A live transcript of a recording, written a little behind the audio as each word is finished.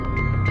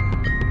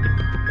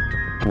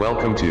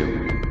Welcome to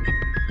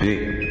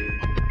the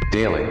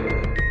Daily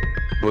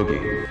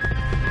Boogie.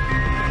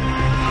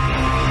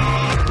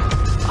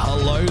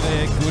 Hello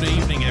there, good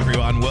evening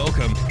everyone,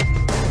 welcome.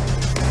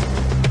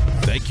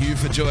 Thank you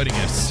for joining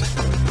us.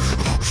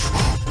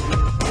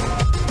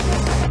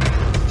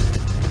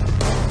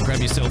 Grab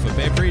yourself a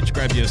beverage,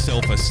 grab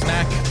yourself a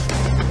snack.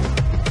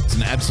 It's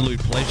an absolute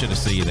pleasure to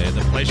see you there.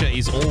 The pleasure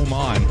is all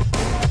mine.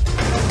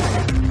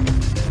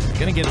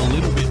 Gonna get a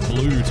little bit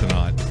blue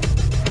tonight.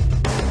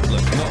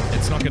 Look,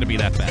 it's not gonna be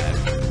that bad.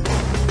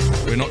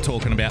 We're not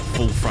talking about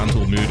full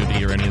frontal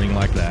nudity or anything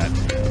like that.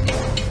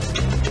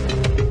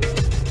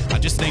 I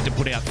just need to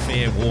put out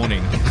fair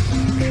warning.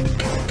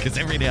 Because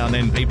every now and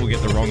then people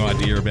get the wrong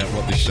idea about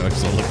what this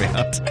show's all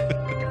about.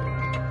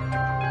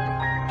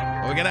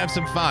 We're gonna have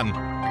some fun.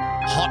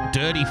 Hot,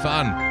 dirty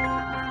fun.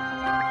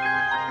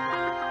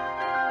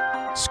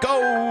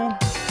 Skol!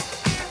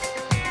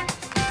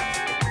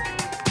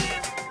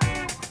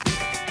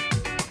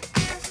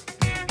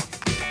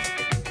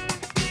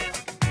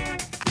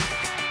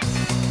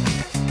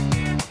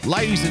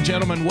 Ladies and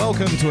gentlemen,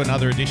 welcome to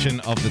another edition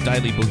of the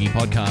Daily Boogie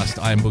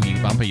Podcast. I am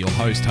Boogie Bumper, your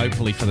host,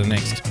 hopefully for the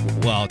next,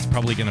 well, it's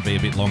probably going to be a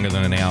bit longer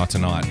than an hour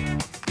tonight.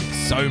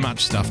 So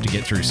much stuff to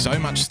get through, so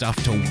much stuff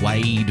to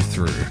wade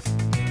through.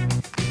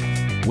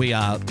 We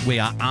are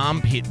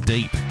armpit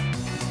deep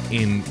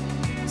in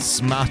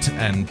smut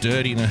and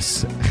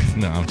dirtiness.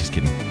 No, I'm just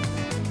kidding.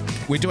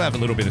 We do have a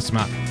little bit of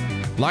smut.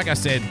 Like I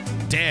said,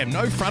 damn,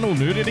 no frontal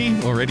nudity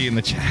already in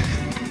the chat.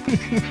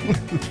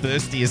 The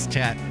thirstiest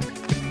chat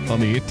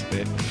on the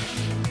internet.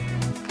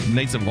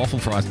 Need some waffle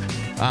fries.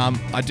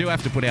 I do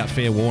have to put out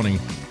fair warning.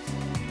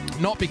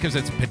 Not because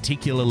it's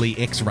particularly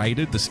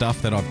X-rated, the stuff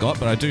that I've got,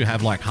 but I do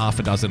have like half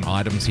a dozen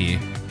items here.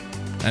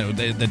 And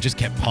they just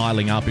kept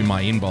piling up in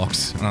my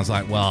inbox. And I was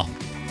like, well,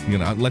 you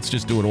know, let's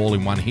just do it all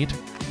in one hit.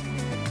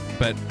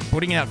 But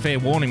putting out fair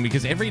warning,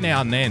 because every now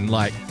and then,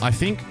 like, I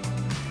think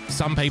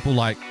some people,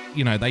 like,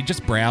 you know, they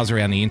just browse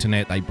around the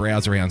internet, they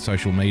browse around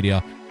social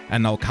media,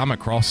 and they'll come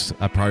across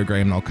a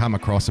program, they'll come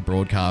across a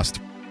broadcast,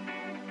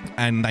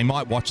 and they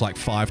might watch like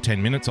 5-10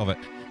 minutes of it.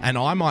 And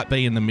I might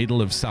be in the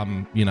middle of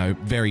some, you know,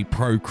 very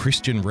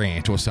pro-Christian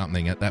rant or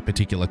something at that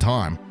particular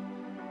time.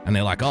 And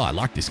they're like, oh, I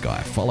like this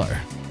guy, follow.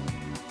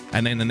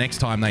 And then the next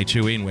time they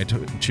tune in,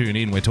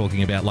 we're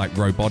talking about like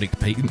robotic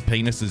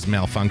penises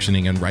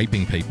malfunctioning and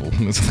raping people.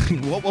 It's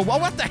like,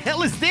 what the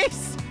hell is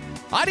this?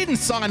 I didn't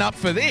sign up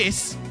for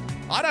this.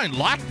 I don't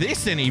like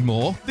this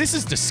anymore. This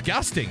is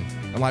disgusting.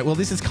 I'm like, well,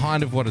 this is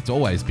kind of what it's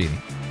always been.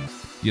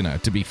 You know,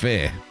 to be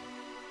fair.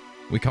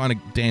 We kind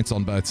of dance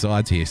on both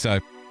sides here.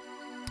 So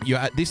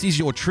this is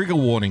your trigger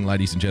warning,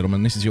 ladies and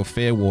gentlemen. This is your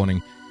fair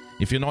warning.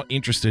 If you're not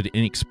interested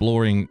in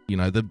exploring, you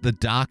know, the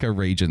darker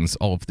regions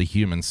of the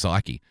human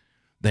psyche,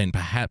 then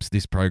perhaps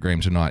this program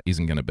tonight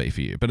isn't going to be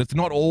for you. But it's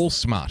not all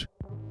smut.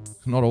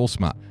 It's not all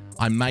smut.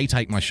 I may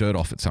take my shirt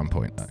off at some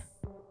point, though.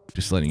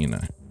 Just letting you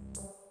know.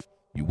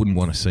 You wouldn't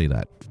want to see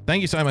that.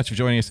 Thank you so much for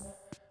joining us.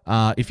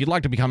 If you'd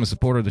like to become a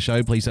supporter of the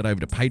show, please head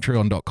over to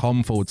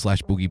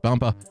patreon.com/Boogie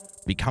Bumper.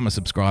 Become a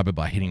subscriber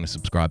by hitting the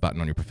subscribe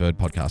button on your preferred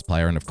podcast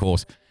player. And of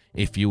course,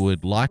 if you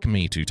would like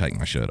me to take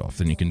my shirt off,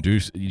 then you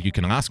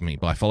can ask me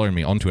by following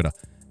me on Twitter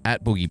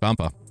 @Boogie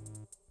Bumper.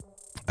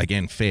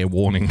 Again, fair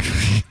warning.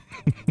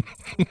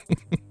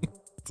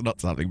 It's not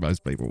something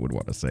most people would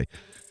want to see.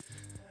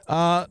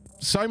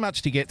 So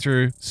much to get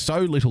through,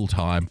 so little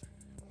time.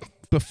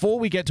 Before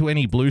we get to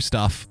any blue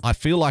stuff, I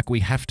feel like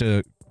we have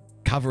to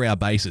cover our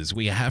bases.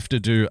 We have to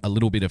do a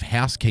little bit of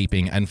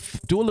housekeeping and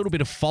do a little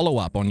bit of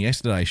follow-up on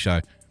yesterday's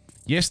show.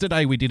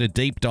 Yesterday, we did a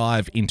deep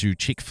dive into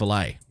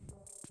Chick-fil-A.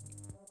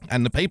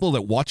 And the people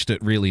that watched it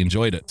really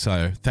enjoyed it.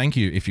 So thank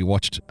you if you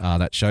watched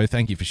that show.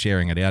 Thank you for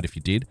sharing it out if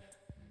you did.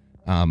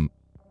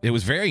 It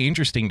was very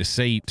interesting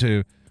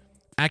to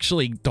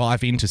actually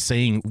dive into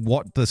seeing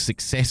what the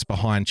success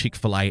behind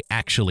Chick-fil-A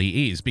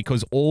actually is,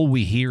 because all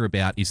we hear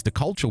about is the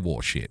culture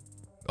war shit.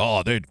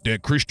 Oh, they're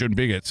Christian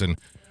bigots, and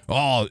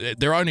oh,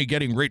 they're only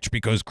getting rich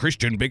because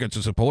Christian bigots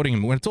are supporting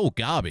them. When it's all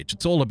garbage.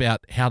 It's all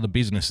about how the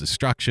business is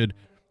structured,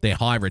 their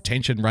high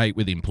retention rate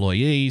with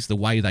employees, the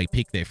way they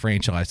pick their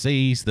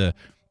franchisees, the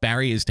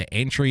barriers to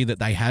entry that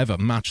they have are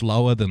much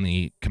lower than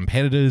the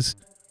competitors.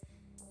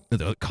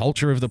 The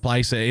culture of the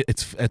place,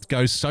 it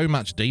goes so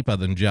much deeper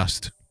than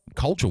just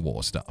culture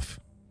war stuff.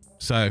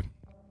 So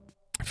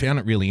I found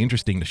it really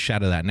interesting to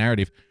shatter that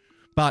narrative.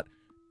 But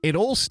it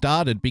all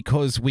started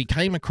because we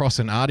came across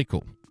an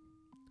article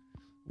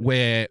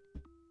where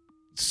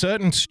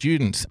certain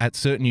students at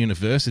certain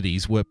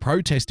universities were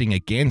protesting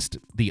against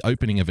the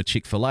opening of a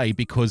Chick-fil-A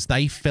because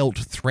they felt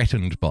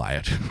threatened by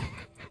it.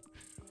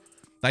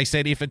 They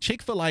said, if a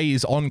Chick-fil-A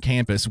is on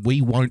campus, we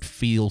won't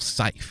feel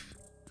safe.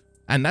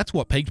 And that's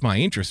what piqued my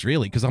interest,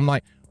 really, because I'm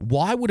like,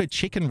 why would a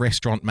chicken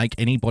restaurant make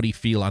anybody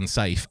feel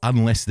unsafe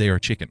unless they're a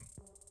chicken?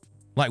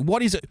 Like,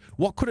 what is it?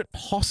 What could it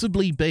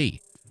possibly be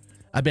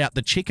about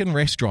the chicken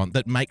restaurant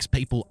that makes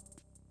people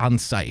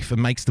unsafe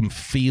and makes them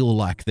feel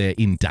like they're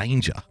in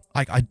danger?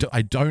 I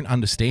don't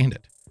understand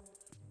it,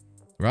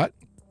 right?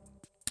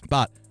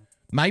 But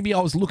maybe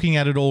I was looking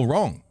at it all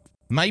wrong.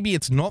 Maybe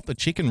it's not the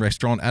chicken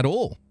restaurant at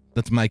all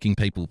that's making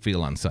people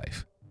feel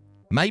unsafe.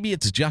 Maybe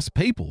it's just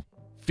people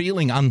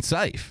feeling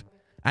unsafe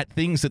at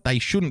things that they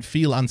shouldn't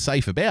feel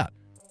unsafe about.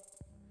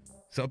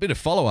 So a bit of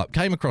follow-up.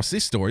 Came across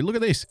this story. Look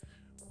at this.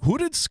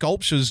 Hooded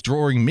sculptures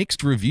drawing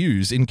mixed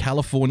reviews in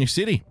California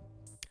City.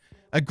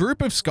 A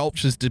group of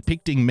sculptures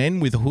depicting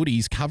men with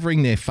hoodies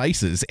covering their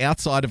faces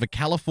outside of a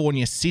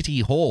California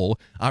city hall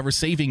are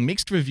receiving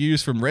mixed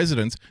reviews from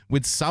residents,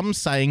 with some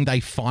saying they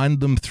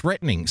find them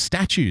threatening.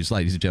 Statues,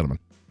 ladies and gentlemen.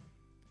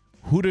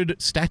 Hooded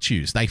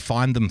statues. They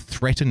find them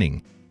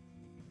threatening.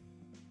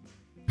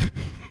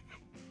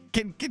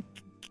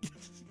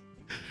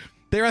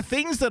 There are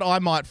things that I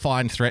might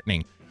find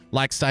threatening.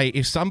 Like, say,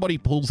 if somebody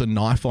pulls a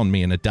knife on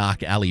me in a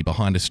dark alley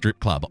behind a strip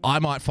club, I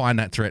might find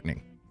that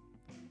threatening.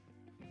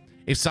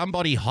 If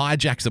somebody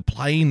hijacks a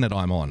plane that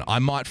I'm on, I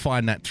might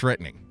find that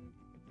threatening.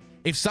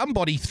 If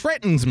somebody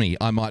threatens me,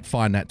 I might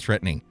find that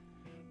threatening.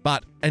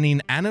 But an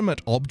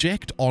inanimate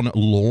object on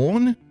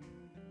lawn?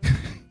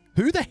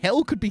 Who the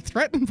hell could be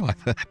threatened by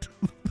that?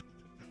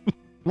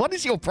 What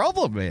is your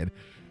problem, man?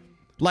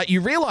 Like,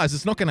 you realize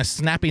it's not going to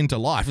snap into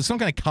life. It's not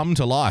going to come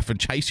to life and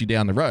chase you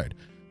down the road.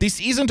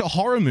 This isn't a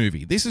horror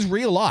movie. This is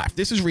real life.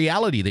 This is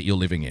reality that you're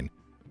living in.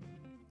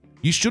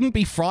 You shouldn't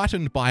be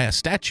frightened by a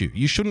statue.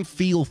 You shouldn't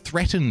feel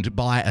threatened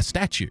by a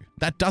statue.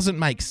 That doesn't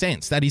make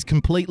sense. That is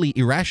completely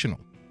irrational.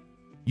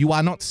 You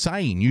are not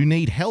sane. You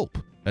need help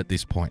at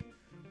this point.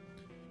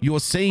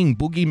 You're seeing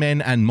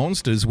boogeymen and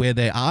monsters where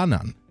there are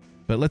none.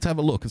 But let's have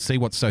a look and see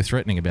what's so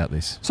threatening about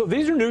this. So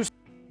these are new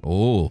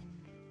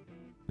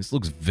this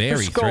looks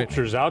very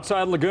sculptures threatening.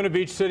 outside Laguna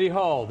Beach City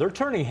Hall. They're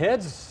turning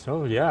heads.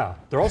 Oh, yeah.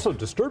 They're also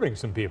disturbing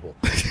some people.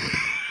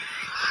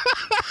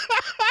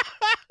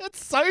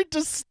 It's so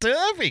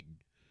disturbing.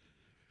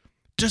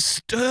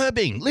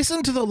 Disturbing.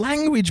 Listen to the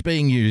language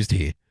being used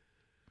here.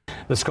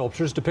 The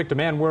sculptures depict a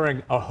man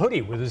wearing a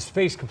hoodie with his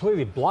face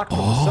completely blocked from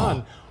the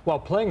sun while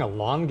playing a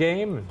lawn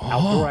game and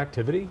outdoor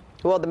activity.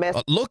 Well, the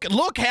mess.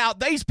 Look how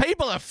these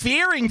people are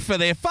fearing for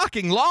their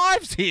fucking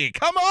lives here.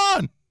 Come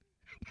on.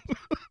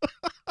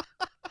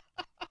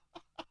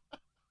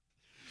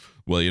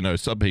 Well, you know,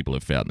 some people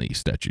have found these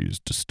statues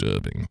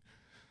disturbing.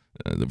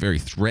 They're very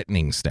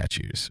threatening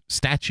statues.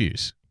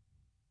 Statues.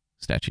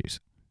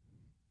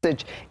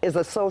 Is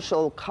a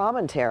social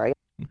commentary.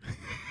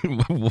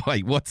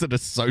 Wait, what's it a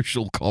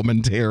social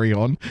commentary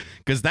on?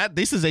 Because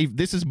this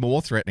is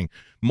more threatening.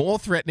 More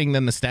threatening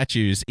than the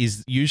statues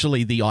is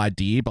usually the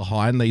idea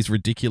behind these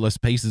ridiculous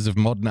pieces of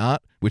modern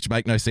art, which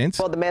make no sense.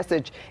 Well, the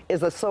message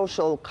is a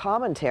social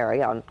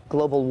commentary on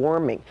global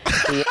warming.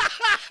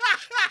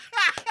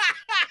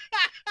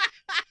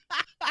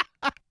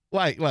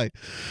 Wait.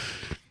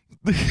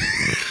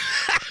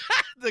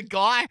 The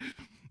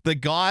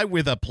guy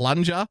with a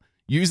plunger,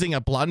 using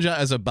a plunger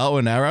as a bow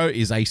and arrow,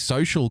 is a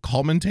social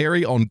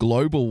commentary on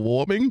global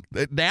warming.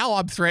 Now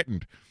I'm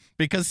threatened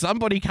because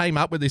somebody came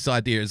up with this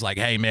idea. It's like,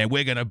 hey, man,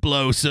 we're going to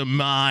blow some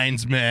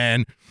minds,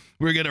 man.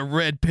 We're going to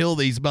red pill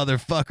these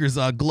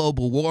motherfuckers on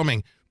global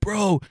warming.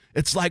 Bro,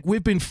 it's like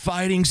we've been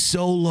fighting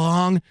so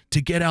long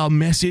to get our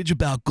message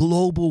about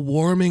global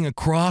warming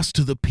across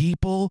to the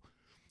people.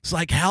 It's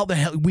like, how the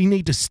hell? We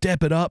need to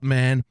step it up,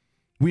 man.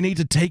 We need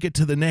to take it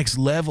to the next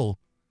level.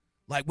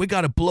 Like, we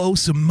got to blow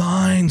some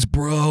minds,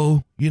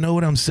 bro. You know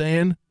what I'm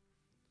saying?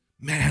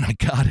 Man, I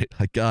got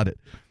it.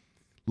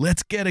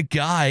 Let's get a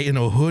guy in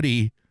a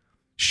hoodie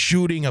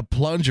shooting a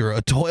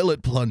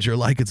toilet plunger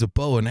like it's a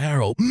bow and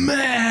arrow.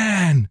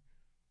 Man,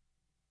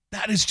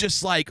 that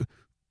is like,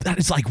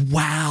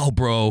 wow,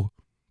 bro.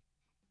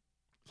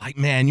 Like,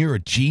 man, you're a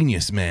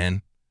genius,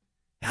 man.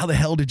 How the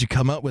hell did you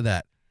come up with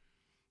that?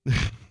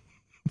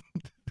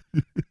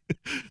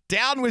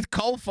 Down with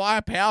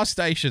coal-fired power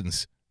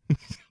stations.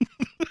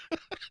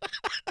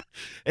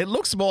 It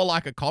looks more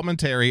like a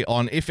commentary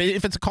on, if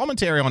it's a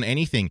commentary on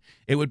anything,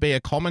 it would be a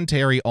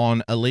commentary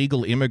on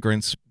illegal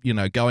immigrants, you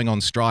know, going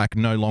on strike,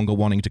 no longer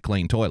wanting to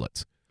clean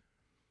toilets.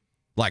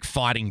 Like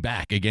fighting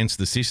back against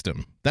the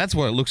system. That's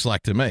what it looks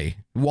like to me.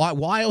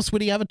 Why else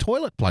would he have a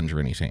toilet plunger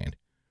in his hand?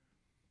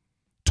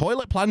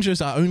 Toilet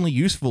plungers are only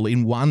useful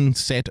in one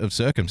set of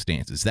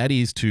circumstances. That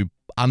is to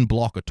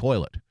unblock a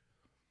toilet.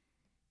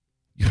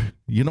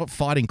 You're not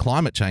fighting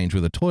climate change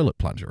with a toilet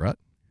plunger, right?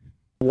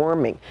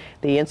 Warming.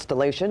 The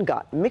installation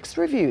got mixed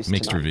reviews tonight.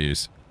 Mixed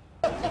reviews.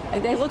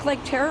 They look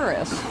like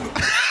terrorists.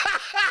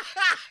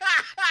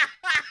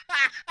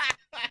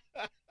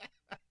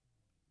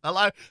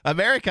 Hello,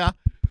 America.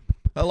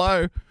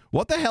 Hello.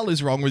 What the hell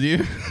is wrong with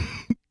you?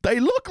 They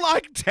look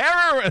like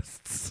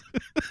terrorists.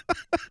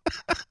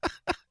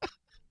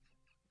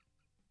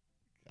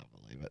 Can't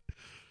believe it.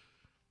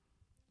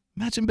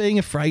 Imagine being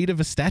afraid of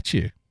a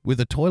statue with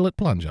a toilet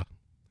plunger.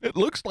 It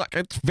looks like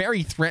it's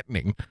very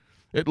threatening.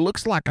 It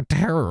looks like a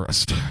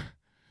terrorist.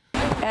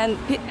 And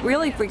it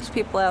really freaks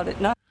people out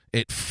at night.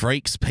 It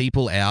freaks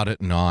people out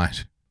at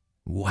night.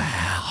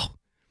 Wow.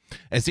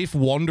 As if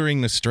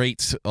wandering the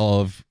streets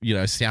of, you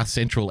know, South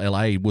Central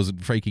LA wasn't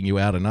freaking you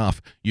out enough.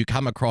 You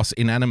come across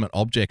inanimate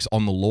objects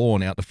on the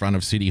lawn out the front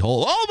of City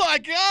Hall. Oh my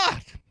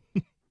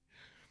God!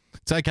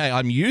 It's okay.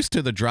 I'm used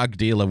to the drug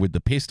dealer with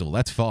the pistol.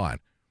 That's fine.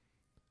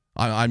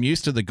 I'm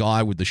used to the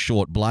guy with the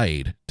short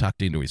blade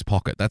tucked into his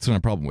pocket. That's not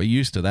a problem. We're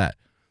used to that.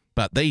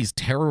 But these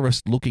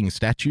terrorist-looking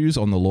statues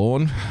on the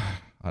lawn,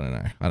 I don't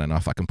know. I don't know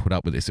if I can put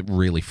up with this. It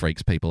really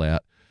freaks people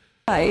out.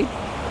 I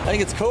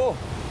think it's cool.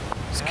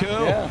 It's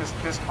cool. Yeah.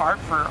 This art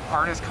for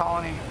Artist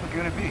Colony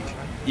Laguna Beach. Right?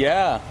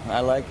 Yeah, I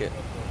like it.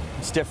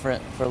 It's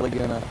different for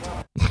Laguna.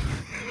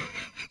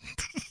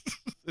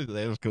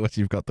 Then, of course,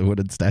 you've got the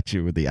hooded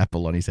statue with the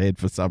apple on his head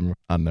for some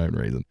unknown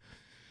reason.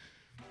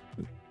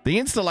 The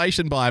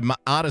installation by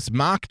artist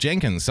Mark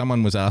Jenkins,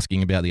 someone was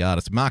asking about the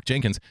artist Mark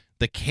Jenkins,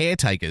 The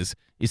Caretakers,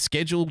 is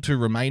scheduled to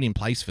remain in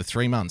place for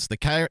 3 months. The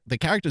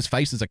characters'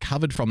 faces are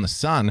covered from the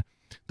sun.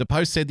 The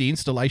post said the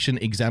installation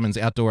examines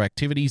outdoor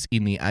activities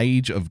in the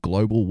age of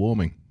global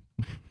warming.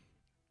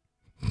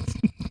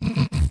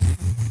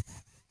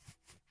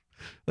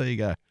 There you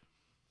go.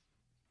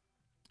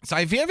 So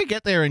if you ever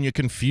get there and you're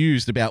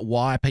confused about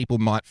why people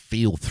might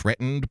feel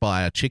threatened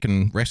by a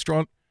chicken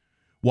restaurant,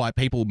 why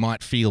people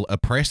might feel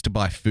oppressed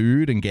by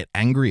food and get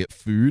angry at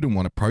food and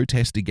want to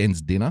protest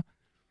against dinner,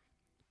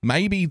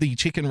 maybe the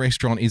chicken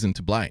restaurant isn't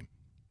to blame.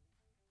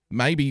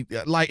 Maybe,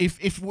 like,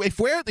 if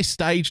we're at this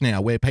stage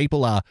now where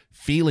people are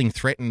feeling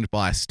threatened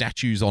by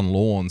statues on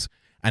lawns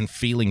and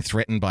feeling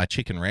threatened by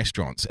chicken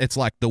restaurants, it's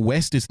like the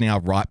West is now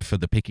ripe for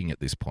the picking at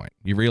this point.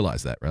 You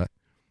realize that, right?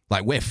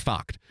 Like, we're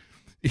fucked.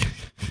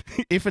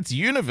 If it's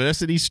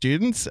university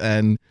students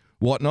and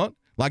whatnot,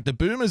 like the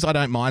boomers, I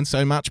don't mind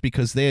so much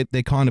because they're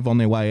kind of on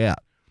their way out.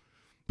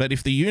 But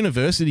if the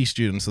university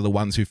students are the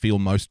ones who feel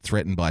most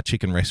threatened by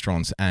chicken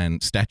restaurants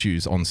and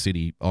statues on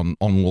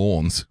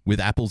lawns with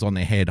apples on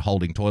their head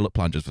holding toilet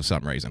plungers for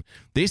some reason,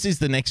 this is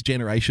the next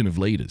generation of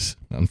leaders,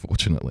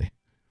 unfortunately.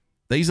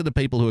 These are the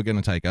people who are going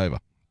to take over.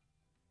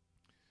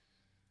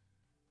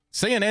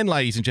 CNN,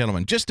 ladies and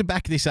gentlemen, just to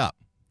back this up,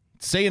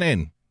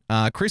 CNN,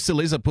 Chris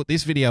Cillizza put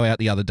this video out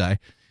the other day.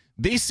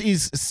 This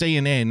is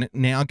CNN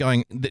now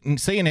going.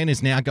 CNN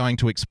is now going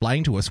to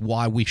explain to us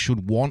why we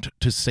should want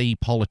to see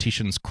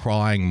politicians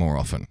crying more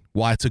often.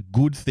 Why it's a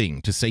good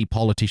thing to see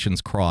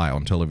politicians cry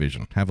on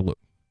television. Have a look.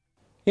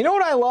 You know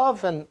what I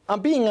love, and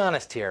I'm being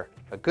honest here,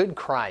 a good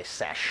cry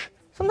sesh.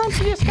 Sometimes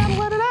you just gotta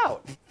let it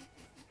out.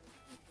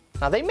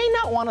 Now they may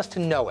not want us to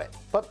know it,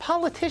 but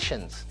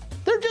politicians,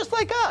 they're just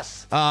like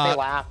us. They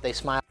laugh, they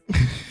smile.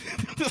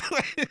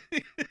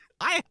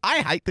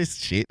 I hate this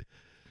shit.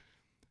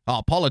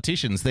 Oh,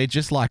 politicians, they're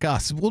just like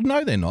us. Well,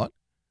 no, they're not.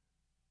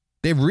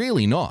 They're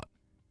really not.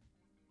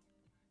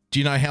 Do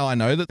you know how I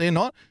know that they're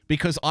not?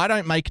 Because I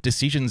don't make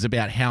decisions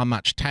about how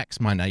much tax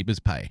my neighbours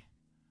pay.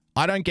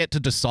 I don't get to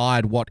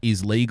decide what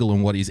is legal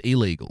and what is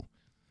illegal.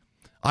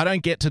 I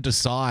don't get to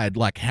decide,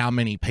 like, how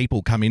many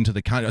people come into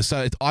the country.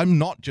 So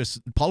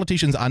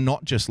politicians are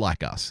not just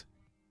like us.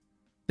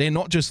 They're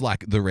not just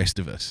like the rest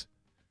of us.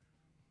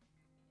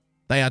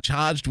 They are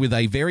charged with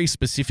a very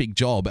specific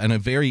job and a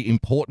very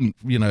important,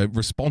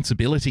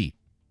 responsibility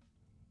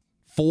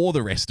for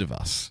the rest of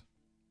us.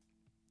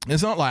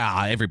 It's not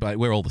like, everybody,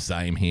 we're all the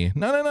same here.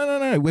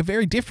 No. We're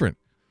very different.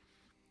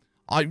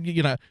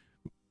 The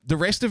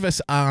rest of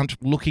us aren't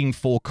looking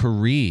for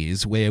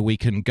careers where we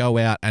can go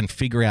out and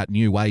figure out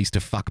new ways to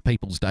fuck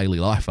people's daily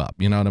life up.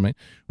 You know what I mean?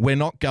 We're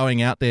not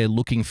going out there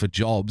looking for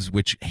jobs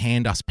which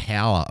hand us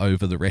power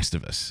over the rest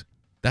of us.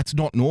 That's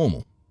not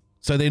normal.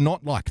 So they're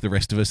not like the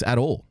rest of us at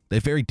all. They're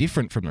very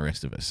different from the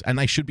rest of us. And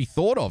they should be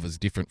thought of as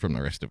different from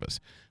the rest of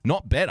us.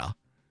 Not better,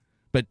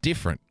 but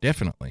different,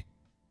 definitely.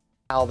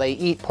 How they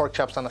eat pork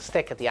chops on a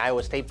stick at the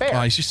Iowa State Fair.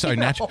 Oh, it's just so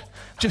natural.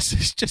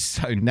 Just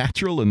so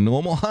natural and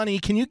normal. Honey,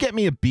 can you get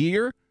me a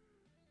beer?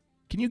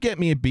 Can you get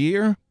me a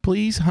beer,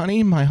 please,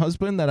 honey, my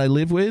husband that I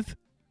live with?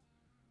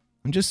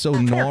 I'm just so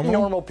normal. Very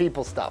normal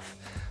people stuff.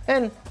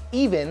 And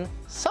even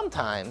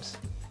sometimes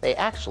they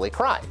actually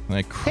cry.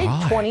 They cry.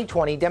 Take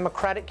 2020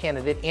 Democratic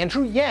candidate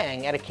Andrew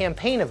Yang at a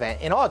campaign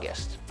event in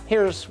August.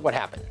 Here's what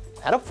happened.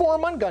 At a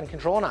forum on gun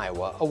control in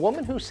Iowa, a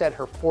woman who said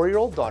her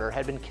 4-year-old daughter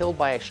had been killed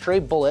by a stray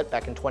bullet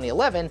back in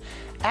 2011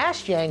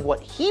 asked Yang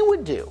what he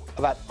would do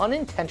about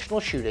unintentional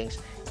shootings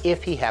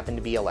if he happened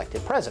to be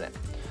elected president.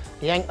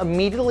 Yang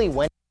immediately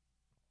went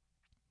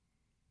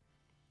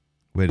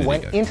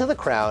into the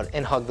crowd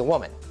and hugged the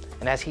woman.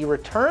 And as he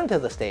returned to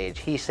the stage,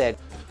 he said,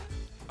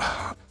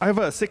 I have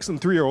a 6-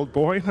 and 3-year-old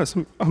boy, as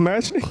I'm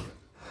imagining.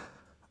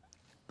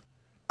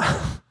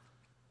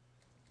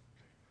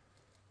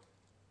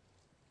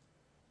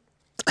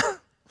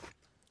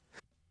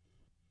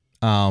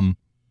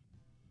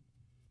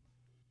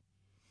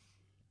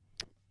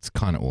 It's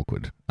kind of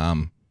awkward.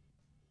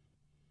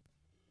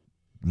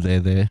 They're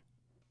there.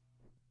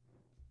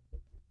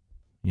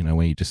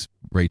 Where you just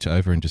reach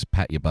over and just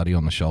pat your buddy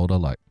on the shoulder,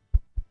 like,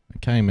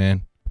 okay,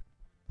 man.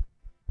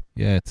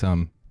 Yeah, it's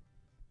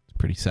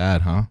pretty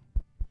sad, huh?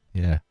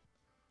 Yeah.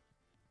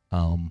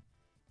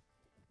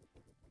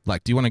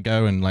 Like, do you want to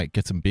go and, like,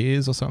 get some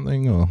beers or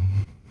something, or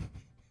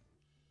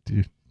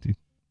do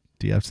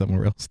you have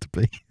somewhere else to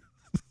be?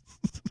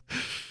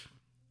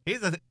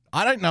 Here's the thing.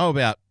 I don't know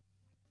about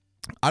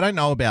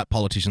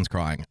politicians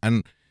crying,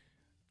 and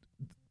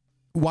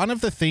one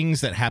of the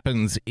things that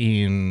happens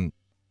in,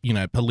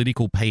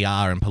 political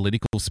PR and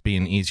political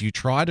spin is you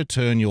try to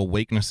turn your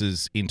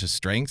weaknesses into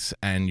strengths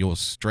and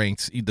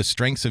the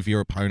strengths of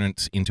your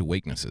opponents into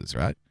weaknesses,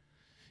 right?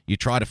 You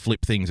try to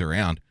flip things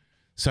around.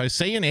 So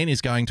CNN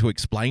is going to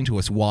explain to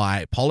us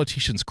why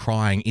politicians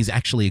crying is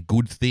actually a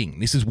good thing.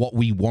 This is what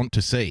we want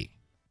to see.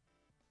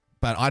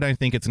 But I don't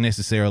think it's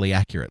necessarily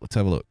accurate. Let's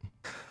have a look.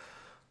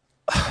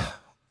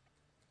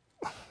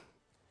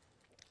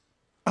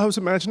 I was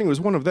imagining it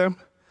was one of them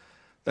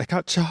that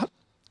got shot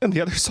and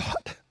the other saw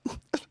it.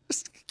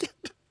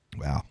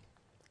 Wow.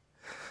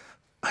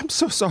 I'm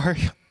so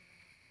sorry.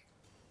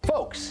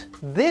 Folks,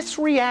 this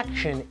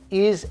reaction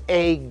is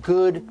a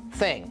good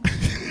thing.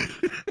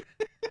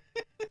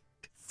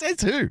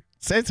 Says who?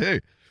 Says who?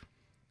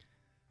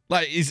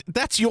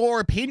 That's your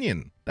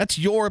opinion. That's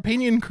your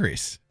opinion,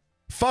 Chris.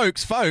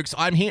 Folks,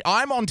 I'm here.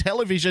 I'm on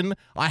television.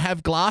 I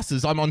have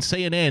glasses. I'm on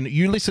CNN.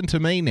 You listen to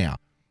me now.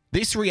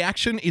 This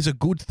reaction is a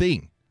good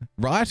thing,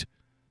 right?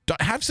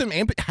 Have some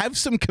have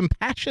some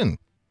compassion.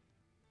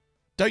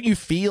 Don't you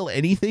feel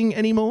anything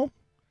anymore?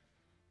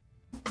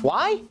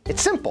 Why?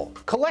 It's simple.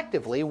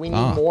 Collectively, we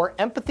need more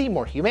empathy,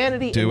 more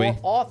humanity, and more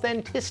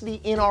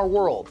authenticity in our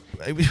world.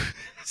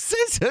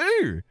 Says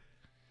who?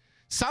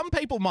 Some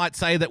people might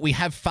say that we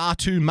have far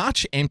too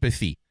much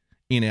empathy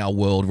in our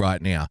world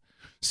right now.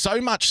 So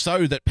much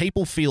so that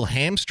people feel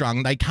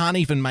hamstrung. They can't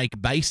even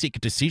make basic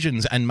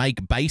decisions and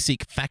make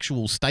basic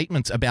factual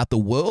statements about the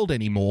world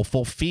anymore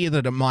for fear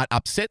that it might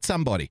upset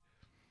somebody.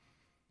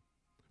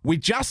 We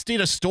just did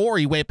a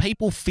story where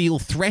people feel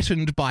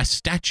threatened by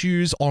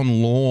statues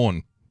on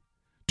lawn.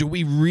 Do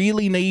we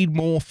really need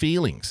more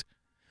feelings?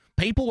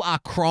 People are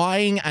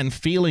crying and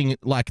feeling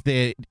like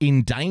they're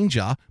in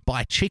danger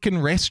by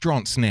chicken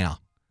restaurants now.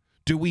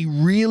 Do we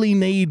really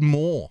need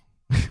more?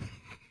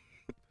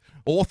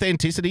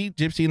 Authenticity,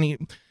 Gypsy,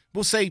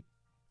 we'll see.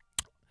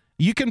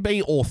 You can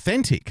be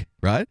authentic,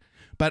 right?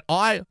 But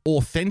I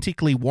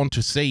authentically want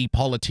to see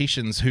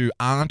politicians who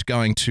aren't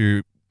going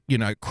to,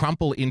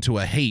 crumple into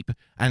a heap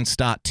and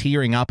start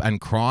tearing up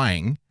and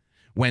crying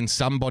when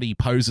somebody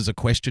poses a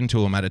question to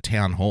them at a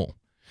town hall.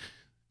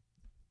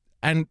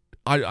 And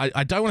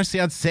I don't want to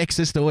sound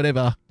sexist or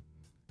whatever,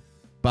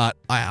 but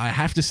I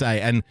have to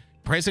say, and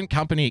present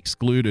company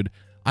excluded,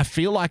 I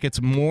feel like it's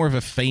more of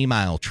a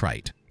female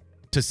trait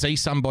to see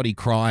somebody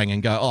crying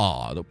and go,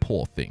 oh, the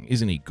poor thing,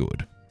 isn't he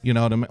good? You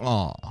know what I mean?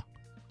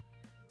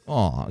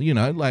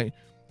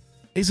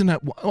 Isn't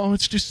it,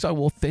 it's just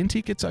so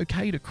authentic, it's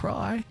okay to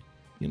cry.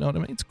 You know what I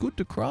mean? It's good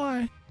to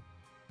cry.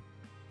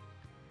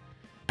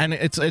 And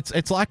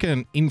it's like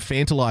an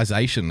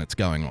infantilization that's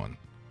going on,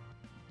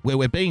 where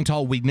we're being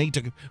told we need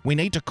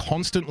to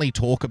constantly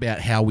talk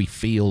about how we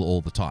feel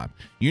all the time.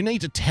 You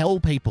need to tell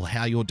people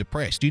how you're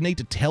depressed. You need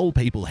to tell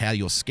people how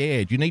you're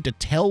scared. You need to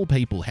tell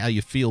people how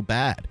you feel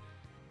bad.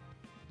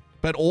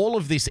 But all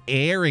of this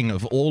airing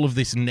of all of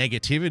this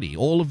negativity,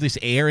 all of this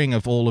airing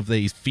of all of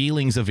these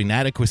feelings of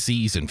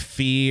inadequacies and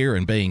fear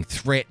and being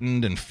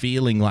threatened and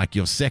feeling like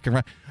you're second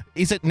rate,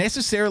 is it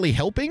necessarily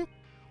helping?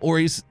 Or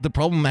is the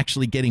problem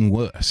actually getting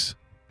worse?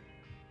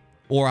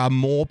 Or are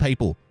more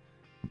people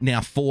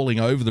now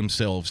falling over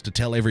themselves to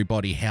tell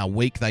everybody how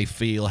weak they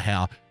feel,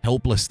 how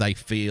helpless they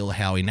feel,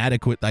 how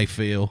inadequate they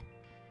feel?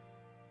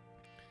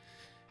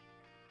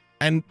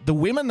 And the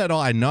women that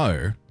I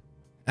know,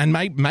 and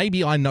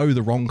maybe I know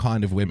the wrong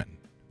kind of women,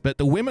 but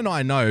the women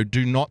I know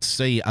do not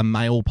see a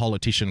male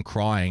politician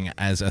crying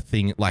as a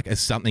thing, like as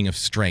something of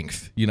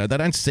strength. They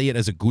don't see it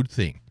as a good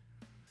thing.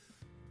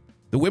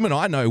 The women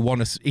I know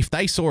want to, if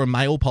they saw a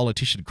male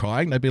politician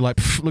crying, they'd be like,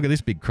 look at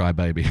this big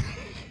crybaby.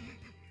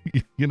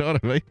 You know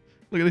what I mean?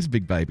 Look at this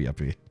big baby up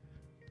here.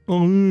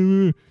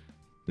 Oh,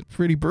 it's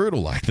pretty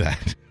brutal like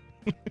that.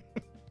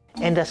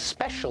 And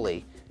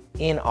especially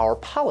in our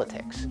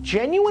politics.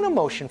 Genuine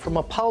emotion from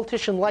a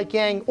politician like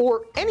Yang,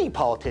 or any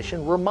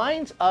politician,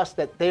 reminds us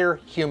that they're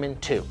human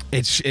too.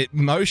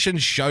 Emotion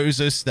shows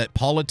us that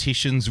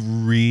politicians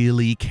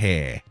really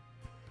care.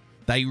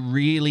 They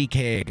really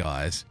care,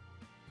 guys.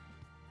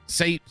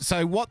 See,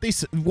 so the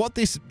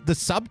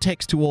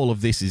subtext to all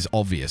of this is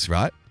obvious,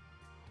 right?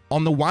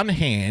 On the one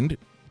hand,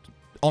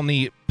 on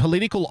the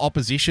political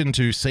opposition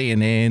to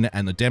CNN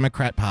and the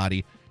Democrat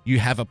Party, you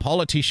have a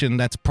politician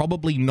that's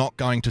probably not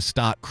going to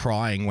start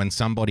crying when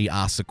somebody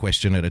asks a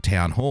question at a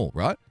town hall,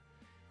 right?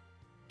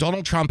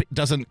 Donald Trump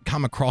doesn't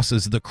come across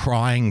as the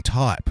crying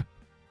type.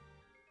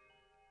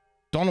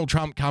 Donald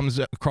Trump comes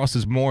across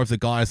as more of the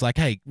guys like,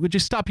 hey, would you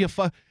stop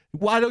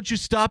why don't you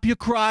stop your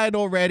crying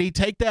already?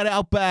 Take that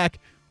out back.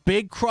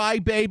 Big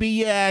crybaby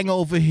Yang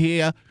over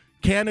here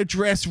can't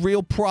address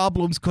real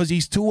problems because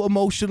he's too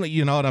emotional.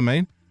 You know what I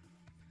mean?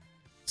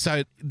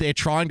 So they're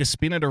trying to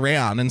spin it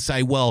around and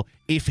say, well,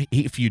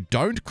 if you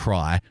don't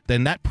cry,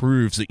 then that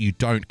proves that you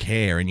don't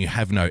care and you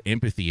have no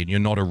empathy and you're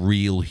not a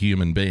real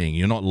human being.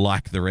 You're not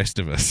like the rest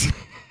of us.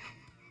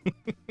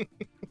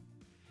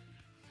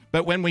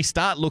 But when we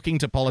start looking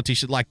to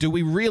politicians, like, do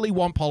we really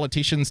want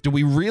politicians? Do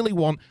we really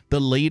want the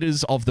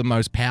leaders of the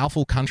most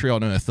powerful country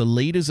on earth, the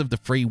leaders of the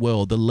free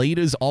world, the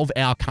leaders of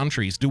our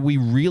countries? Do we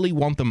really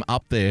want them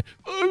up there?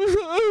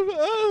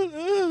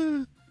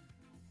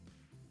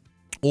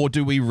 Or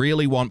do we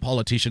really want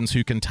politicians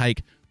who can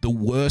take the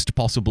worst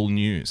possible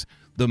news,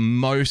 the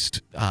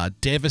most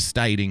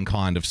devastating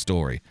kind of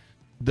story,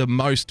 the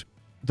most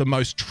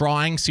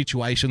trying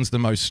situations, the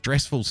most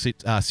stressful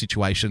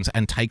situations,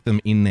 and take them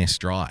in their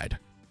stride?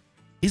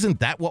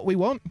 Isn't that what we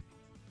want?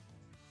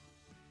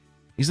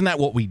 Isn't that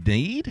what we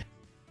need?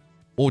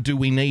 Or do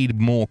we need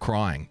more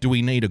crying? Do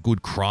we need a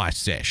good cry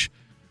sesh?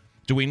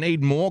 Do we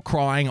need more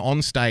crying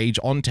on stage,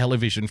 on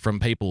television from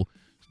people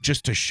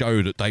just to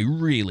show that they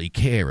really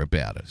care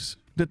about us?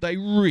 That they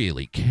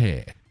really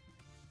care?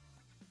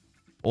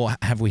 Or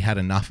have we had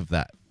enough of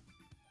that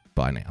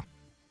by now?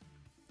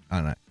 I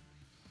don't know.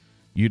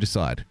 You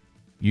decide.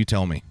 You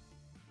tell me.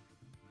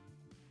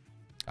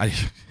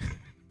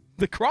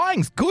 The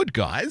crying's good,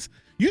 guys.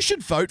 You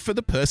should vote for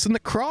the person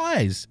that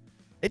cries.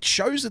 It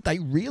shows that they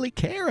really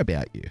care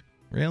about you.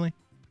 Really?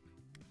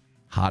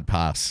 Hard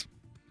pass.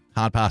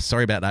 Hard pass.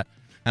 Sorry about that.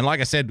 And like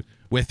I said,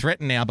 we're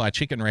threatened now by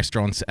chicken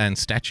restaurants and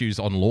statues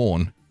on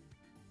lawn.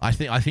 I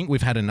think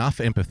we've had enough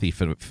empathy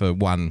for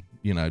one,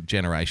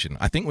 generation.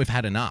 I think we've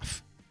had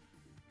enough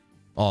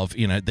of,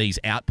 these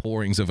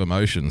outpourings of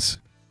emotions,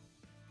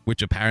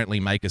 which apparently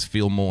make us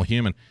feel more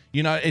human.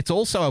 It's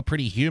also a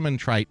pretty human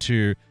trait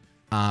to,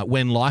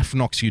 when life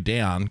knocks you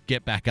down,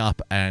 get back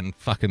up and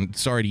fucking,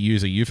 sorry to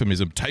use a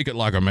euphemism, take it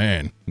like a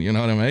man. You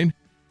know what I mean?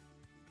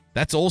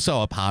 That's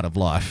also a part of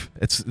life.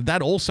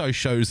 That also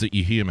shows that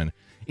you're human.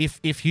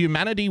 If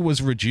humanity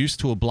was reduced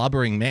to a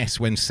blubbering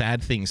mess when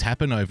sad things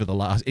happen over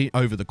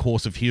the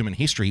course of human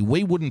history,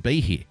 we wouldn't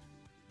be here.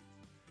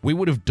 We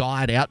would have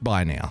died out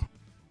by now.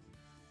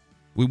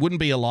 We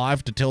wouldn't be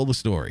alive to tell the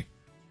story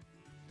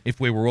if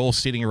we were all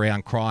sitting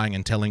around crying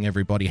and telling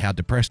everybody how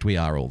depressed we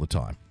are all the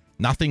time.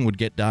 Nothing would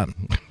get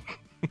done,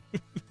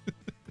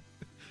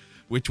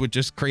 which would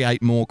just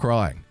create more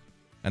crying.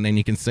 And then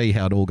you can see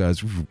how it all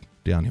goes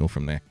downhill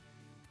from there.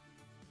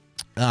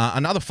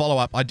 Another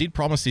follow-up, I did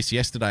promise this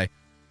yesterday,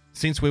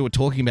 since we were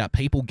talking about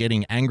people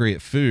getting angry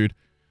at food.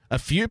 A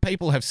few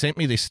people have sent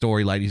me this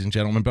story, ladies and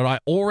gentlemen, but I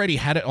already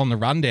had it on the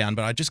rundown,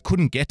 but I just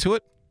couldn't get to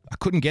it. I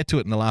couldn't get to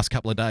it in the last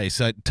couple of days.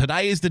 So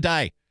today is the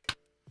day.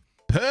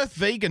 Perth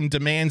vegan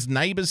demands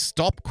neighbours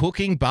stop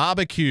cooking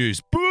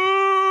barbecues.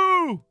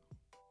 Boo!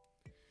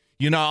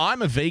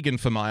 I'm a vegan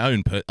for my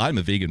own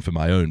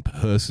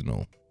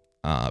personal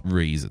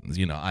reasons.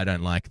 I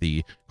don't like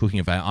the cooking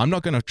of. I'm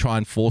not going to try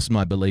and force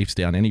my beliefs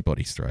down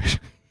anybody's throat.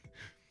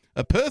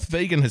 A Perth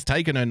vegan has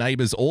taken her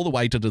neighbours all the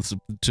way to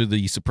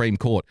the Supreme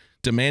Court,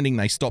 demanding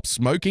they stop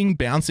smoking,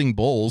 bouncing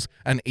balls,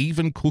 and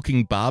even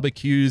cooking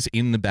barbecues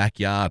in the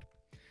backyard.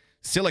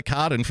 Scylla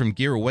Carden from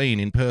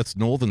Girraween in Perth's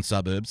northern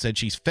suburbs said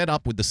she's fed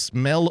up with the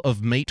smell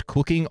of meat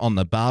cooking on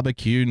the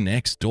barbecue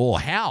next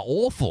door. How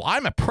awful.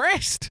 I'm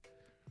oppressed.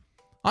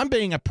 I'm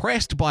being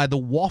oppressed by the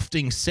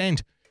wafting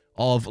scent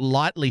of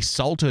lightly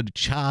salted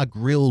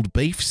char-grilled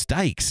beef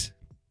steaks.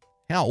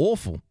 How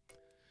awful.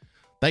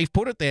 They've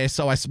put it there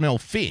so I smell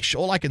fish.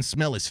 All I can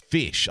smell is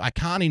fish. I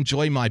can't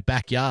enjoy my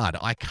backyard.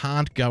 I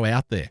can't go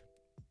out there.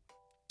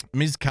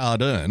 Ms.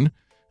 Cardern,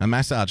 a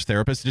massage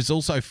therapist, is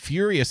also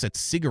furious at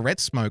cigarette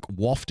smoke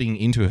wafting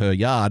into her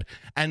yard.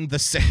 And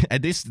this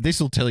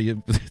will tell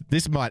you,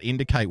 this might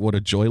indicate what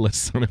a joyless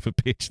son of a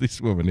bitch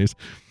this woman is.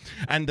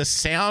 And the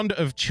sound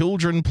of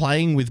children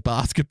playing with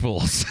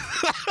basketballs.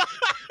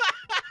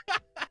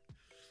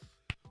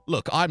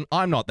 Look,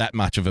 I'm not that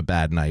much of a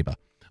bad neighbor.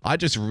 I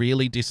just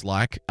really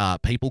dislike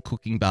people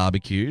cooking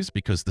barbecues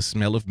because the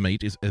smell of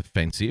meat is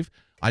offensive.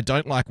 I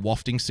don't like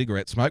wafting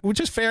cigarette smoke, which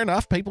is fair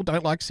enough. People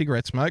don't like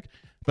cigarette smoke.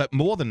 But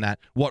more than that,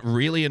 what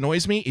really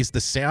annoys me is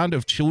the sound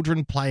of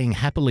children playing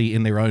happily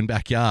in their own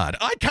backyard.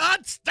 I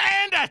can't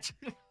stand it!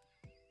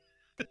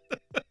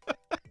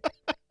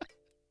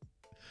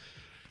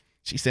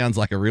 She sounds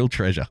like a real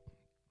treasure.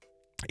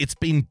 It's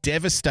been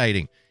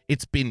devastating.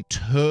 It's been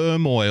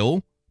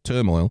turmoil.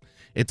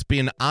 It's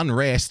been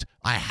unrest.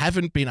 I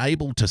haven't been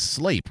able to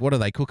sleep. What are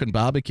they, cooking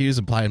barbecues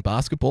and playing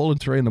basketball at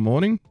 3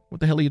 a.m?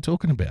 What the hell are you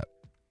talking about?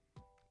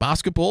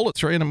 Basketball at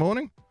 3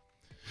 a.m?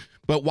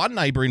 But one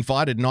neighbour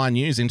invited 9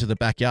 News into the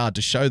backyard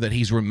to show that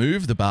he's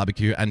removed the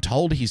barbecue and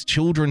told his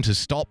children to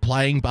stop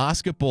playing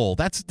basketball.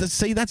 That's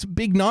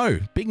big no.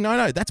 Big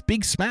no. That's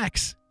big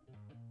smacks.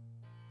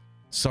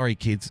 Sorry,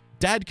 kids.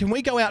 Dad, can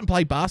we go out and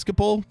play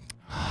basketball?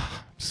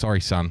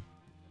 Sorry, son.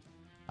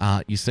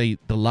 You see,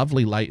 the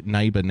lovely late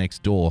neighbour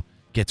next door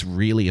gets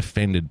really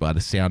offended by the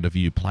sound of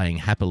you playing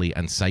happily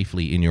and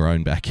safely in your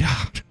own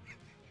backyard.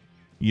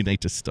 You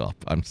need to stop.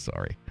 I'm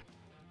sorry.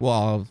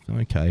 Well,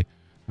 okay.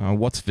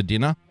 What's for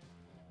dinner?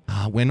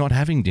 We're not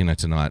having dinner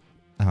tonight.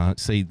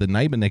 See, the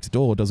neighbour next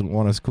door doesn't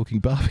want us cooking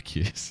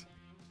barbecues.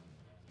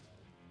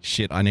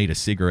 Shit, I need a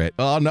cigarette.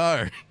 Oh,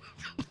 no.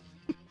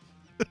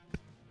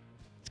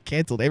 It's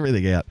cancelled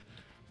everything out.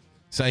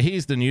 So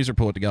here's the news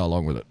report to go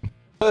along with it.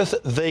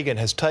 Perth vegan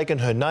has taken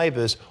her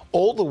neighbours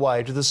all the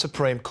way to the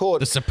Supreme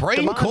Court. The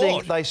Supreme demanding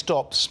Court? they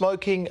stop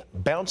smoking,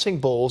 bouncing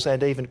balls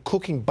and even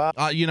cooking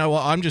You know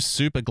what? I'm just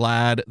super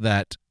glad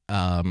that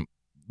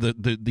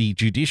the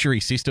judiciary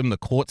system, the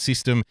court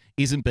system,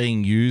 isn't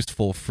being used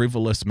for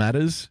frivolous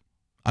matters.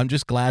 I'm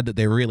just glad that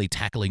they're really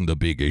tackling the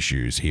big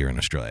issues here in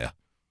Australia.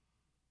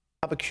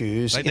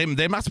 barbecues.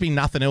 There must be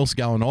nothing else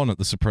going on at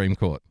the Supreme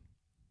Court.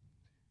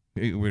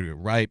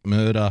 Rape,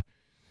 murder,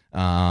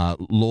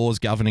 laws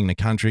governing the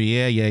country.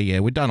 Yeah.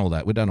 We've done all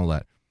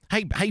that.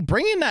 Hey,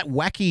 bring in that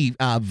wacky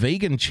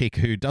vegan chick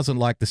who doesn't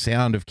like the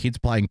sound of kids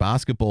playing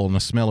basketball and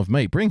the smell of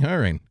meat. Bring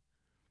her in.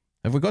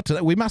 Have we got to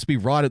that? We must be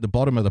right at the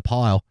bottom of the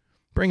pile.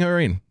 Bring her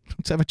in.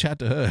 Let's have a chat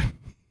to her.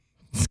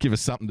 Let's give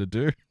us something to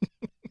do.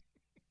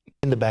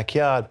 In the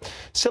backyard.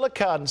 Cilla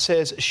Cardin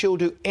says she'll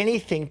do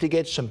anything to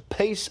get some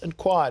peace and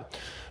quiet.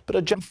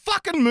 But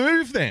fucking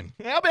move then.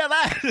 How about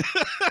that?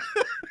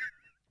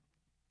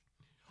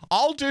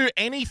 I'll do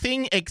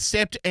anything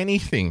except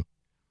anything.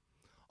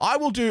 I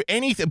will do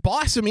anything.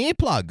 Buy some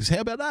earplugs.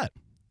 How about that?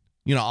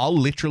 You know, I'll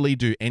literally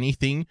do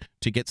anything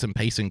to get some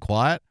peace and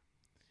quiet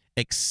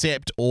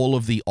except all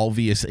of the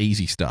obvious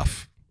easy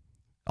stuff.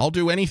 I'll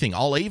do anything.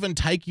 I'll even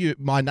take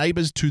my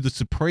neighbours to the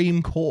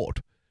Supreme Court.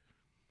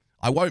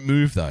 I won't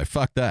move though.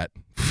 Fuck that.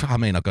 I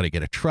mean, I've got to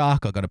get a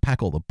truck. I've got to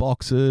pack all the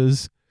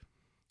boxes.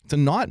 It's a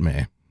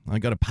nightmare. I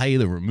got to pay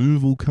the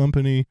removal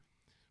company.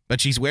 But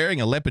she's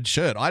wearing a leopard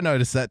shirt. I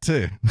noticed that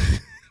too.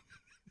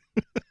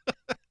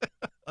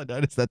 I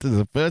noticed that too.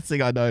 The first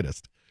thing I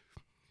noticed.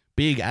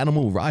 Big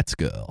animal rights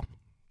girl.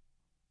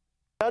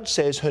 The judge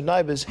says her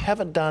neighbours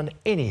haven't done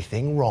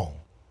anything wrong.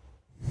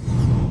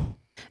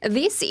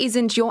 This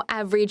isn't your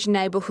average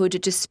neighbourhood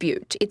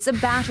dispute. It's a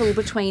battle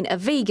between a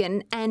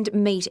vegan and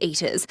meat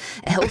eaters,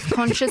 a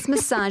health-conscious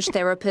massage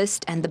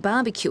therapist and the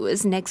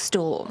barbecuers next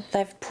door.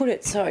 They've put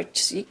it so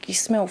you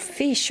smell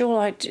fish. All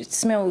I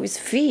smell is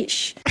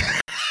fish.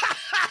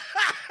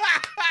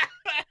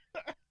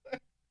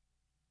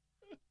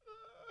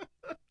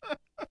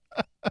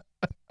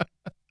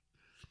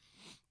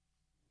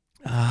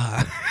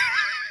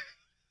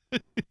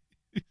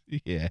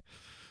 Yeah.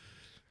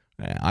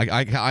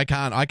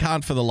 I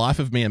can't for the life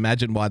of me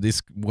imagine why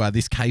this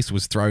case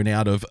was thrown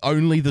out of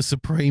only the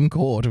Supreme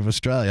Court of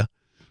Australia.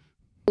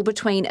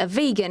 Between a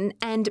vegan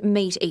and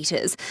meat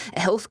eaters, a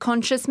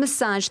health-conscious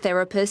massage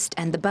therapist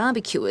and the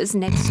barbecuers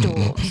next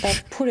door.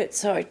 They've put it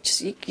so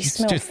you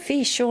smell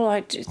fish. All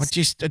I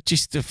just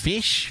the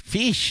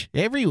fish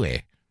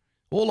everywhere.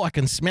 All I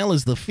can smell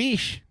is the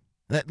fish.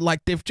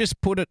 Like they've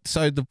just put it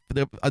so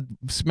I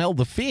smell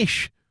the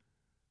fish.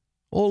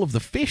 All of the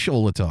fish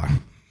all the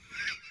time.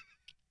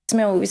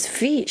 Smell is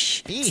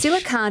fish.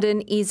 Cilla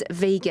Cardin is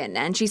vegan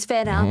and she's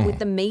fed up with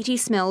the meaty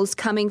smells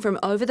coming from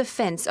over the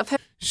fence of her.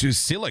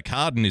 Cilla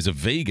Cardin is a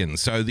vegan,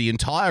 so the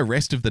entire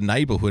rest of the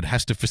neighbourhood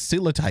has to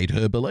facilitate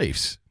her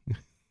beliefs.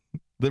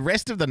 The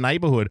rest of the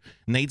neighbourhood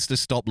needs to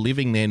stop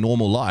living their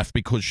normal life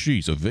because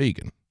she's a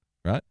vegan,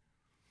 right?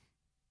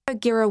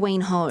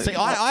 Girraween home. See,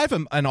 I have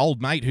an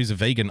old mate who's a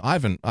vegan. I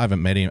haven't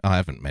met him.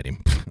 I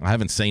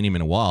haven't seen him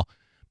in a while.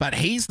 But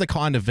he's the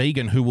kind of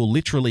vegan who will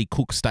literally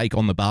cook steak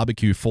on the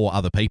barbecue for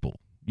other people.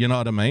 You know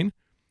what I mean?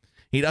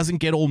 He doesn't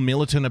get all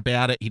militant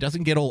about it. He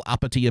doesn't get all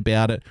uppity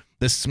about it.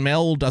 The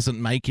smell doesn't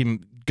make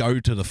him go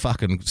to the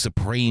fucking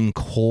Supreme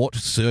Court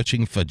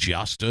searching for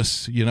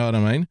justice. You know what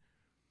I mean?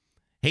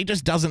 He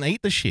just doesn't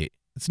eat the shit.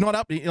 It's not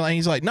up.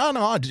 He's like,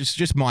 no, it's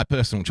just my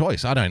personal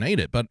choice. I don't eat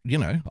it, but, you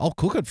know, I'll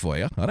cook it for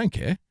you. I don't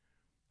care.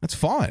 That's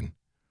fine.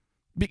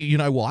 You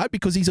know why?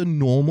 Because he's a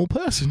normal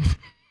person.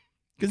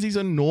 Because he's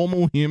a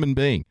normal human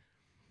being.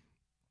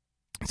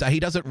 So he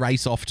doesn't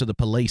race off to the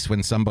police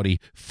when somebody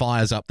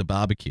fires up the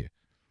barbecue.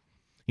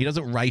 He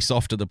doesn't race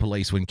off to the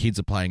police when kids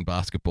are playing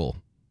basketball.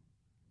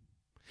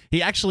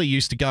 He actually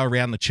used to go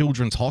around the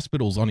children's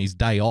hospitals on his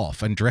day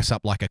off and dress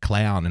up like a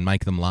clown and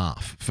make them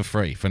laugh for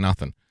free, for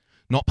nothing.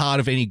 Not part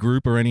of any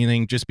group or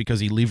anything, just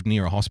because he lived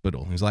near a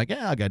hospital. He's like,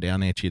 yeah, I'll go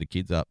down there, cheer the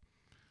kids up.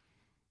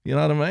 You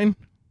know what I mean?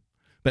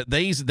 But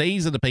these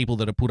are the people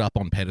that are put up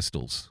on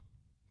pedestals.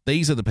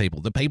 These are the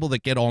people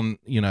that get on,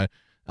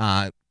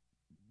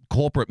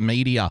 corporate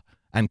media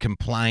and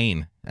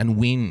complain and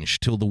whinge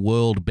till the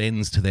world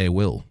bends to their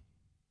will.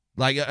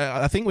 Like,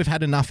 I think we've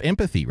had enough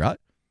empathy, right?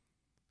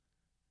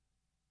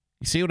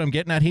 You see what I'm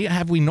getting at here?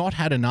 Have we not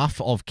had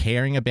enough of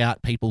caring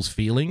about people's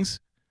feelings?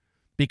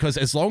 Because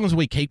as long as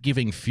we keep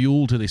giving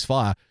fuel to this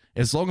fire,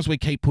 as long as we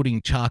keep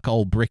putting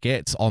charcoal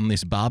briquettes on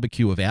this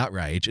barbecue of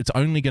outrage, it's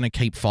only going to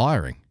keep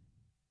firing.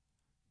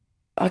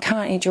 I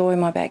can't enjoy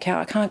my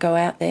backyard. I can't go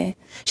out there.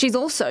 She's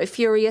also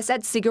furious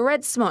at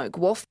cigarette smoke.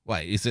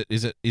 Wait, is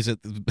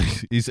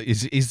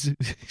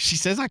she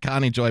says I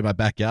can't enjoy my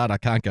backyard. I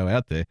can't go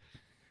out there.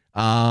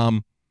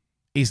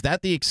 Is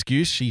that the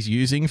excuse she's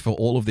using for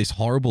all of this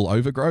horrible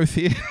overgrowth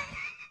here?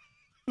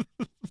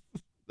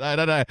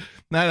 No.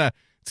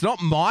 It's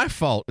not my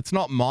fault. It's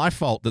not my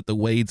fault that the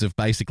weeds have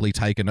basically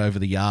taken over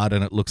the yard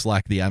and it looks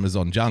like the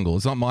Amazon jungle.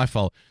 It's not my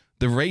fault.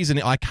 The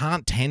reason I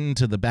can't tend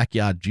to the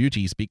backyard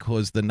duties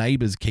because the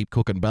neighbours keep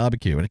cooking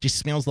barbecue and it just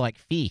smells like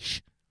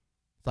fish.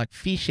 like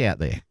fish out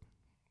there.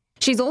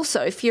 She's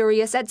also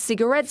furious at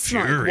cigarette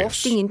smoke Furious.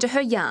 wafting into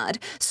her yard.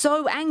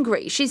 So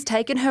angry, she's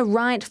taken her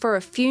right for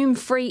a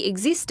fume-free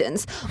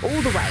existence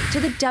all the way to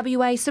the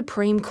WA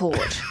Supreme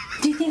Court.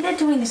 Do you think they're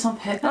doing this on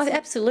purpose? Oh,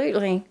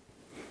 absolutely.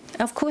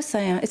 Of course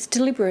they are. It's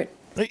deliberate.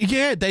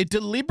 Yeah, they're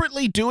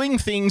deliberately doing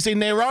things in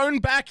their own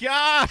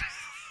backyard.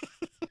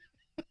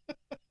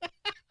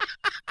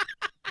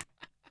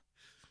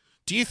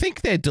 Do you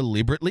think they're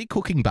deliberately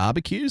cooking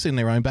barbecues in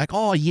their own back?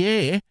 Oh,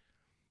 yeah.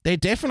 They're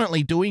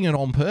definitely doing it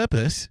on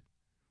purpose.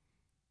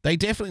 They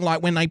definitely,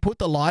 like when they put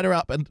the lighter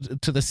up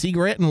to the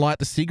cigarette and light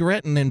the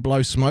cigarette and then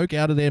blow smoke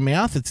out of their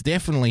mouth, it's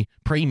definitely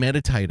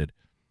premeditated.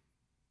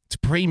 It's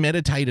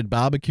premeditated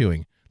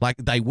barbecuing. Like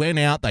they went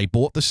out, they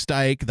bought the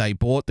steak, they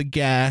bought the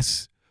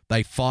gas,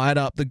 they fired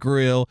up the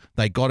grill,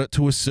 they got it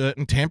to a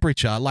certain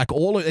temperature. Like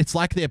it's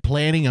like they're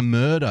planning a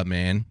murder,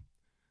 man.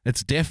 They're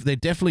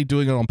definitely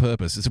doing it on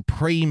purpose. It's a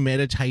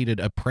premeditated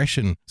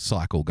oppression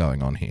cycle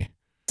going on here.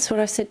 That's what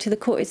I said to the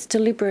court. It's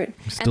deliberate.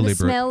 The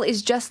smell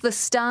is just the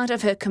start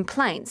of her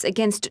complaints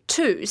against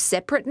two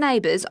separate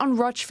neighbours on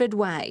Rochford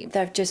Way.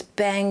 They've just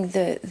banged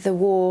the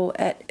wall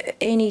at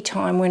any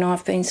time when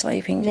I've been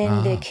sleeping.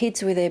 Then their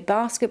kids with their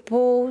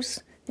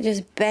basketballs, they're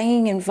just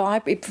banging and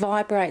it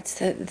vibrates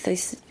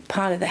this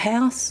part of the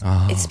house.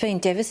 It's been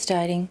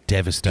devastating.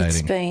 Devastating.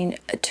 It's been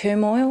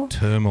turmoil.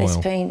 There's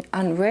been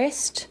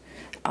unrest.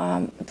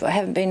 I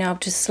haven't been able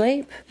to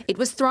sleep. It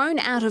was thrown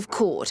out of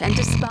court, and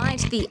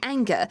despite the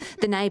anger,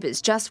 the neighbours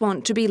just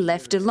want to be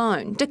left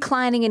alone,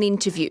 declining an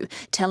interview,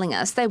 telling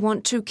us they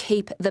want to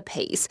keep the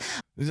peace.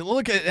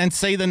 Look and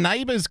see, the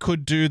neighbours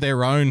could do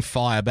their own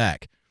fire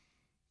back.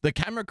 The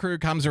camera crew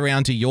comes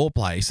around to your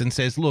place and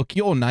says, look,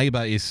 your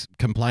neighbour is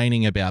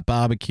complaining about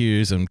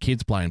barbecues and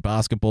kids playing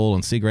basketball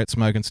and cigarette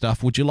smoke and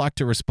stuff. Would you like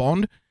to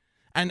respond?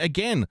 And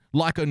again,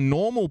 like a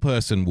normal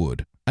person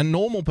would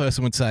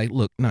say,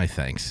 look, no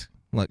thanks.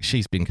 Look,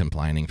 she's been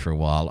complaining for a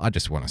while. I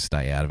just want to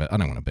stay out of it. I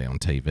don't want to be on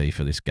TV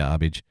for this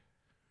garbage.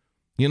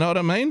 You know what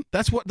I mean?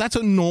 That's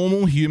a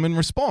normal human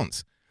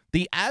response.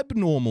 The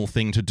abnormal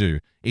thing to do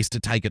is to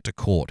take it to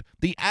court.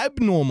 The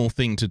abnormal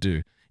thing to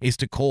do is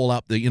to call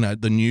up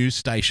the news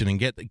station and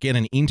get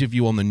an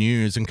interview on the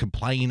news and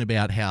complain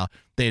about how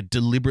they're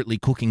deliberately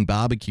cooking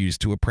barbecues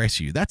to oppress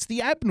you. That's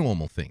the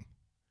abnormal thing.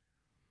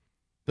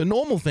 The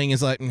normal thing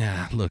is like,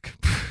 nah, look,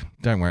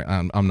 don't worry.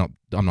 I'm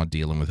not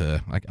dealing with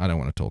her. I don't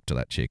want to talk to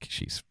that chick.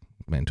 She's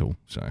mental.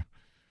 So I'm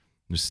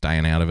just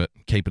staying out of it,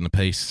 keeping the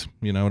peace.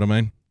 You know what I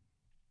mean?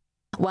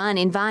 One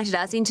invited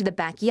us into the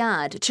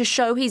backyard to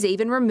show he's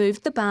even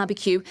removed the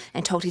barbecue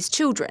and told his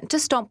children to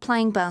stop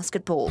playing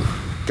basketball.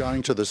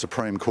 Going to the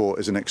Supreme Court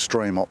is an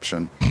extreme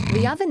option.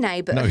 The other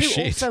neighbour,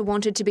 also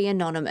wanted to be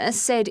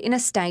anonymous, said in a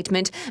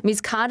statement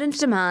Ms Cardin's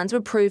demands were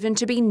proven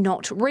to be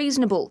not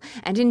reasonable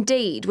and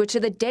indeed were to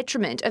the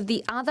detriment of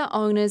the other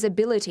owners'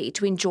 ability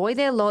to enjoy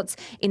their lots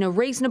in a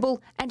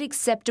reasonable and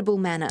acceptable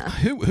manner.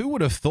 Who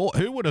would have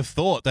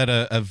thought that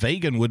a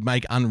vegan would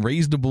make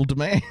unreasonable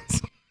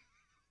demands?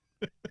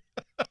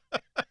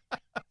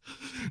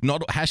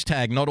 Not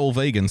all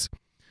vegans.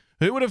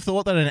 Who would have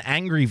thought that an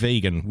angry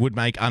vegan would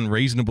make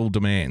unreasonable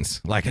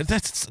demands? Like,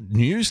 that's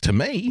news to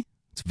me.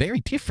 It's very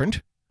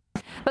different.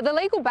 But the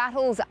legal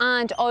battles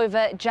aren't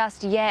over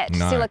just yet.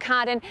 No. Scylla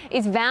Cardin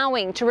is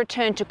vowing to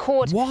return to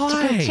court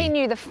to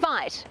continue the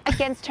fight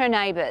against her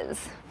neighbours.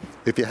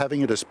 If you're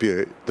having a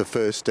dispute, the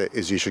first step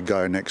is you should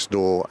go next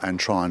door and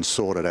try and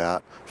sort it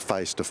out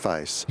face to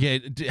face. Yeah,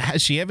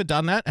 has she ever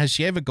done that? Has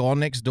she ever gone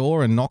next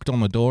door and knocked on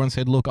the door and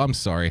said, look, I'm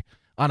sorry,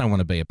 I don't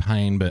want to be a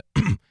pain, but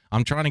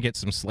I'm trying to get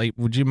some sleep.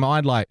 Would you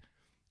mind,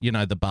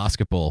 the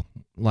basketball?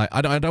 Like,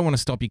 I don't want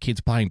to stop your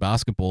kids playing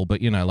basketball,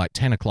 but,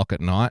 10 o'clock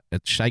at night,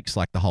 it shakes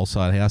like the whole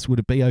side of the house. Would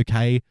it be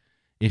okay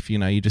if,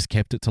 you just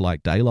kept it to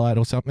daylight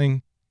or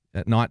something?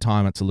 At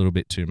nighttime, it's a little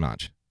bit too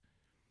much.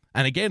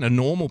 And again, a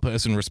normal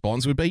person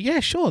response would be, yeah,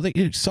 sure.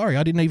 Sorry,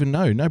 I didn't even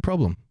know. No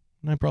problem.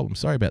 No problem.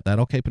 Sorry about that.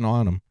 I'll keep an eye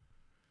on them.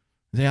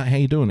 How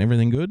you doing?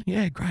 Everything good?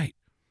 Yeah, great.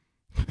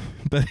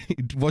 But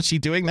was she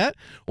doing that?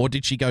 Or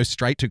did she go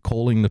straight to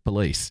calling the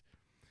police?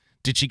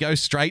 Did she go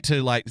straight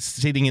to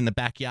sitting in the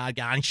backyard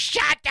going,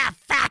 shut the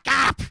fuck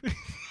up?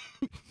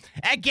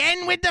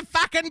 Again with the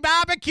fucking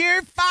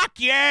barbecue? Fuck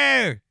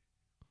you.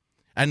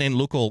 And then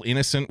look all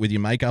innocent with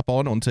your makeup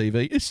on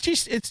TV. It's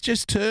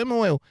just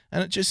turmoil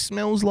and it just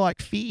smells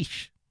like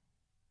fish.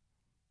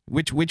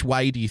 Which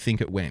way do you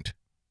think it went?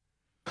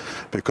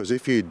 Because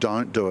if you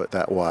don't do it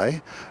that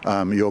way,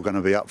 you're going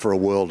to be up for a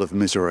world of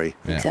misery.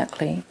 Yeah.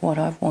 Exactly what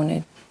I've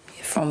wanted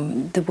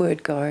from the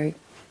word go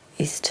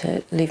is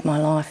to live my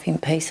life in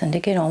peace and to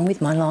get on with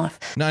my life.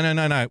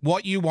 No.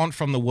 What you want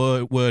from the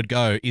word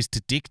go is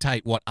to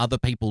dictate what other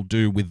people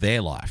do with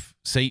their life.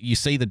 You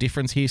see the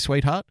difference here,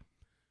 sweetheart?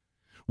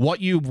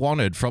 What you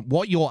wanted from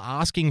what you're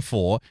asking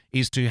for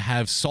is to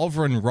have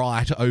sovereign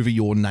right over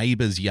your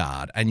neighbour's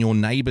yard and your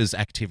neighbour's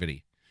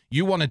activity.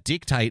 You want to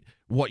dictate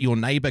what your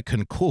neighbour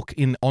can cook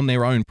on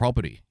their own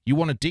property. You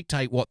want to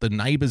dictate what the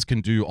neighbours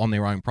can do on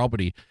their own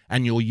property,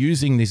 and you're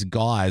using this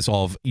guise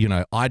of,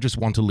 I just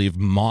want to live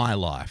my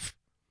life.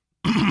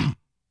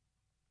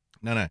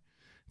 No.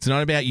 It's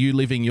not about you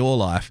living your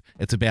life.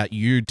 It's about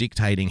you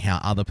dictating how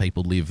other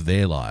people live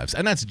their lives.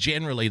 And that's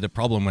generally the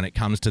problem when it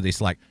comes to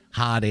this like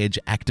hard edge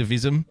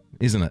activism,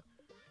 isn't it?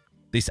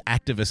 This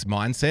activist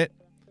mindset.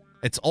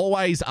 It's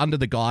always under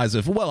the guise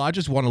of, well, I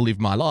just want to live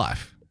my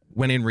life.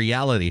 When in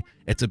reality,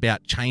 it's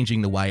about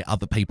changing the way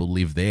other people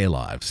live their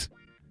lives.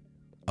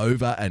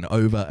 Over and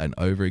over and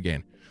over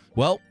again.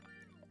 Well,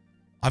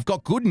 I've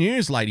got good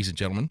news, ladies and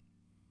gentlemen.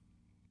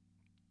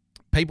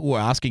 People were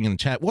asking in the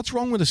chat, what's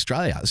wrong with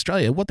Australia?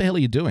 Australia, what the hell are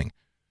you doing?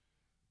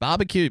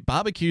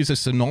 Barbecues are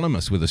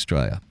synonymous with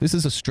Australia. This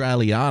is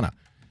Australiana.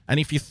 And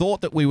if you thought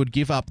that we would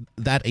give up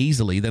that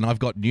easily, then I've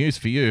got news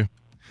for you.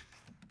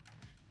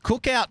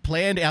 Cookout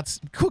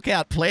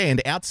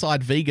planned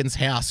outside vegan's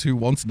house who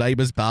wants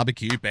neighbours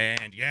barbecue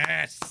banned.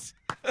 Yes.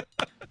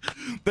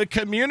 The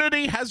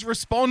community has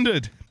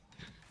responded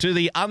to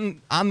the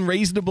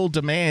unreasonable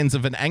demands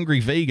of an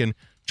angry vegan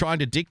trying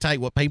to dictate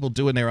what people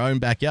do in their own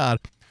backyard.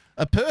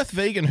 A Perth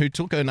vegan who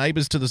took her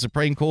neighbours to the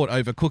Supreme Court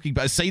over cooking.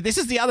 But see, this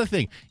is the other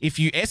thing. If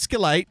you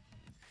escalate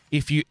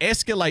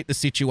the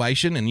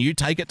situation and you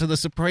take it to the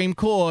Supreme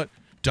Court,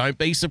 don't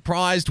be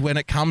surprised when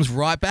it comes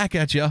right back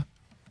at you.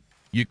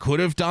 You could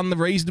have done the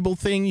reasonable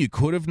thing. You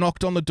could have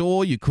knocked on the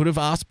door. You could have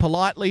asked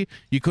politely.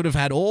 You could have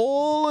had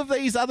all of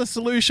these other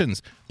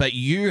solutions, but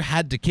you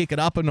had to kick it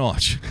up a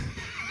notch.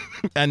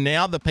 And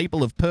now the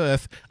people of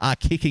Perth are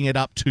kicking it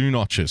up 2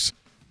 notches.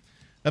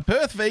 A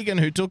Perth vegan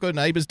who took her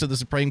neighbours to the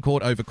Supreme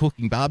Court over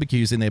cooking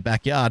barbecues in their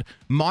backyard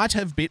might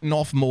have bitten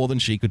off more than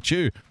she could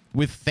chew,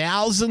 with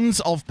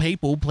thousands of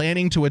people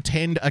planning to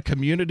attend a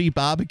community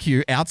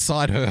barbecue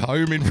outside her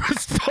home in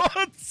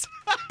response.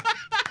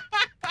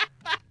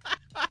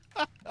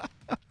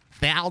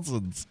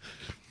 Thousands.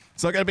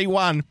 It's not going to be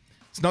 1.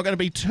 It's not going to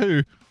be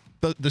 2.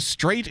 The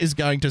street is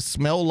going to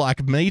smell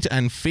like meat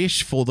and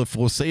fish for the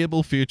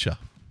foreseeable future.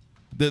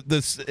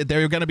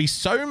 There are going to be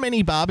so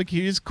many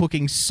barbecues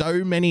cooking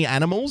so many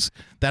animals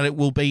that it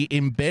will be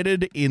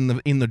embedded in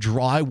the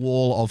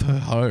drywall of her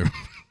home.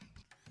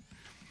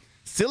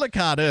 Scylla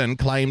Cardern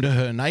claimed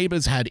her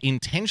neighbours had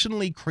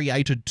intentionally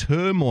created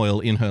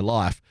turmoil in her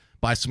life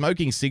by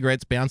smoking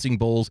cigarettes, bouncing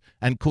balls,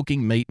 and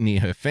cooking meat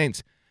near her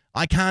fence.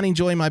 I can't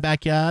enjoy my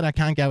backyard. I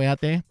can't go out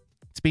there.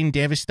 It's been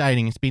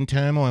devastating. It's been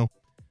turmoil.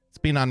 It's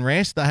been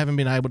unrest. I haven't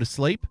been able to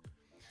sleep.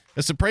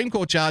 A Supreme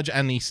Court judge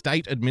and the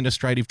State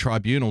Administrative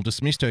Tribunal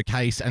dismissed her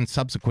case and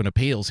subsequent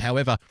appeals.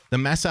 However, the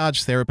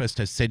massage therapist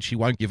has said she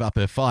won't give up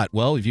her fight.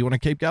 Well, if you want to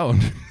keep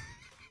going.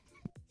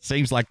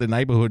 Seems like the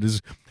neighbourhood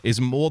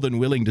is more than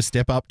willing to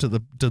step up to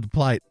the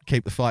plate,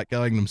 keep the fight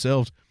going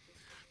themselves.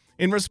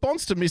 In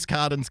response to Miss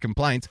Cardern's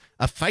complaints,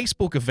 a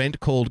Facebook event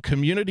called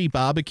Community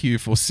Barbecue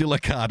for Scylla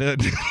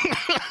Cardern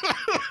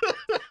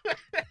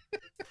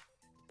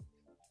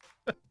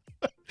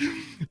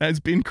has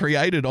been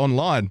created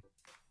online.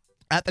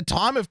 At the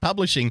time of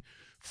publishing,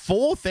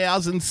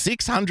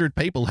 4,600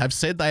 people have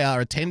said they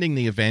are attending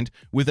the event,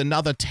 with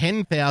another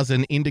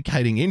 10,000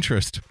 indicating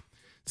interest.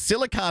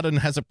 Scylla Cardern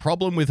has a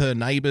problem with her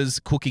neighbours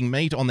cooking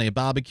meat on their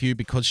barbecue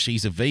because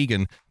she's a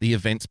vegan, the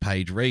events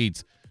page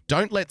reads.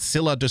 Don't let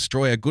Scylla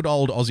destroy a good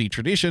old Aussie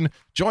tradition.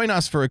 Join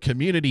us for a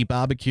community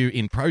barbecue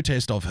in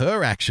protest of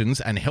her actions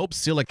and help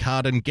Scylla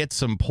Cardern get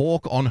some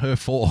pork on her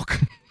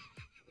fork.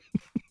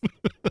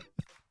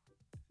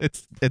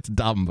 It's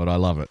dumb, but I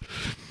love it.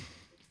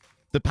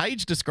 The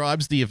page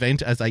describes the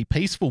event as a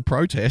peaceful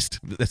protest.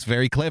 That's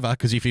very clever,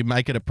 because if you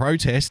make it a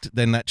protest,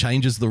 then that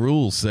changes the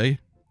rules, see?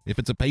 If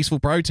it's a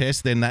peaceful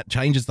protest, then that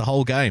changes the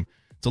whole game.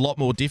 It's a lot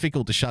more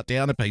difficult to shut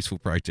down a peaceful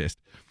protest.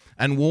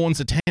 And warns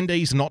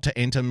attendees not to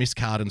enter Miss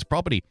Cardern's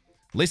property.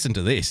 Listen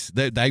to this.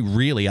 They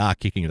really are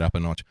kicking it up a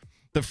notch.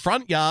 The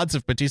front yards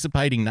of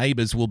participating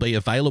neighbours will be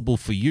available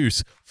for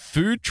use.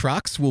 Food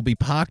trucks will be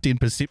parked in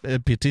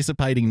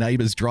participating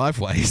neighbours'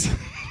 driveways.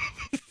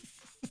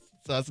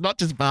 So it's not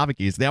just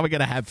barbecues. Now we're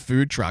going to have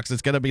food trucks.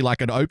 It's going to be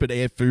like an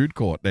open-air food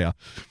court now.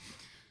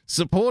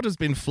 Support has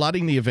been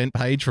flooding the event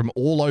page from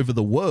all over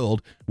the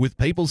world, with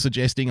people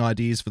suggesting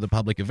ideas for the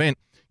public event.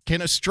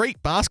 Can a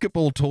street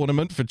basketball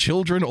tournament for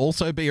children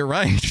also be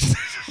arranged?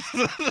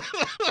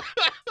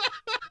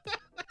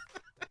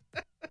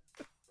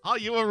 Oh,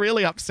 you were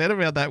really upset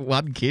about that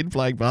one kid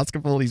playing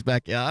basketball in his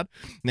backyard?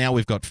 Now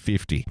we've got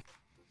 50.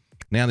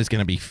 Now there's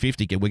going to be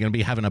 50 kids. We're going to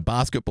be having a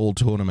basketball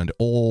tournament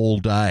all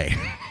day.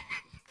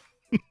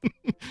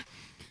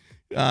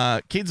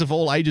 Kids of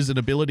all ages and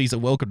abilities are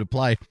welcome to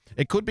play.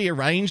 It could be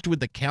arranged with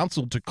the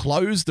council to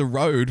close the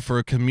road for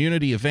a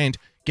community event,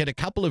 get a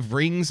couple of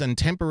rings and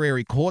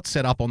temporary courts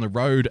set up on the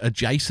road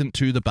adjacent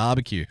to the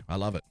barbecue. I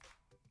love it.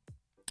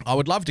 I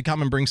would love to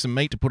come and bring some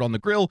meat to put on the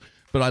grill,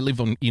 but I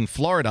live in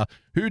Florida.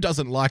 Who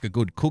doesn't like a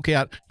good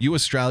cookout? You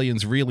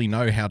Australians really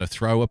know how to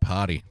throw a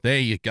party. There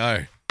you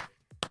go.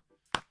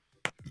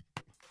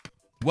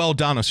 Well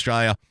done,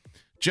 Australia.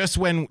 Just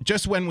when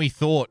we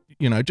thought,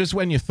 just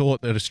when you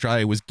thought that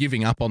Australia was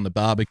giving up on the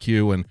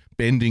barbecue and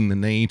bending the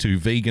knee to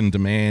vegan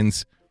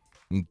demands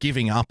and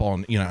giving up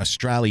on,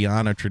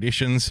 Australiana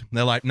traditions,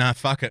 they're like, nah,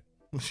 fuck it.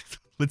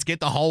 Let's get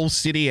the whole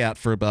city out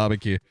for a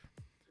barbecue.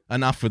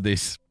 Enough with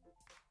this.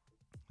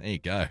 There you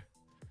go.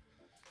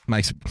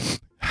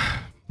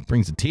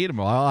 Brings a tear to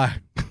my eye.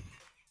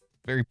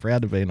 Very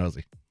proud to be an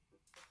Aussie.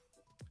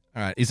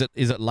 All right, is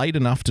it late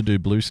enough to do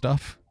blue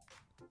stuff?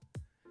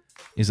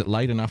 Is it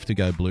late enough to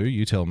go blue?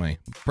 You tell me.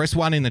 Press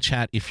 1 in the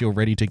chat if you're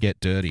ready to get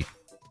dirty.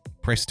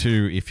 Press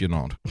 2 if you're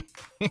not.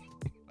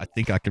 I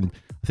think I can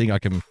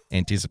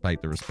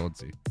anticipate the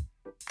response here.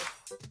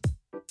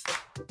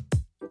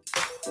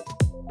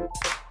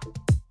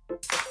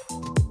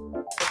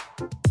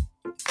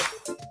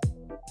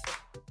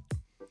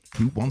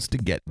 Who wants to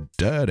get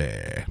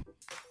dirty?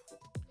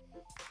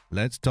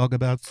 Let's talk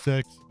about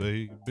sex,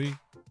 baby.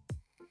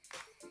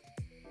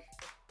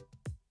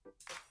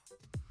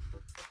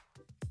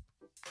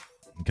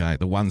 Okay,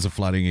 the ones are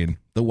flooding in.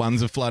 The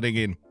ones are flooding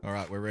in. All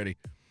right, we're ready.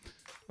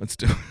 Let's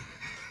do it.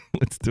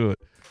 Let's do it.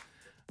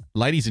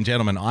 Ladies and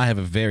gentlemen, I have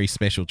a very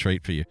special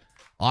treat for you.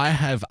 I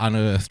have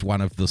unearthed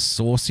one of the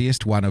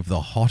sauciest, one of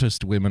the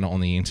hottest women on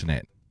the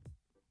internet.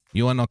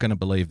 You are not going to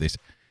believe this.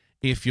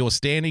 If you're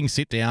standing,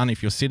 sit down.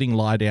 If you're sitting,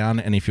 lie down.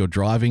 And if you're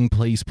driving,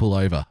 please pull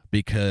over,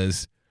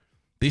 because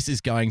this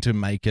is going to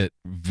make it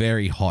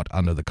very hot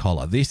under the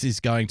collar. This is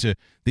going to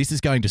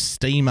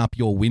steam up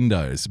your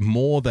windows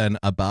more than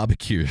a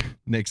barbecue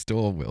next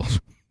door will.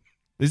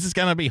 This is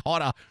going to be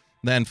hotter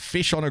than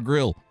fish on a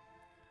grill.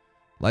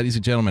 Ladies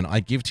and gentlemen,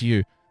 I give to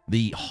you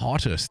the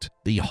hottest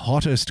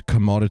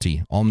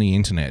commodity on the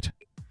internet.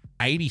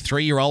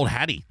 83-year-old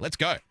Hattie. Let's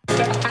go.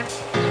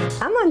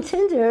 I'm on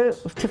Tinder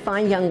to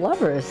find young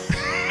lovers.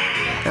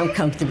 I'm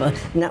comfortable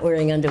not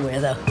wearing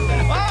underwear, though.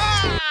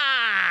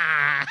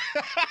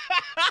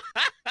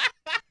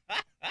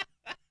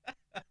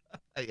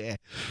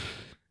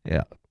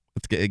 Yeah.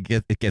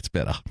 It gets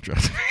better.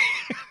 Trust me.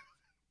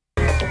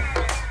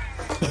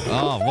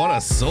 Oh, what a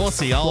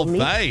saucy old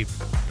babe.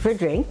 For a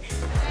drink.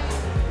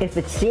 If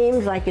it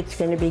seems like it's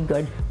going to be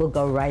good, we'll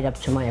go right up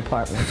to my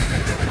apartment.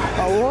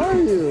 How are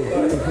you?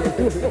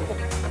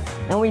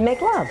 And we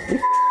make love.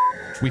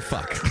 We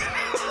fuck.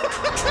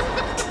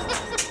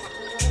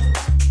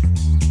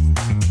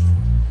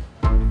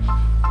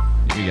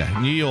 Here we go.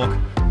 New York.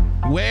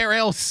 Where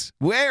else?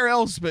 Where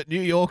else but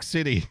New York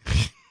City?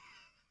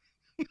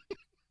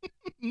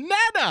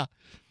 Nana!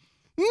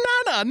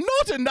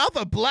 Not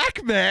another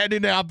black man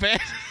in our bed.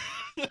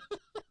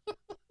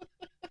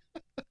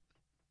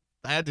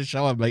 I had to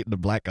show I'm meeting a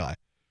black guy.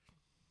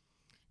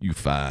 You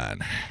fine.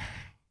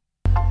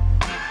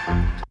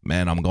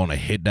 Man, I'm gonna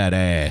hit that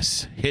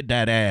ass. Hit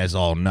that ass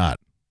all night,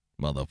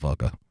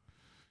 motherfucker.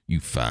 You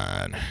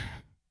fine.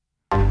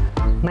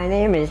 My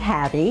name is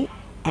Hattie,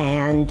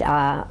 and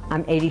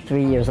I'm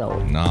 83 years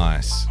old.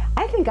 Nice.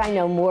 I think I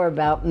know more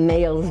about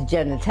males'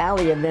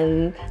 genitalia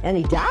than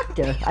any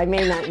doctor. I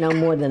may not know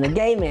more than a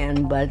gay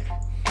man, but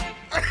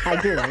I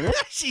do.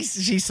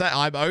 She's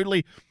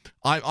saying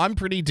I'm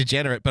pretty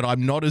degenerate, but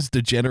I'm not as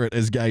degenerate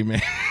as gay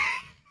men.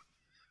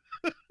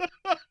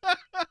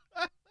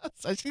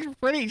 So she's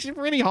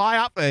pretty high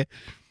up there.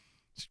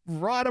 She's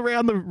right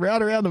around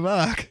the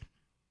mark.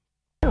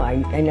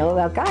 I know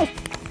about guys.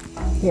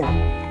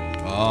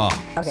 Yeah.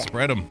 Oh, okay.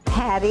 Spread them.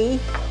 Hattie,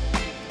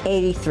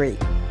 83.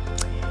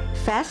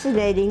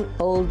 Fascinating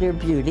older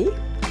beauty.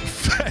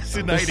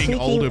 Fascinating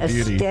older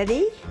beauty. A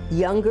steady,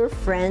 younger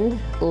friend,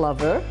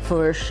 lover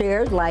for a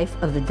shared life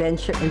of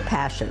adventure and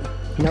passion.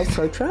 No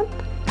pro-Trump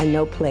and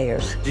no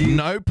players.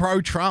 No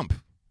pro-Trump.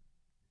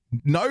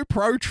 No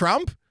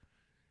pro-Trump?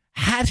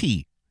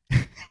 Hattie.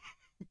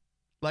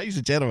 Ladies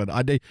and gentlemen,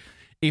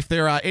 if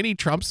there are any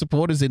Trump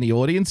supporters in the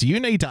audience, you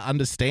need to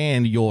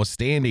understand your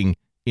standing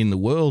in the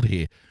world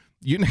here.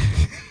 You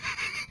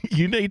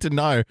need to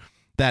know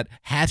that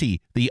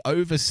Hattie, the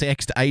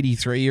oversexed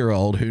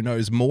 83-year-old who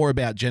knows more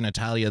about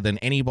genitalia than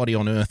anybody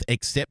on earth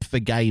except for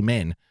gay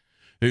men,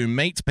 who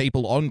meets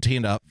people on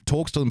Tinder,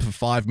 talks to them for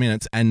 5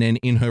 minutes, and then,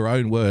 in her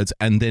own words,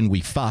 and then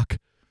we fuck.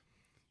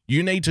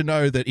 You need to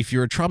know that if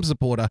you're a Trump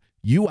supporter,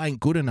 you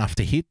ain't good enough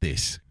to hit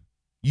this.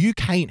 You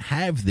can't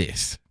have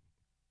this.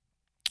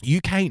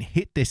 You can't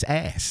hit this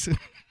ass.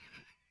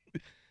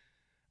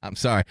 I'm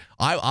sorry.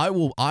 I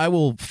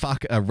will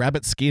fuck a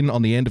rabbit skin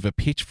on the end of a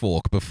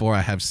pitchfork before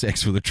I have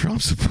sex with a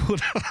Trump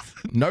supporter.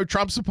 No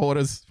Trump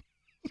supporters.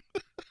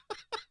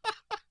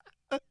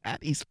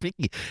 Hattie's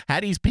picky.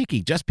 Hattie's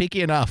picky. Just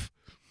picky enough.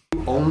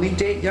 You only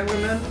date younger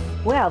men?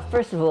 Well,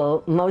 first of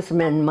all, most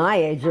men my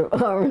age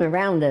aren't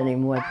around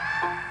anymore.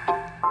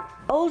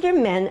 Older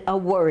men are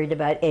worried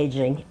about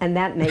aging, and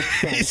that makes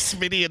sense.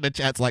 Smitty in the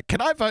chat's like,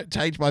 can I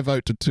change my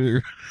vote to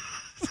 2?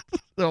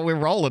 So we're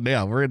rolling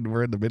now. We're in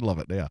the middle of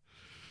it now.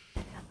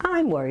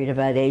 I'm worried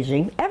about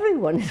aging.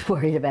 Everyone is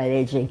worried about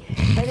aging.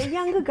 But a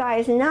younger guy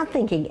is not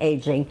thinking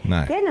aging.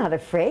 No. They're not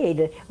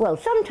afraid. Well,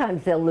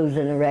 sometimes they'll lose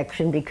an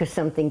erection because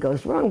something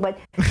goes wrong, but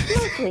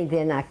mostly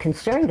they're not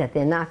concerned that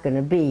they're not going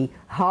to be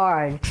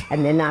hard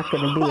and they're not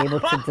going to be able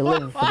to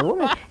deliver for the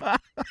woman.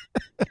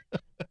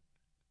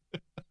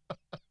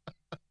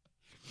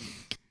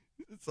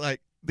 It's like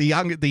the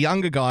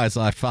younger guys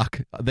I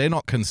fuck, they're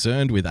not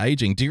concerned with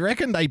aging. Do you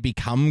reckon they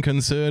become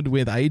concerned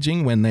with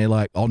aging when they're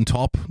like on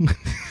top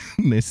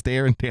and they're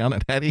staring down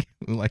at Hattie?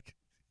 Like,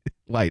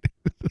 wait.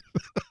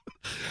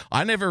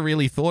 I never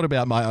really thought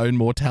about my own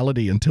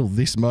mortality until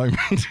this moment.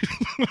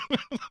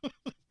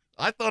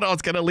 I thought I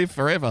was going to live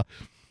forever.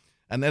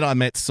 And then I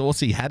met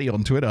Saucy Hattie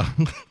on Twitter.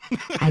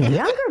 And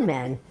younger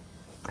men,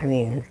 I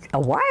mean, a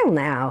while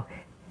now,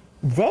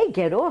 they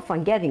get off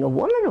on getting a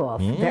woman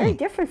off. Very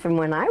different from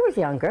when I was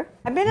younger.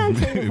 I've been on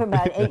Tinder for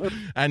about 8 months.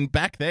 And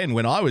back then,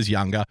 when I was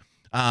younger,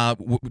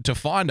 to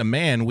find a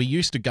man, we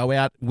used to go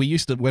out,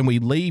 when we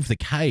leave the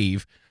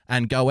cave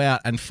and go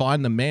out and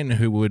find the men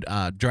who would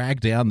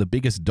drag down the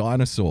biggest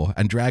dinosaur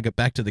and drag it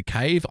back to the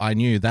cave. I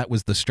knew that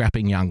was the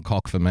strapping young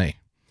cock for me.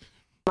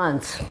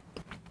 Months.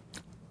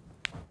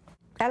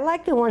 I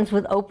like the ones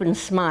with open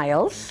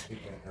smiles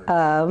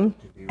and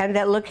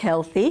that look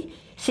healthy.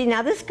 See,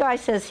 now this guy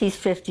says he's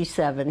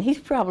 57. He's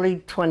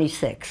probably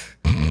 26.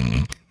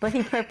 But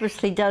he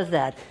purposely does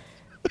that.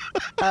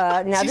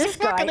 Now She's this a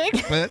fucking guy...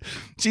 expert.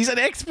 She's an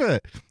expert.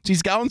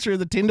 She's going through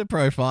the Tinder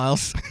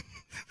profiles.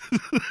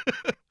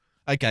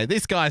 Okay,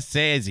 this guy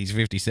says he's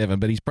 57,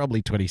 but he's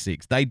probably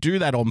 26. They do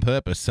that on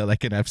purpose so they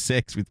can have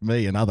sex with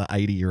me and other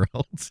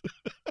 80-year-olds.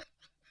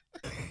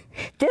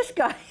 This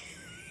guy...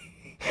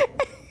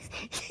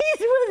 He's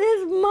with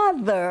his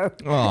mother.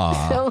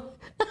 Aww. So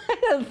I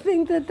don't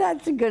think that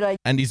that's a good idea.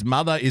 And his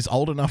mother is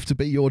old enough to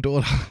be your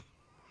daughter.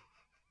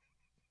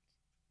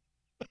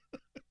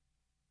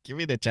 Give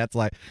me the chat's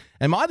like,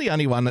 am I the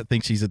only one that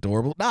thinks she's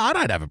adorable? No, I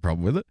don't have a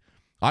problem with it.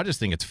 I just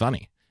think it's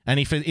funny. And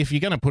if you're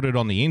going to put it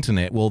on the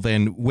internet, well,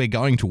 then we're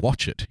going to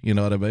watch it. You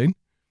know what I mean?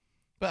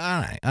 But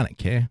I don't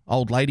care.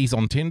 Old ladies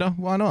on Tinder,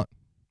 why not?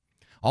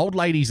 Old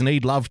ladies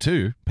need love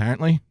too,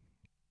 apparently.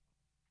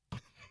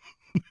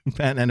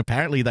 And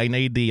apparently they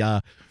need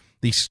the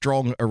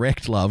strong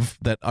erect love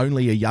that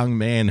only a young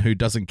man who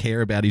doesn't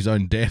care about his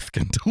own death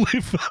can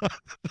deliver.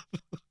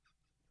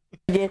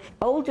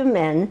 Older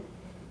men,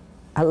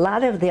 a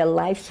lot of their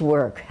life's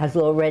work has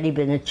already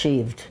been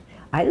achieved.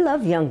 I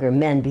love younger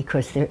men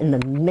because they're in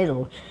the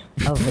middle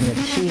of an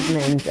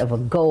achievement, of a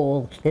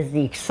goal. There's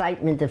the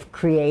excitement of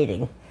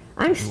creating.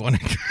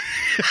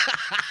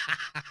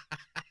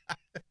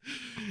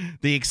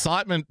 The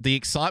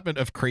excitement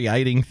of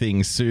creating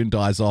things soon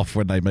dies off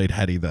when they meet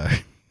Hattie, though.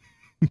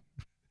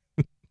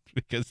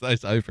 Because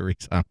those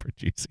ovaries aren't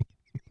producing.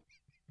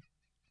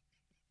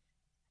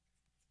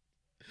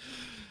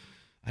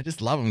 I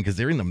just love them because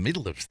they're in the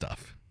middle of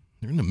stuff.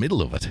 They're in the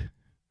middle of it.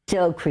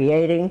 Still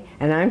creating,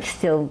 and I'm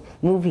still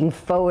moving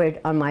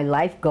forward on my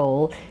life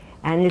goal,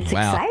 and it's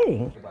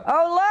exciting.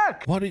 Oh,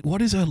 look!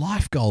 What is her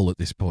life goal at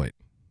this point?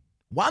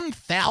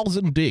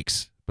 1,000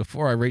 dicks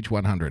before I reach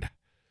 100.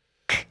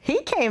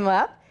 He came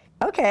up.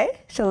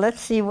 Okay, so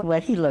let's see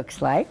what he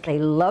looks like. I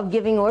love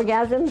giving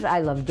orgasms. I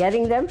love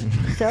getting them.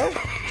 So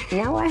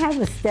now I have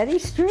a steady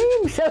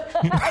stream. So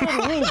I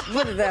didn't mean to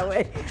put it that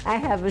way. I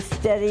have a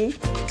steady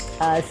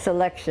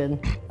selection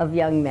of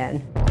young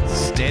men.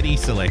 Steady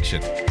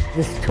selection.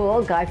 This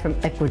tall guy from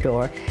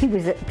Ecuador. He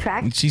was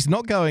attracted. She's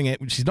not going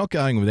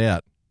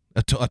without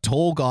a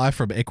tall guy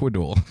from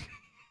Ecuador.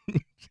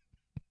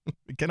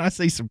 Can I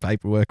see some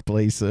paperwork,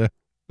 please, sir?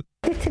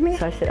 To me,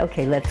 so I said,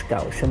 okay, let's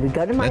go. So we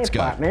go to my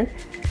apartment.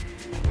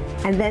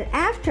 And then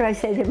after I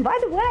say to him, by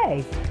the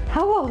way,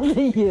 how old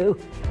are you?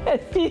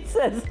 And he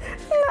says,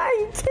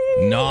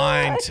 19.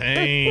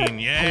 19,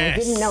 yes. And I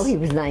didn't know he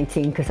was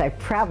 19 because I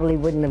probably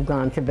wouldn't have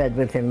gone to bed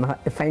with him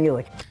if I knew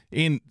it.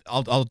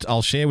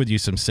 I'll share with you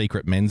some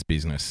secret men's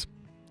business.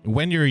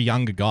 When you're a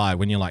younger guy,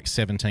 when you're like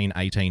 17,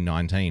 18,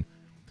 19,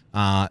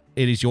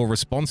 it is your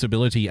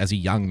responsibility as a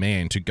young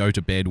man to go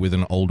to bed with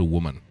an older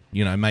woman.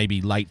 You know,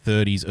 maybe late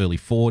 30s, early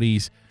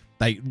 40s.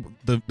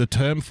 The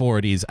term for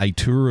it is a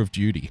tour of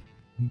duty.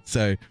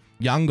 So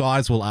young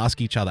guys will ask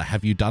each other,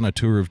 have you done a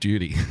tour of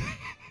duty?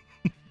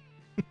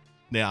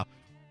 Now,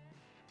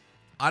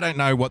 I don't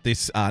know what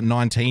this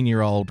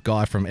 19-year-old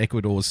guy from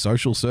Ecuador's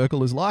social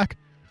circle is like,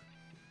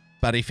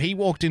 but if he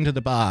walked into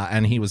the bar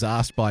and he was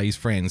asked by his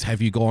friends,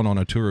 have you gone on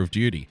a tour of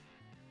duty?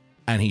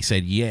 And he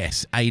said,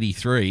 yes,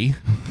 83.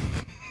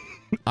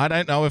 I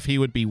don't know if he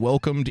would be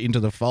welcomed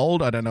into the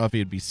fold. I don't know if he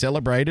would be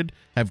celebrated,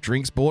 have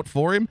drinks bought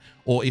for him,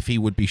 or if he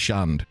would be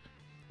shunned,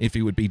 if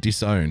he would be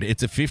disowned.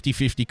 It's a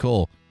 50-50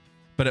 call,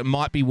 but it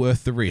might be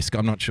worth the risk.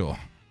 I'm not sure.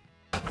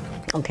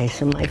 Okay,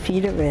 so my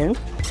feet are in,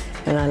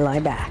 and I lie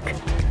back.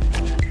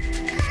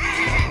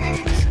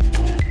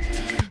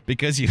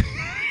 Because you've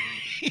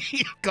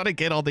got to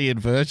get on the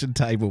inversion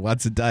table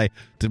once a day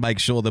to make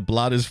sure the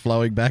blood is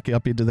flowing back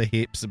up into the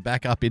hips and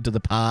back up into the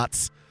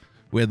parts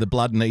where the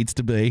blood needs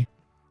to be,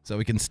 so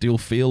we can still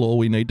feel all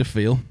we need to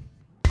feel.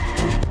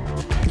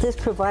 This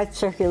provides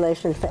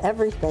circulation for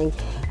everything,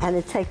 and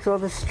it takes all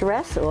the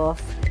stress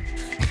off.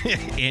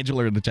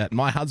 Angela in the chat,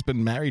 my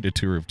husband married a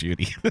tour of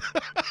duty.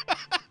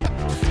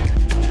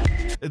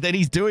 Then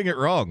he's doing it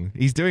wrong.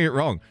 He's doing it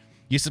wrong.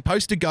 You're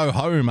supposed to go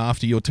home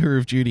after your tour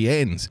of duty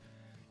ends.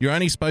 You're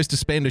only supposed to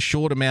spend a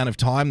short amount of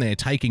time there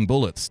taking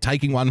bullets,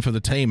 taking one for the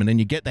team, and then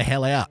you get the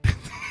hell out.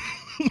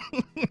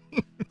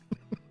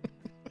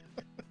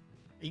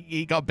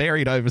 He got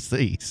buried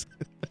overseas.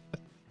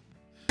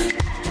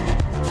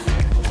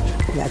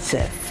 That's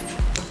it.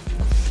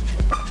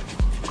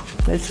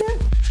 That's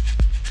it.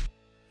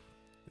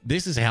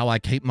 This is how I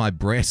keep my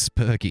breasts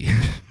perky.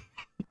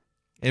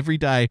 Every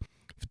day,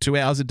 for 2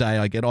 hours a day,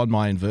 I get on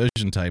my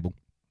inversion table,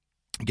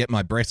 get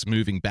my breasts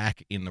moving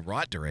back in the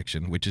right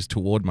direction, which is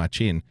toward my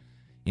chin,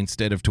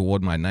 instead of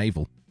toward my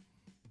navel.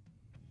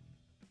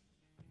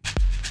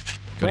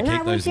 Got to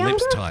keep those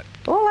lips tight.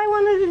 All I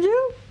wanted to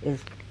do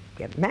is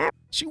get married.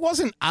 She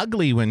wasn't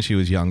ugly when she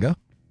was younger.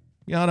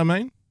 You know what I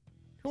mean?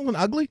 She wasn't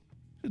ugly.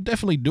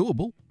 Definitely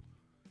doable.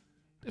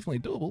 Definitely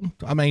doable.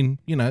 I mean,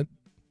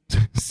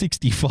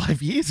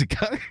 65 years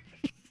ago.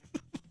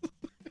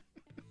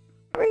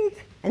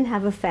 And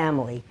have a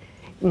family.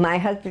 My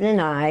husband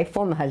and I,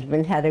 former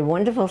husband, had a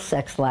wonderful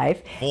sex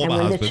life. And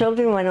when the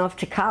children went off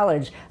to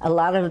college, a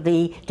lot of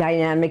the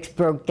dynamics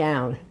broke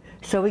down.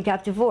 So we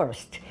got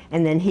divorced.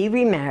 And then he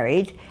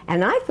remarried,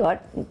 and I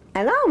thought,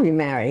 and I'll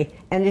remarry.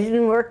 And it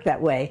didn't work that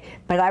way.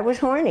 But I was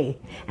horny.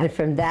 And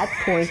from that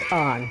point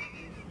on,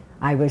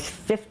 I was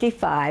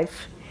 55,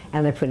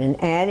 and I put an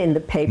ad in the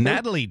paper.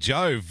 Natalie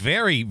Joe,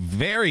 very,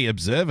 very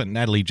observant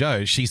Natalie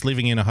Joe. She's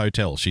living in a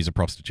hotel. She's a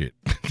prostitute.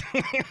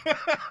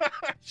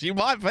 She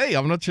might be.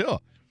 I'm not sure.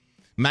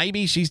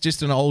 Maybe she's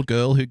just an old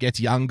girl who gets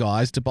young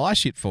guys to buy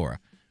shit for her.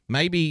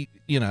 Maybe,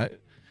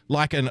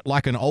 like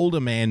an older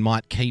man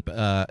might keep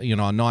a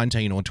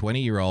 19 or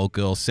 20-year-old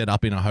girl set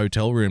up in a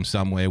hotel room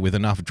somewhere with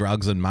enough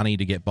drugs and money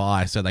to get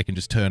by so they can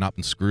just turn up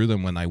and screw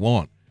them when they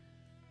want,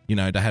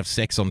 to have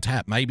sex on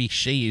tap. Maybe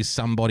she is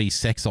somebody's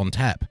sex on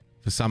tap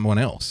for someone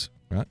else,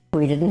 right?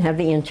 We didn't have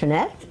the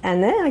internet,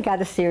 and then I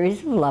got a series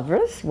of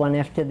lovers, one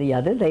after the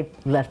other. They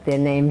left their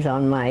names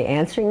on my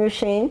answering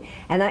machine,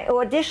 and I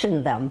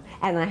auditioned them,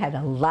 and I had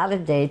a lot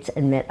of dates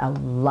and met a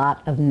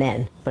lot of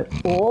men. But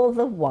all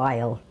the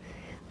while,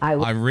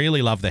 I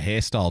really love the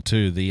hairstyle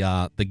too.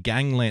 The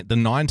gangland, the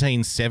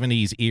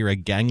 1970s era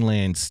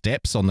gangland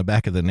steps on the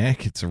back of the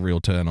neck. It's a real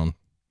turn on.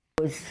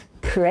 I was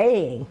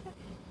praying,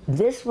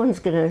 this one's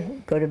gonna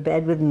go to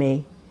bed with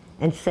me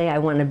and say, I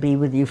want to be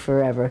with you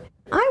forever.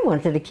 I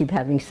wanted to keep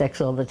having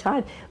sex all the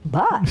time,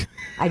 but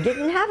I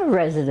didn't have a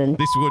resident.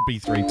 This would be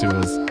 3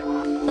 tours.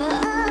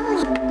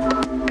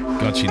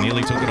 God, she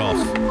nearly took it off.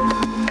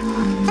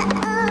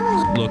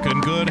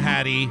 Looking good,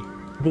 Hattie.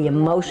 The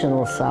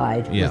emotional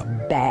side was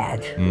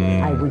bad.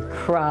 I would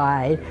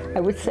cry.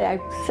 I would say, I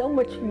so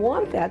much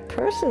want that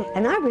person.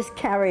 And I was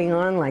carrying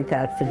on like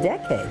that for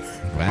decades.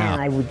 Wow.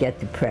 And I would get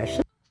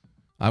depression.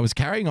 I was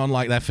carrying on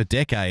like that for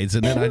decades,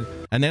 and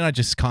then I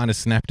just kind of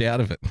snapped out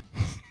of it.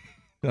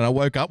 And I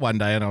woke up one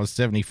day and I was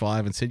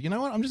 75 and said, you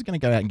know what, I'm just going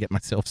to go out and get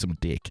myself some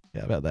dick.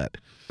 How about that?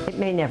 It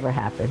may never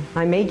happen.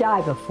 I may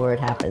die before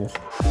it happens.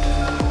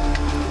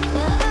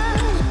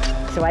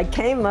 So I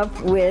came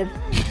up with...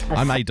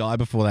 I may die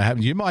before that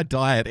happens. You might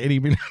die at any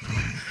minute.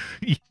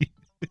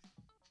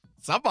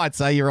 Some might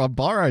say you're on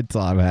borrowed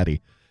time,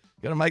 Hattie.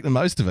 Got to make the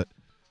most of it.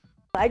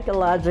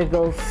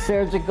 Psychological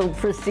surgical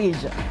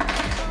procedure.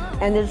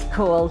 And it's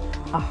called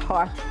a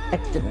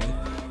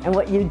heartectomy. And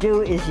what you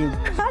do is you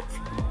cut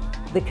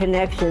the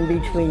connection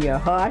between your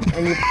heart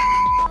and your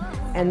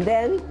and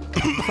then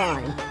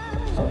fine.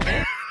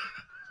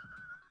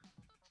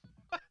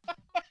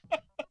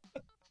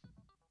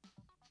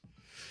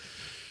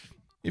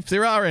 If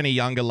there are any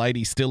younger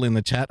ladies still in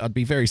the chat, I'd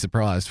be very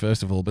surprised,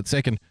 first of all. But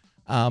second,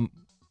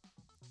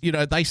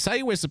 they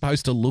say we're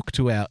supposed to look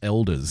to our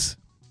elders.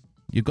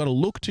 You've got to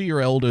look to your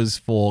elders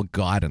for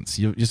guidance.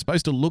 You're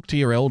supposed to look to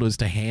your elders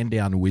to hand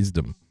down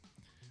wisdom.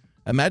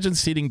 Imagine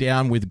sitting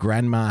down with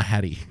Grandma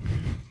Hattie,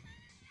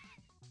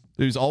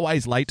 who's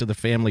always late to the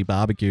family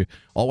barbecue,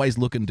 always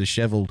looking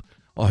disheveled,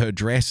 or her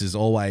dress is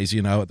always,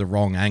 at the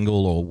wrong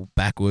angle or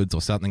backwards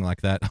or something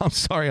like that. I'm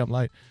sorry, I'm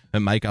late. Her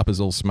makeup is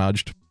all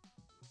smudged.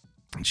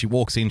 And she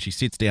walks in, she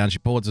sits down, she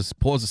pours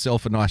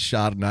herself a nice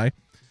Chardonnay.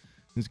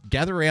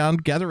 Gather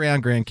around,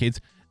 grandkids.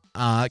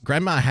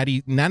 Grandma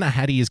Hattie, Nana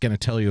Hattie is going to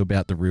tell you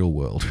about the real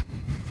world.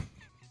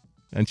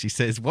 And she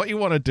says, what you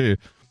want to do,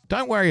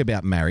 don't worry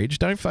about marriage.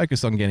 Don't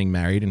focus on getting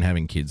married and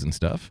having kids and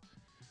stuff.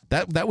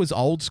 That was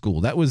old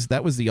school. That was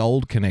the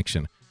old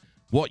connection.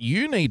 What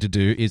you need to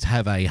do is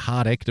have a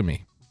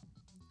heartectomy.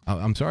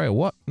 I'm sorry, a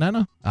what,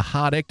 Nana? A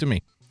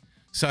heartectomy.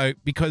 So,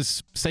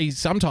 because, see,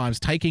 sometimes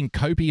taking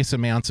copious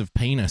amounts of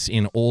penis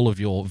in all of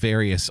your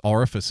various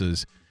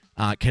orifices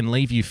can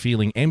leave you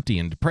feeling empty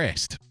and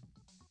depressed.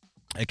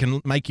 It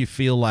can make you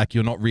feel like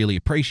you're not really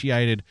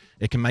appreciated.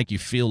 It can make you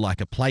feel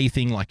like a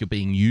plaything, like you're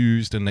being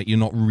used and that you're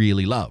not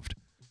really loved.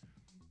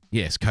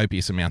 Yes,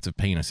 copious amounts of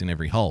penis in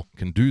every hole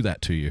can do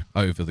that to you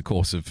over the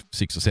course of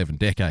 6 or 7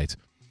 decades.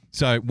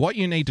 So what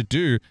you need to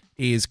do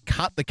is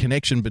cut the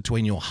connection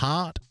between your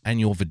heart and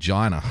your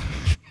vagina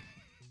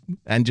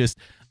and just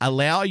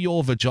allow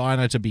your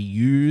vagina to be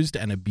used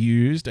and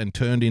abused and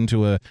turned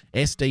into a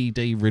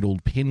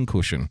STD-riddled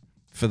pincushion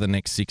for the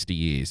next 60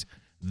 years.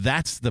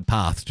 That's the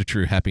path to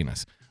true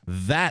happiness.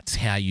 That's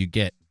how you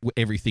get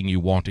everything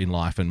you want in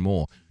life and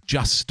more.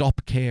 Just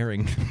stop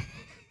caring.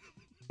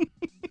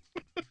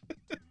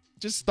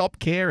 Just stop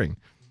caring.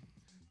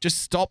 Just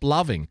stop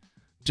loving.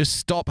 Just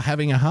stop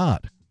having a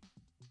heart.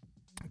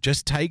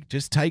 Just take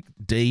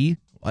D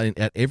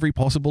at every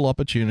possible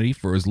opportunity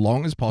for as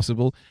long as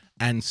possible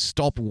and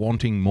stop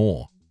wanting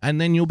more. And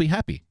then you'll be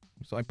happy.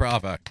 It's like,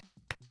 bravo.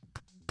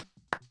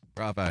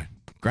 Bravo.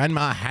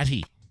 Grandma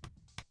Hattie.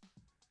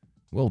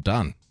 Well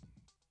done.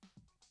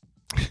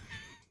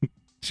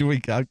 Should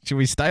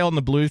we stay on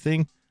the blue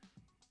thing?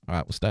 All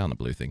right, we'll stay on the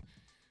blue thing.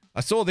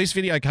 I saw this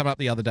video come up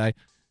the other day.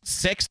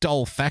 Sex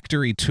doll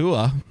factory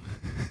tour.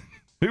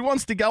 Who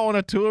wants to go on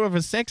a tour of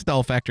a sex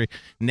doll factory?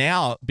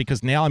 Now,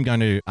 because now I'm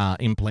going to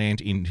implant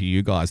into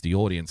you guys, the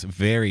audience, a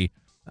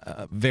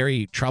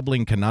very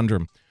troubling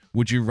conundrum.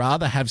 Would you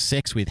rather have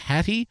sex with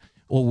Hattie,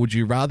 or would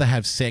you rather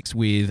have sex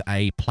with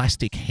a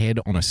plastic head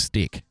on a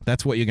stick?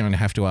 That's what you're going to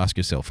have to ask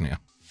yourself now.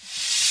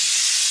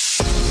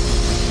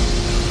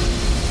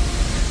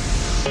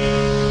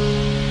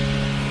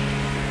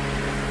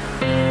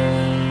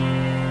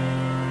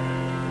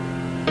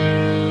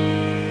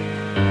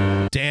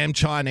 Damn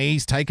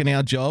Chinese taking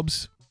our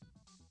jobs.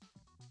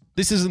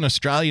 This is an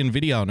Australian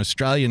video, an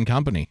Australian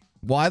company.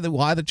 Why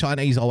the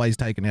Chinese always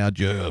taking our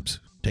jobs?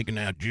 Taking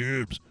our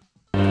jobs.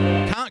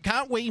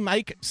 Can't we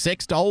make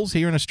sex dolls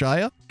here in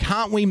Australia?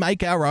 Can't we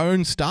make our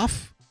own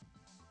stuff?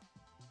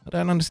 I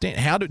don't understand.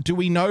 How do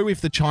we know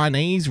if the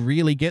Chinese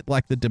really get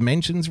like the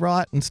dimensions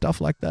right and stuff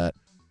like that?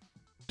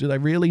 Do they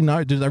really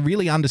know? Do they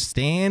really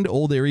understand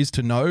all there is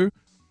to know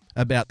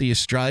about the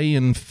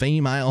Australian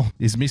female?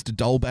 Is Mr.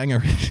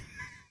 Dollbanger?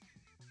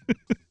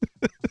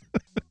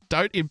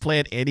 Don't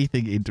implant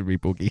anything into me,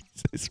 Boogie,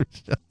 says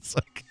Rochelle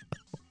Sokol.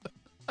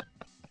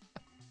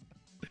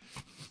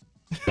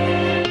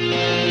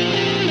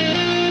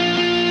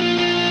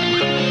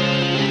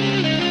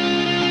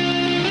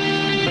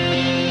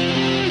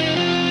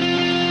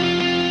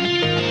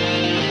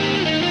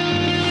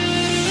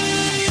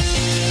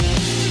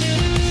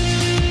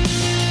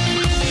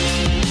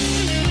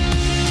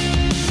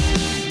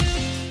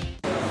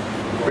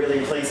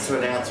 Really pleased to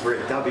announce we're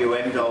at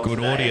WM Doll. Good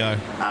today. audio.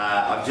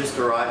 I've just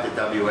arrived at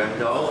WM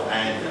Doll,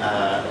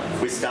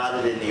 and we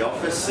started in the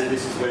office. So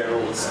this is where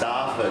all the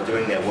staff are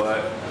doing their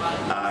work.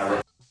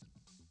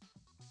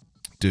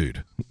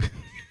 Dude,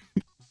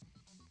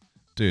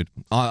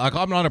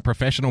 I'm not a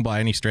professional by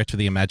any stretch of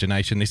the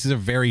imagination. This is a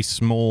very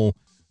small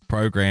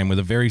program with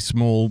a very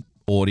small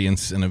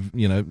audience and a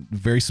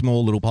very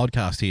small little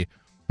podcast here.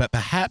 But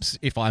perhaps,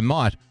 if I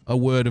might, a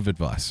word of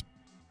advice.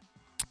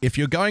 If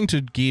you're going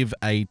to give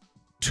a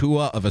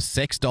tour of a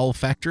sex doll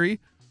factory,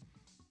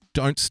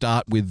 don't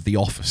start with The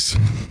Office.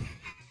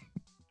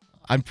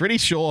 I'm pretty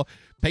sure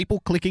people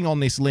clicking on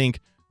this link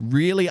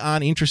really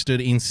aren't interested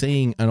in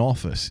seeing an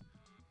office.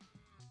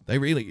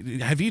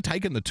 Have you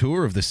taken the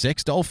tour of the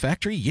sex doll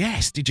factory?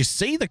 Yes. Did you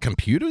see the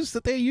computers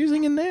that they're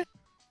using in there?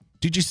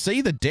 Did you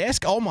see the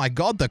desk? Oh my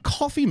God, the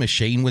coffee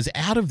machine was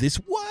out of this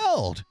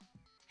world.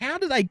 How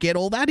do they get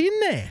all that in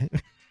there?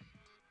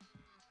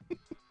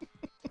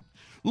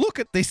 Look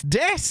at this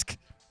desk.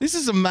 This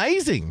is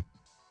amazing.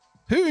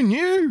 Who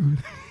knew?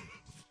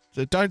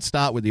 So don't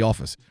start with The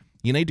Office.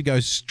 You need to go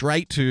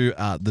straight to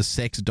the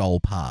sex doll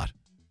part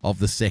of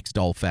the sex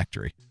doll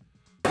factory.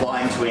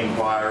 Applying to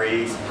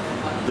inquiries,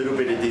 a little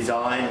bit of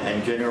design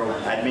and general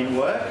admin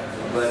work.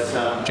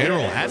 But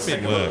general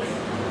admin work.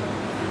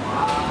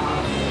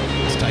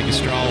 Let's take a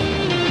stroll.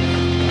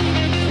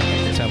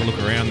 Let's have a look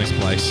around this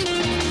place.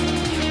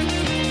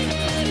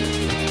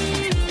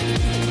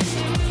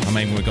 I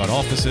mean, we've got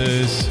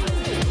offices.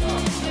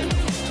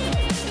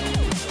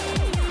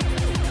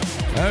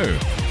 Oh.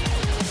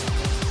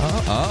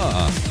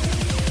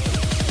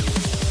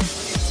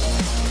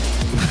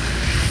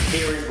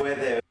 Here is where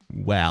they're...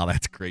 Wow,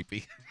 that's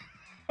creepy.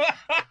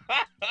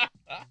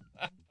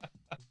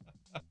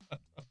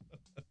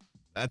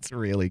 That's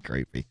really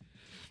creepy.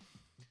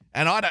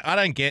 And I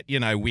don't get,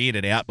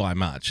 weirded out by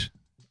much.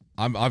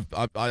 I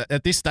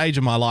at this stage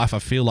of my life, I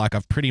feel like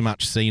I've pretty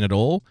much seen it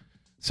all.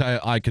 So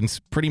I can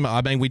pretty much,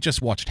 I mean, we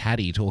just watched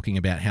Hattie talking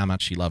about how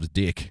much she loves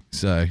dick.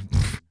 So,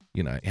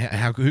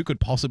 who could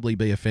possibly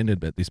be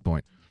offended at this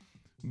point?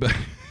 But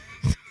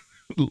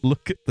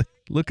look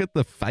at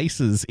the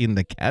faces in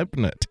the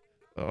cabinet.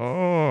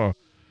 Oh,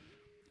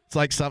 it's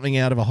like something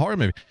out of a horror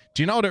movie.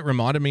 Do you know what it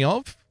reminded me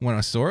of when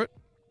I saw it?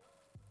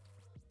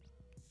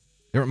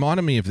 It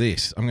reminded me of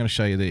this. I'm going to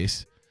show you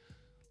this.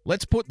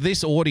 Let's put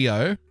this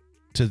audio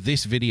to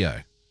this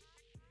video.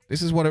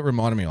 This is what it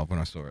reminded me of when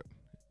I saw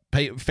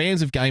it.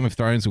 Fans of Game of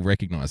Thrones will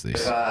recognize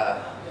this.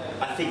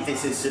 I think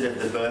this is sort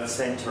of the birth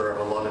centre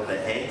of a lot of the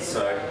heads.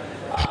 So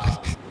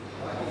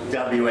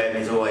WM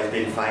has always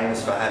been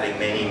famous for having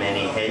many,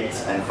 many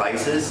heads and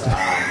faces.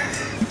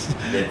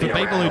 They've been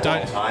around a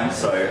long time.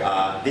 So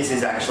this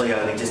is actually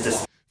only just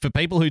a... For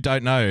people who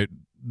don't know,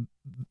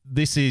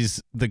 this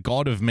is the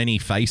god of many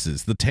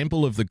faces, the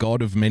temple of the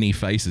god of many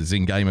faces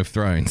in Game of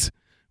Thrones,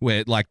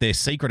 where like they're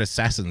secret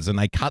assassins and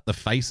they cut the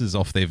faces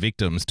off their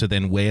victims to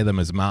then wear them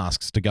as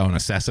masks to go and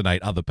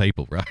assassinate other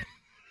people, right?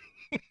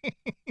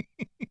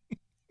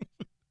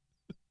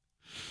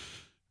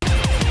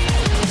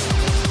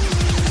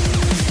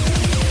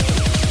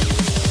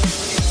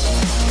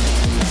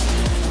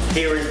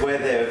 Here is where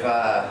they've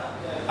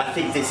I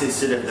think this is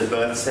sort of the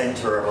birth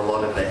centre of a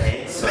lot of the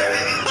heads. So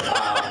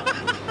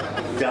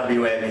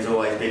WM has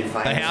always been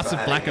famous the House for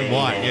of Black and many,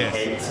 White, many yes.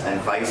 heads and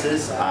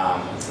faces.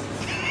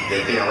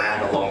 They've been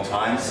around a long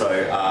time,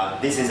 so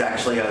this is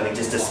actually only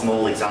just a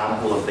small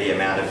example of the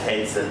amount of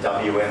heads that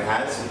WM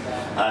has.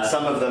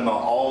 Some of them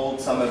are old,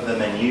 some of them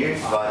are new,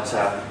 but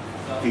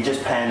if you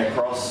just pan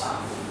across,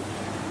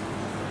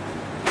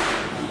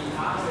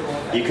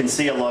 you can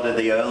see a lot of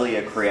the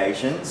earlier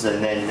creations,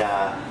 and then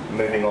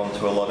moving on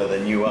to a lot of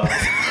the newer ones.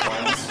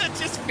 It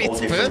just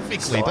fits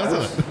perfectly,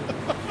 doesn't it?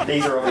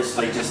 These are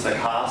obviously just the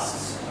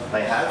casts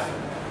they have.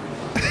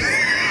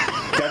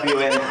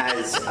 WM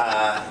has,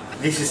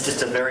 this is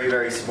just a very,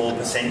 very small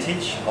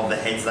percentage of the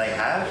heads they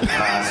have,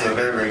 so a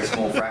very, very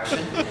small fraction.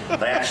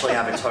 They actually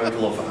have a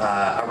total of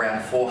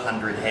around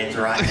 400 heads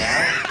right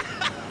now.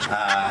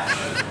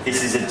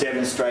 It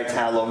demonstrates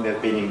how long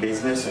they've been in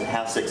business and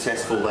how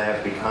successful they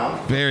have become.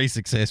 Very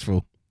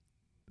successful.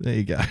 There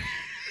you go.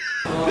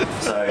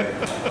 So,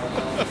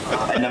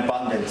 an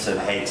abundance of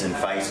heads and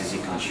faces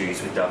you can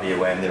choose with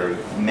WM. There are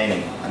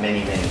many,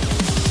 many, many.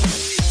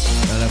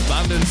 An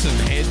abundance of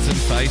heads and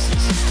faces.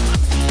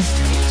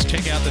 Let's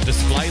check out the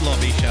display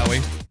lobby, shall we?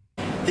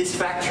 This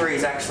factory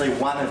is actually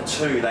one of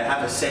two. They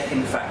have a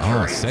second factory.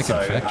 Oh,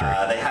 second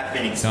factory. They have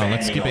been expanding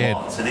let's skip a ahead.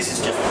 lot. So this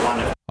is just one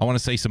of... I want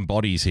to see some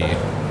bodies here.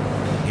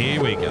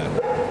 Here we go.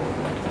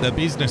 The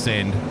business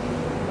end.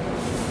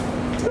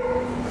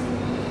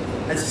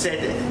 As I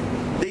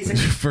said, these are...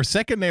 For a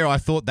second there, I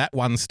thought that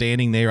one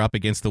standing there up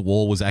against the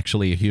wall was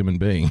actually a human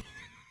being.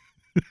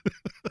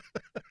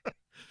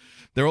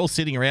 They're all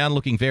sitting around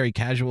looking very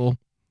casual.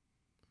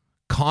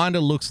 Kind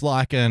of looks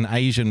like an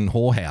Asian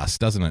whorehouse,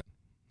 doesn't it?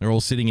 They're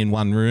all sitting in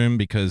one room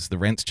because the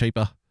rent's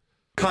cheaper.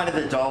 Kind of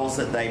the dolls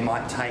that they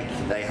might take.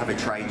 They have a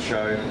trade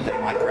show. They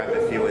might grab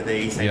a few of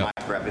these. They might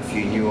grab a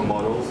few newer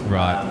models.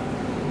 Right.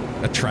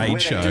 A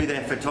trade show. When they do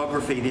their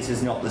photography, this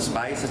is not the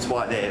space. That's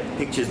why their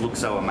pictures look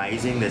so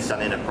amazing. They're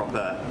done in a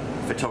proper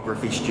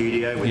photography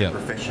studio with a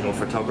professional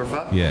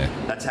photographer. Yeah.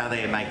 That's how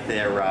they make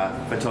their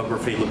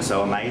photography look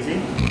so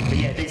amazing. But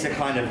yeah, these are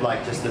kind of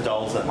like just the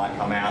dolls that might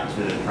come out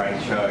to the trade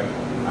show.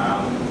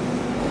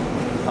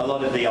 A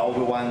lot of the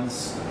older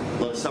ones,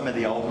 some of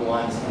the older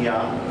ones here,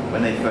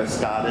 when they first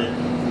started,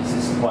 this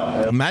is quite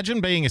early.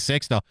 Imagine being a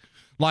sex doll.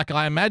 Like,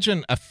 I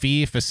imagine a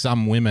fear for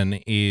some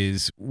women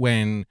is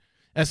when,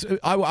 as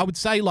I would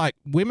say, like,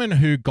 women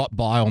who got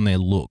by on their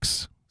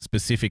looks,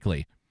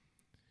 specifically.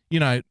 You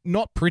know,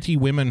 not pretty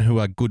women who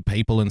are good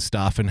people and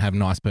stuff and have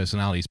nice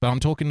personalities, but I'm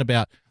talking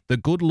about the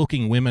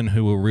good-looking women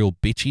who were real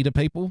bitchy to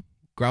people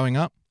growing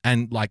up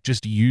and, like,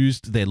 just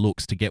used their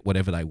looks to get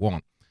whatever they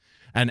want.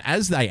 And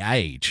as they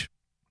age,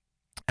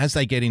 as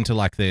they get into,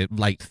 like, their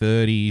late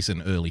 30s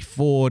and early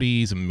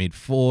 40s and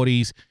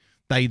mid-40s,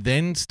 they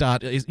then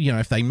start, you know,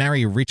 if they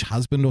marry a rich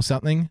husband or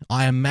something,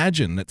 I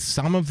imagine that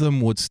some of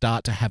them would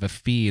start to have a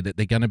fear that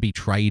they're going to be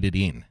traded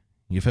in.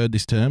 You've heard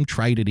this term,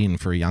 traded in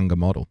for a younger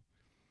model.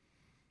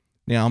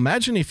 Now,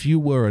 imagine if you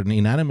were an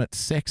inanimate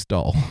sex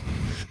doll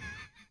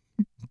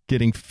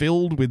getting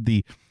filled with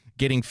the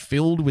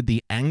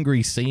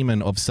angry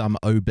semen of some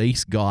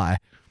obese guy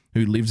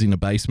who lives in a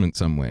basement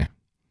somewhere.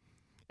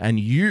 And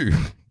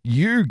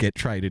you get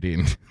traded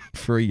in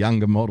for a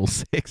younger model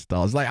sex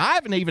doll. It's like, I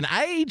haven't even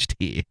aged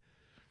here.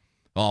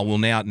 Oh, well,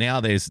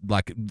 now there's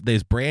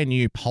brand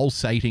new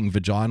pulsating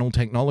vaginal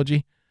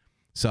technology.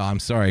 So I'm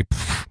sorry.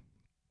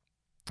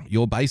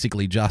 You're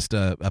basically just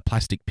a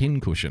plastic pin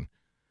cushion.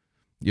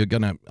 I'm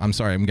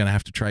going to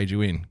have to trade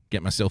you in,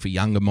 get myself a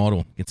younger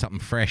model, get something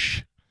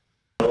fresh.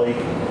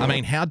 I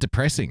mean, how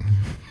depressing.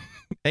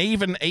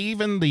 Even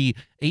the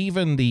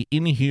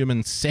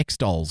inhuman sex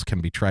dolls can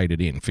be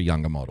traded in for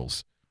younger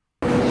models.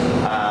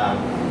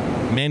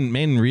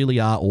 Men really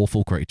are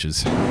awful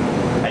creatures.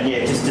 And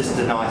yeah, just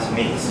a nice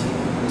mix.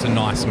 It's a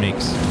nice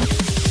mix.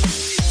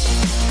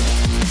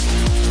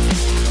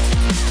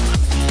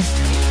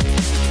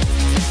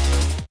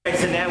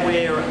 So now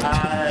we're...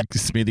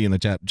 Smithy in the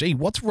chat. Gee,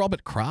 what's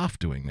Robert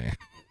Kraft doing there?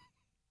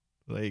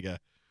 There you go.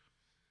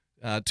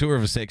 Tour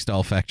of a sex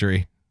doll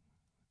factory.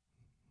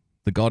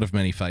 The god of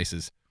many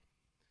faces.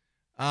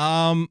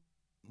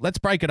 Let's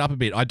break it up a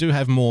bit. I do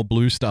have more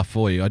blue stuff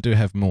for you. I do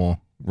have more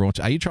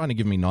raunch. Are you trying to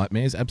give me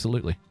nightmares?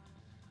 Absolutely.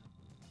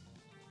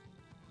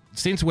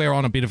 Since we're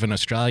on a bit of an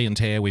Australian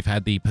tear, we've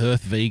had the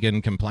Perth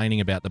vegan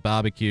complaining about the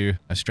barbecue.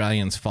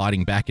 Australians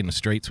fighting back in the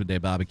streets with their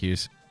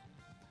barbecues.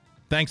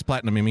 Thanks,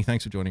 Platinum Mimi.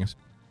 Thanks for joining us.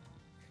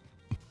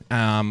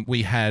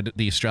 We had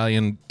the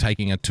Australian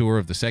taking a tour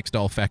of the sex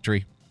doll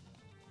factory.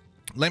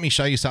 Let me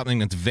show you something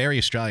that's very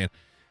Australian.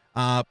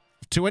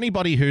 To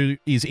anybody who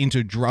is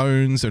into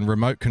drones and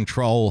remote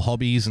control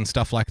hobbies and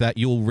stuff like that,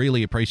 you'll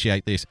really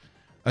appreciate this.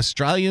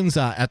 Australians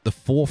are at the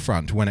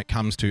forefront when it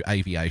comes to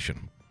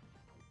aviation.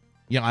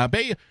 You know,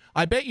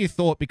 I bet you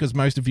thought, because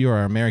most of you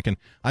are American,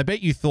 I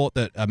bet you thought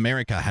that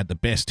America had the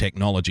best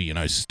technology, you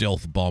know,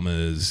 stealth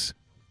bombers,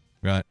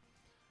 right?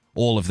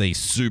 All of these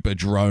super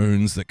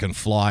drones that can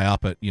fly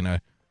up at, you know,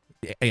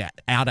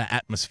 outer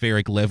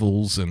atmospheric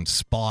levels and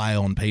spy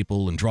on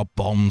people and drop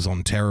bombs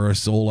on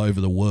terrorists all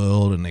over the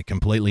world, and they're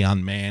completely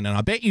unmanned. And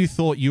I bet you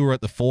thought you were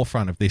at the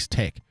forefront of this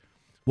tech.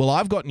 Well,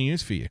 I've got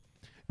news for you.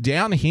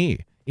 Down here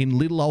in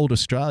little old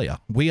Australia,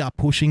 we are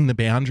pushing the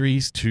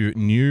boundaries to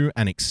new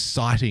and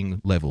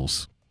exciting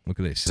levels. Look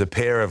at this. A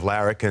pair of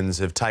larrikins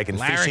have taken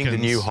fishing to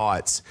new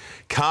heights,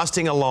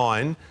 casting a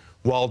line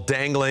while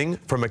dangling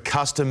from a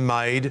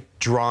custom-made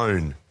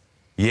drone.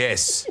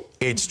 Yes,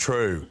 it's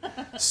true.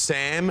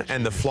 Sam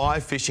and the fly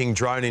fishing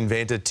drone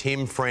inventor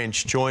Tim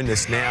French joined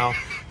us now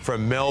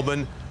from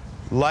Melbourne.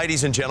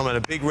 Ladies and gentlemen,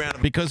 a big round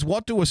of... Because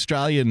what do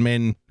Australian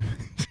men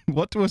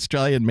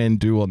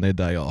do on their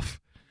day off?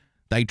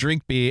 They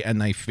drink beer and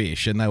they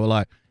fish, and they were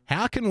like,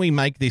 how can we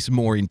make this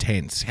more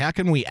intense? How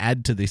can we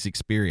add to this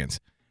experience?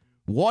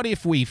 What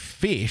if we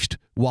fished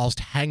whilst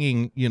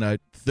hanging,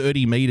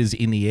 30 meters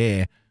in the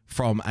air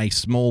from a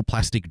small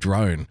plastic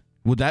drone?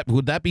 Would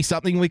that be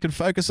something we could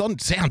focus on?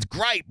 Sounds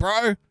great,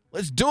 bro.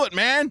 Let's do it,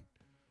 man.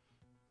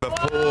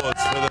 Applause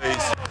for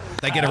these.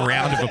 They get a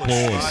round of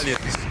applause.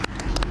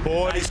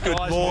 Boys,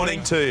 good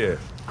morning to you.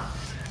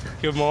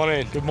 Good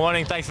morning. Good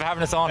morning. Thanks for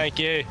having us on. Thank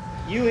you.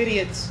 You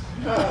idiots.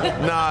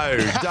 No,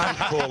 don't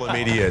call them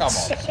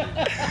idiots.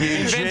 You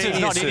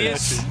Inventors, not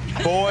idiots.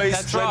 Boys,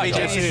 That's let right,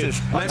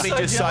 me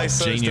just say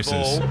first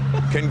Geniuses. of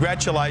all,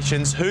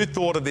 congratulations. Who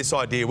thought of this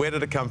idea? Where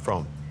did it come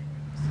from?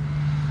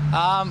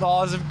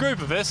 There's a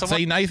group of us.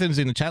 See, Nathan's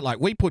in the chat like,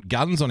 we put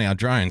guns on our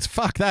drones.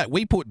 Fuck that.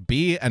 We put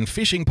beer and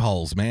fishing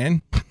poles,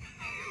 man.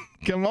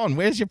 Come on,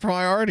 where's your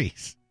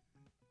priorities?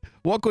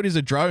 What good is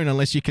a drone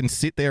unless you can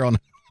sit there on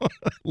a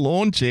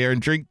lawn chair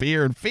and drink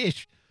beer and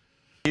fish?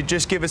 You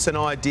just give us an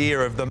idea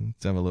of them.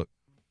 Let's have a look.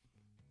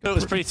 It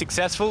was pretty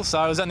successful,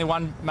 so it was only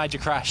one major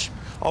crash.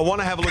 I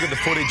want to have a look at the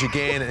footage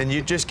again, and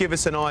you just give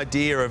us an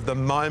idea of the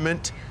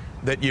moment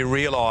that you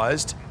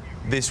realised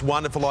this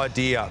wonderful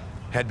idea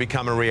had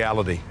become a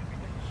reality.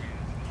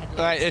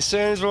 Right, as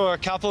soon as we were a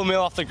couple of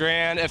mil off the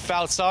ground, it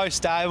felt so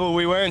stable.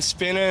 We weren't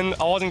spinning.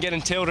 I wasn't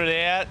getting tilted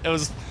out. It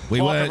was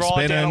like a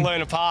ride down to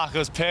Luna Park. It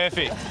was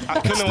perfect.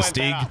 I couldn't have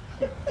went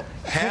better.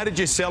 How did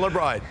you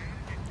celebrate?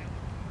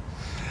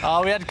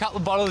 We had a couple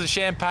of bottles of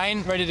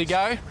champagne ready to go.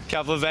 A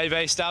couple of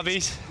VB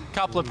stubbies. A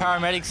couple of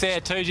paramedics there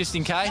too, just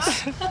in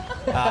case.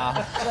 We've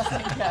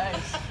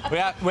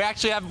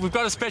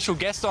got a special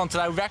guest on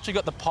today. We've actually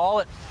got the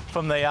pilot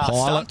from the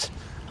stunt.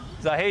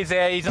 So he's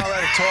there. He's not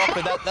allowed to talk,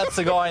 but that's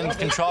the guy in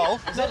control.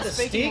 Is that the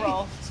speaking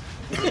role?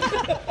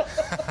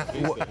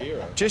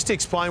 Just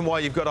explain why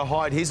you've got to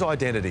hide his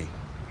identity.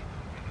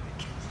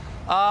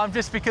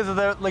 Just because of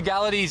the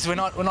legalities, we're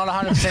not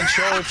 100%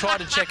 sure. We've tried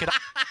to check it out.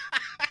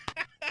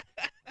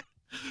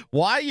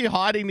 Why are you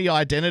hiding the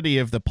identity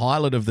of the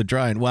pilot of the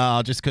drone?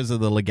 Well, just because of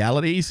the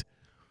legalities.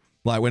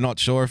 Like, we're not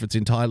sure if it's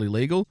entirely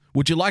legal.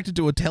 Would you like to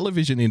do a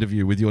television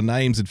interview with your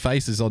names and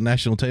faces on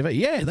national TV?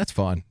 Yeah, that's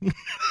fine.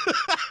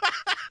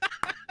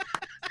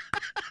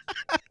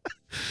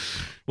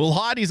 We'll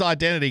hide his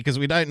identity because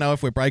we don't know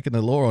if we're breaking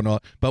the law or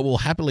not, but we'll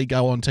happily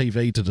go on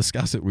TV to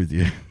discuss it with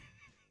you.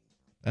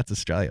 That's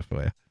Australia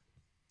for you.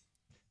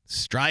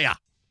 Australia.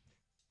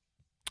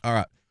 All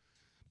right.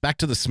 Back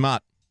to the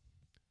smut.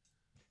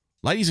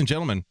 Ladies and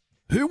gentlemen,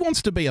 who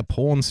wants to be a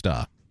porn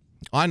star?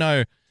 I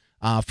know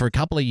for a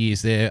couple of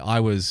years there, I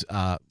was,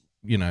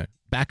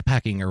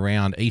 backpacking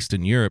around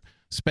Eastern Europe,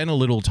 spent a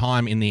little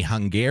time in the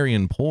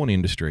Hungarian porn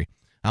industry.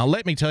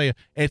 Let me tell you,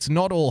 it's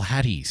not all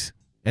hatties.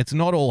 It's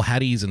not all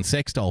hatties and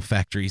sex doll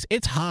factories.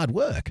 It's hard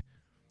work.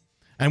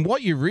 And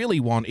what you really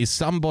want is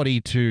somebody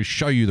to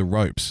show you the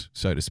ropes,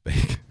 so to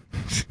speak.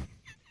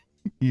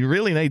 You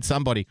really need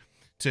somebody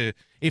to,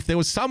 if there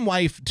was some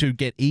way to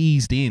get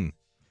eased in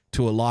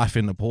to a life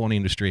in the porn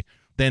industry,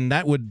 then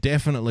that would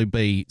definitely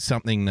be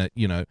something that,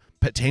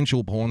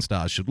 potential porn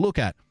stars should look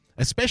at,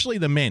 especially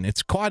the men.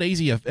 It's quite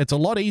easier. It's a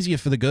lot easier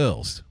for the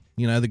girls.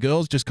 The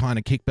girls just kind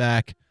of kick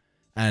back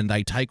and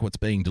they take what's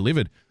being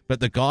delivered.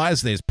 But the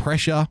guys, there's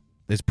pressure.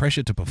 There's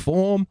pressure to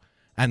perform.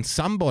 And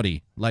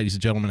somebody, ladies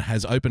and gentlemen,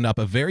 has opened up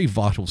a very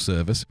vital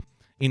service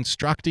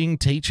instructing,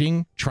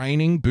 teaching,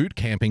 training, boot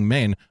camping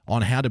men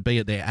on how to be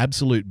at their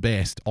absolute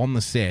best on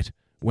the set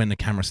when the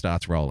camera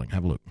starts rolling.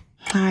 Have a look.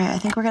 All right, I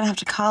think we're going to have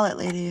to call it,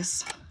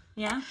 ladies.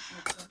 Yeah?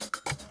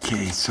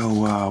 Okay, so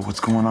what's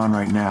going on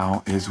right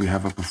now is we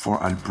have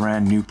a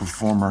brand new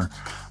performer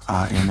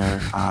in there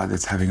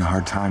that's having a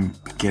hard time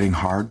getting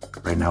hard.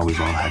 Right now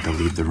we've all had to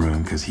leave the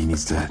room because he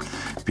needs to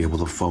be able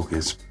to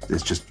focus.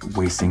 It's just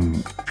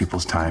wasting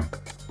people's time.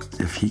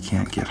 If he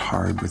can't get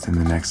hard within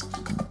the next,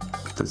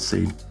 let's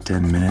say,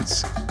 10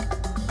 minutes,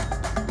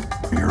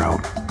 you're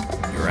out.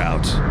 You're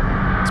out.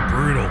 It's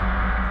brutal.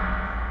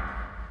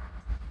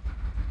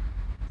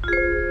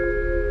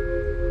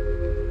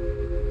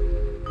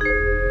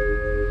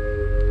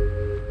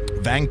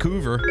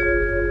 Vancouver.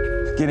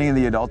 Getting in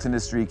the adult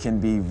industry can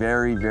be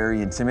very,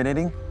 very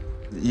intimidating.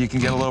 You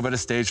can get a little bit of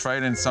stage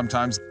fright, and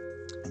sometimes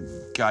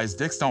guys'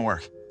 dicks don't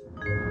work.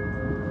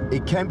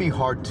 It can be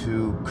hard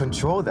to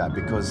control that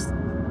because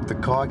the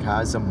cock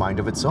has a mind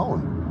of its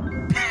own.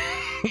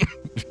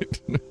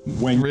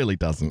 It really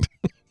doesn't.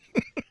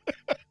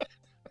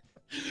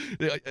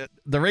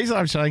 The reason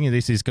I'm showing you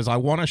this is because I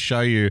want to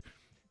show you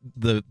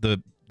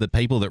the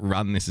people that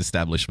run this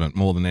establishment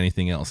more than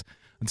anything else.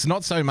 It's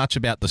not so much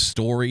about the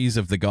stories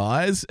of the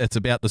guys. It's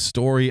about the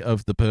story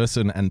of the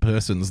person and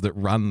persons that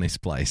run this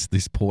place,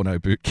 this porno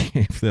boot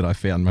camp, that I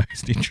found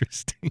most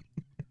interesting.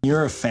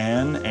 You're a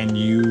fan and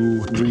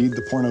you read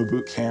the porno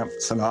boot camp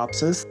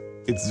synopsis.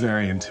 It's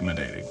very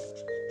intimidating.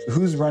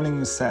 Who's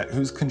running the set?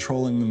 Who's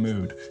controlling the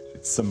mood?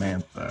 It's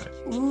Samantha.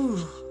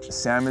 Ooh.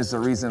 Sam is the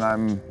reason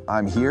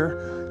I'm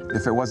here.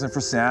 If it wasn't for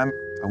Sam,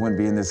 I wouldn't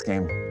be in this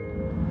game.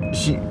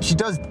 She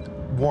does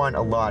want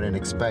a lot and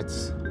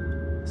expects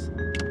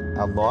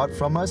a lot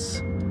from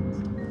us.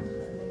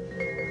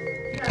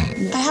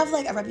 I have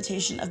like a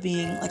reputation of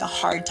being like a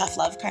hard, tough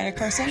love kind of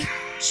person.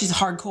 She's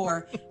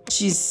hardcore.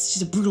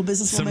 She's a brutal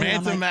businesswoman.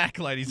 Samantha Mack,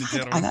 ladies and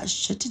gentlemen. I got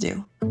shit to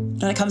do.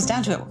 When it comes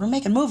down to it, we're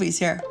making movies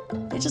here.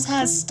 It just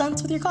has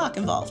stunts with your cock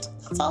involved.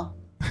 That's all.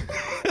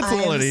 That's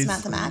all it is. I'm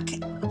Samantha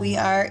Mack. We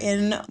are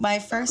in my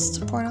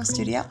first porno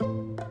studio.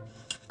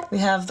 We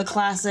have the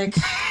classic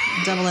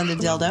double-ended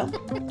dildo.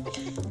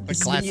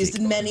 It's been used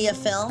in many a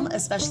film,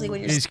 especially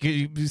when you're...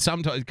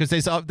 Sometimes, because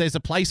there's a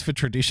place for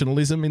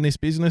traditionalism in this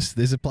business.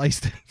 There's a place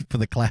for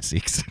the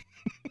classics.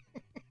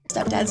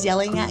 Stepdad's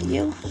yelling at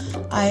you.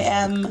 I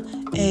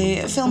am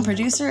a film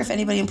producer, if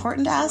anybody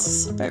important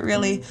asks, but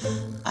really,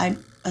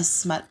 I'm a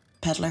smut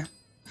peddler.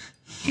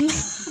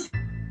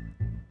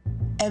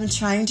 I'm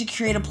trying to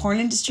create a porn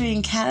industry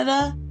in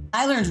Canada.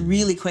 I learned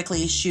really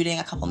quickly shooting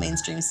a couple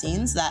mainstream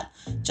scenes that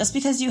just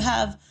because you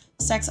have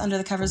sex under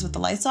the covers with the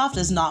lights off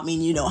does not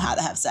mean you know how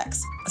to have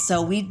sex.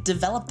 So we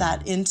developed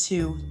that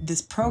into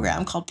this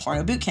program called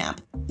Porno Boot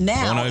Camp.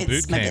 Now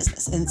it's my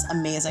business and it's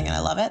amazing and I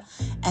love it.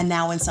 And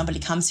now when somebody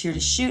comes here to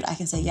shoot, I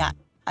can say, yeah,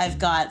 I've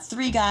got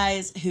 3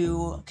 guys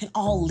who can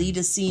all lead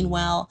a scene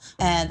well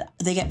and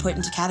they get put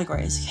into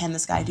categories. Can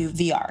this guy do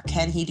VR?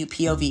 Can he do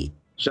POV?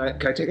 Can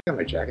I take off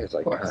my jacket? It's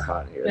like kind of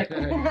hot here. Is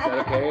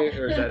that okay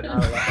or is that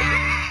not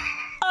allowed?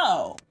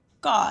 Oh,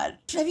 God.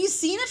 Have you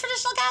seen a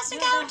traditional casting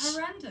couch? They're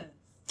horrendous.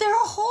 They're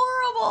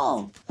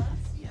horrible.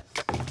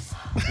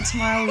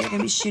 Tomorrow we're going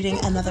to be shooting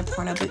another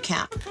porno boot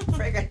camp.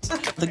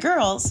 The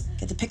girls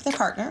get to pick their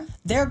partner.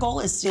 Their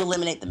goal is to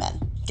eliminate the men.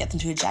 Get them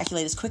to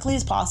ejaculate as quickly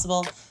as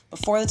possible.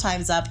 Before the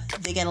time's up,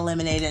 they get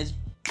eliminated.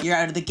 You're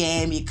out of the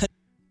game. You could.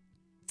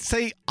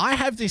 See, I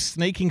have this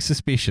sneaking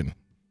suspicion.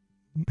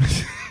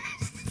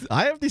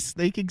 I have this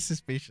sneaking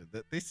suspicion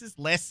that this is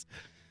less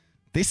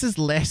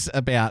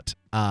about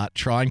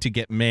trying to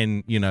get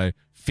men,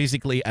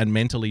 physically and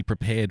mentally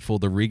prepared for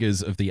the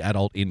rigors of the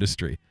adult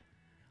industry.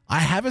 I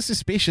have a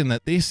suspicion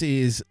that this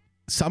is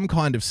some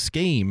kind of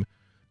scheme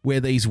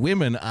where these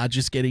women are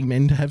just getting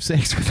men to have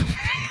sex with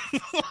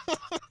them.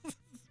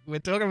 We're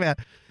talking about,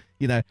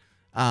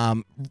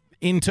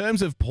 in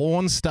terms of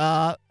porn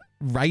star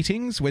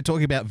ratings, we're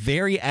talking about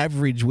very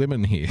average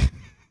women here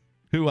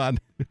who are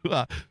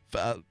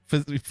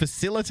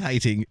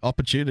facilitating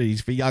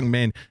opportunities for young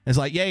men. It's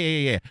like,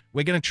 yeah.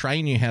 We're going to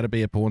train you how to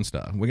be a porn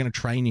star. We're going to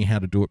train you how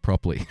to do it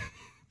properly.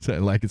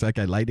 So, it's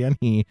okay, lay down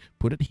here,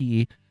 put it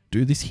here,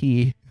 do this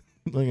here.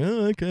 Like,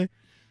 oh, okay.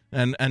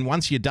 And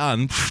once you're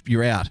done,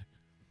 you're out.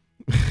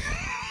 I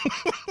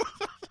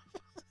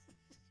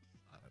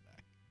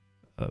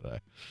don't know.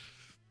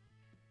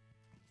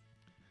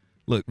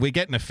 Look, we're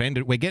getting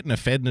offended. We're getting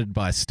offended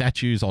by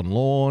statues on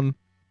lawn.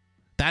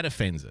 That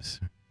offends us,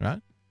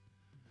 right?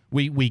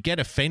 We get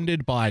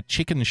offended by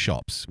chicken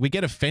shops. We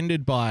get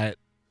offended by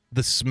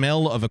the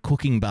smell of a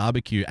cooking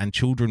barbecue and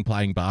children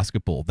playing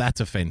basketball. That's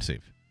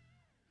offensive.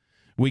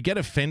 We get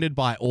offended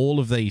by all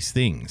of these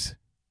things.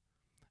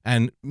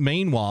 And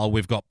meanwhile,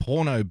 we've got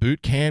porno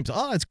boot camps.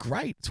 Oh, it's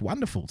great. It's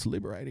wonderful. It's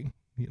liberating.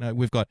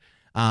 We've got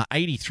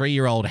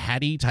 83-year-old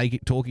Hattie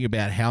talking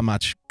about how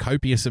much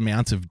copious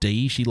amounts of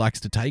D she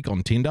likes to take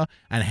on Tinder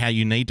and how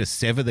you need to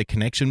sever the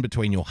connection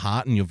between your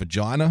heart and your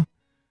vagina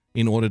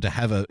in order to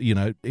have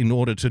in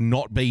order to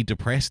not be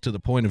depressed to the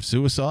point of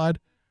suicide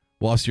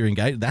whilst you're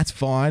engaged. That's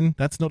fine.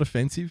 That's not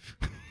offensive.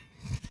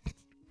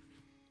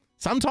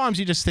 Sometimes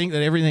you just think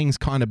that everything's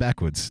kind of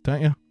backwards,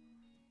 don't you?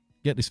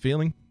 Get this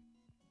feeling?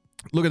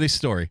 Look at this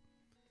story.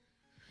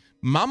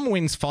 Mum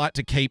wins fight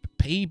to keep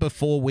P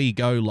before we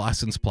go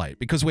license plate,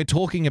 because we're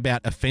talking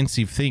about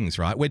offensive things,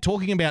 right? We're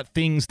talking about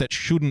things that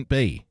shouldn't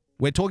be.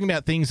 We're talking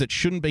about things that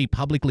shouldn't be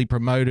publicly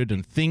promoted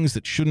and things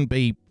that shouldn't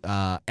be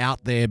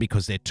out there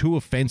because they're too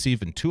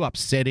offensive and too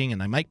upsetting and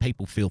they make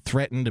people feel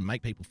threatened and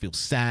make people feel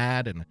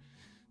sad and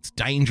it's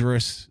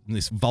dangerous and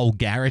this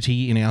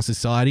vulgarity in our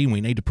society, and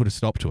we need to put a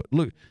stop to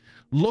it.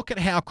 Look at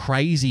how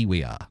crazy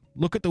we are.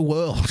 Look at the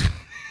world.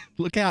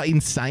 Look how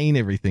insane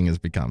everything has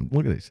become.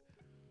 Look at this.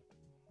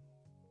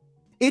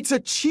 It's a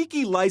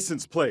cheeky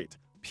license plate.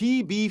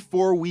 P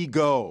before we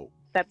go.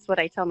 That's what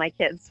I tell my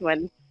kids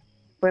when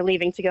we're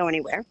leaving to go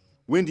anywhere.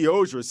 Wendy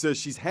Ozra says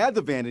she's had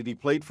the vanity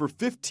plate for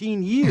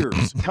 15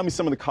 years. Tell me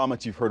some of the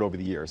comments you've heard over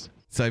the years.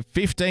 So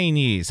 15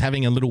 years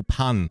having a little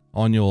pun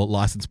on your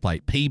license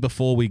plate. P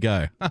before we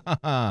go.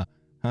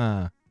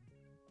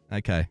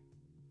 Okay.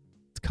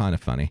 It's kind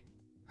of funny.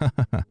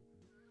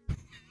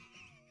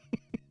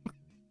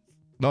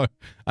 No,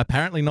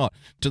 apparently not.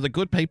 To the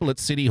good people at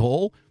City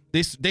Hall,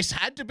 this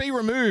had to be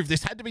removed.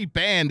 This had to be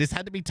banned. This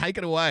had to be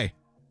taken away.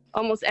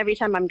 Almost every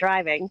time I'm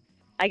driving,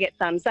 I get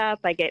thumbs up.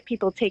 I get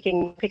people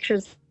taking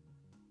pictures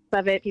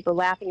of it, people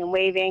laughing and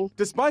waving.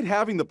 Despite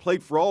having the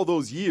plate for all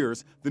those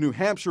years, the New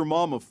Hampshire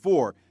mom of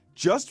 4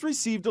 just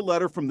received a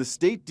letter from the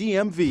state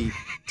DMV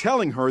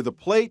telling her the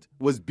plate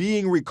was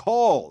being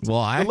recalled.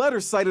 Why? The letter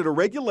cited a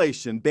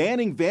regulation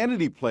banning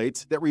vanity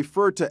plates that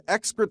refer to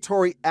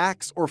excretory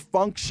acts or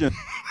function.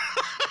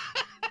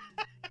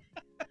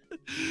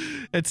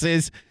 It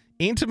says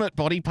intimate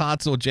body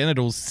parts or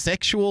genitals,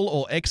 sexual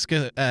or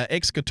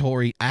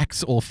excretory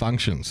acts or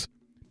functions.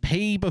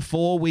 Pee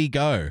before we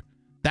go.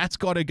 That's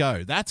got to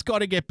go. That's got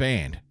to get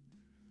banned.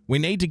 We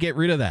need to get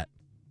rid of that.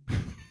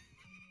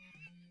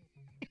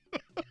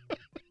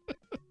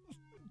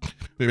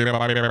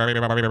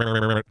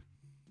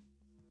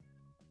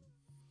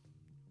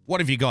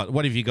 What have you got?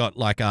 What have you got?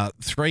 Like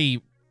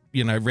 3,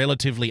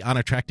 relatively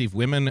unattractive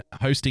women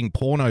hosting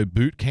porno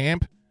boot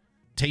camp,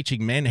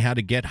 teaching men how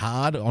to get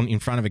hard in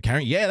front of a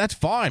camera. Yeah, that's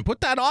fine.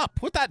 Put that up.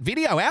 Put that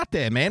video out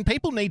there, man.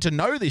 People need to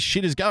know this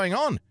shit is going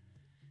on.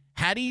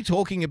 Hattie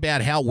talking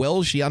about how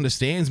well she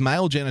understands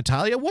male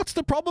genitalia. What's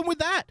the problem with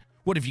that?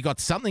 What, have you got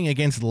something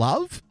against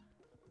love?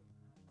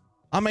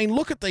 I mean,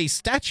 look at these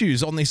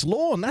statues on this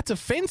lawn. That's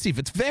offensive.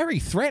 It's very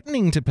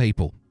threatening to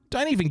people.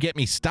 Don't even get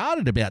me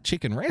started about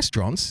chicken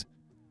restaurants.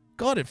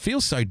 God, it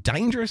feels so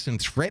dangerous and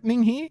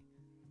threatening here.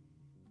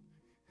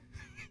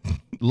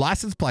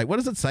 License plate. What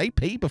does it say?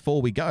 Pee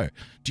before we go.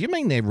 Do you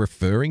mean they're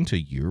referring to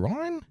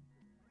urine?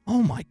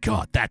 Oh my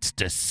God, that's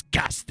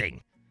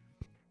disgusting.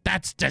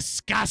 That's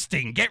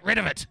disgusting. Get rid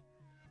of it.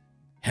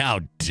 How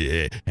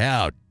dare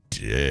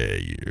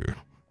you?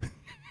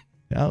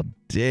 How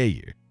dare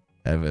you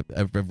have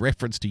a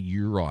reference to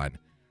urine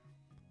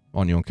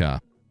on your car?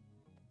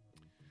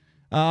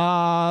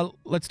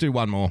 Let's do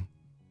one more.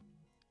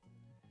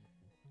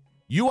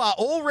 You are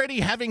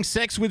already having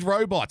sex with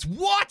robots.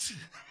 What?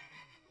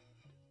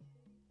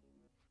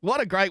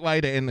 What a great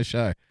way to end the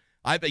show.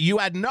 You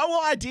had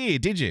no idea,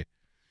 did you?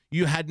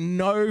 You had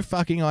no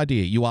fucking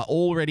idea. You are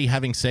already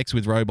having sex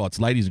with robots.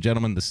 Ladies and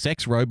gentlemen, the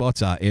sex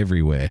robots are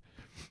everywhere.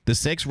 The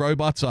sex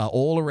robots are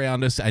all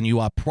around us, and you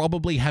are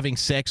probably having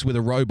sex with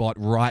a robot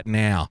right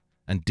now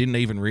and didn't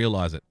even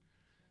realize it.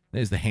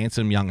 There's the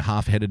handsome young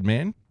half-headed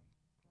man.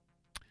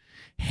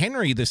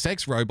 Henry, the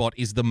sex robot,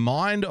 is the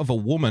mind of a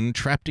woman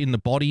trapped in the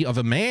body of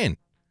a man.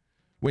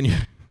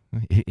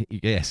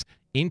 Yes,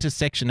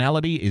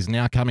 intersectionality is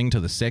now coming to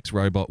the sex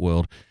robot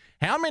world.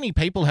 How many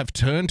people have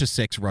turned to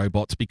sex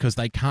robots because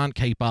they can't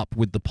keep up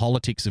with the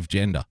politics of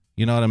gender?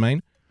 You know what I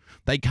mean?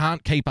 They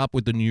can't keep up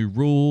with the new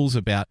rules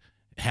about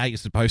how you're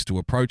supposed to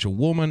approach a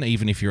woman,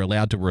 even if you're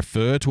allowed to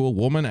refer to a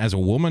woman as a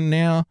woman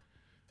now.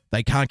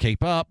 They can't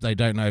keep up. They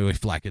don't know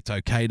if, it's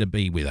okay to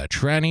be with a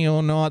tranny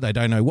or not. They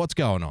don't know what's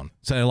going on.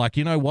 So they're like,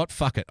 you know what?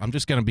 Fuck it. I'm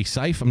just going to be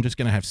safe. I'm just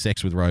going to have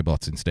sex with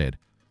robots instead.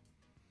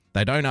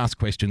 They don't ask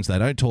questions. They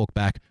don't talk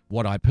back.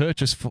 What I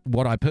purchase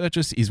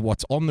is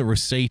what's on the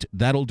receipt.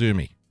 That'll do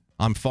me.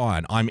 I'm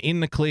fine. I'm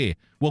in the clear.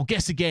 Well,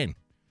 guess again.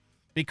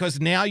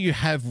 Because now you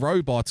have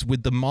robots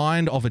with the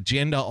mind of a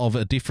gender of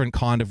a different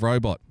kind of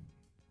robot.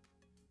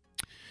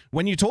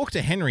 When you talk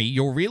to Henry,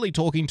 you're really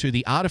talking to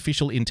the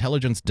artificial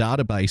intelligence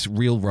database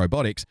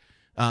Realbotics,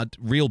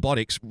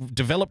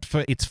 developed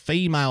for its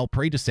female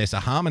predecessor,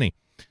 Harmony.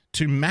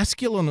 To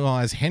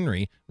masculinize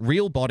Henry,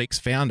 Realbotics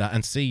founder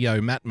and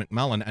CEO Matt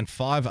McMullen and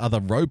 5 other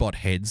robot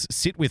heads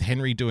sit with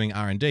Henry doing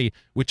R&D,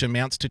 which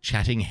amounts to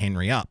chatting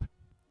Henry up.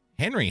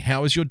 Henry,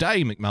 how was your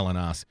day? McMullen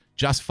asks.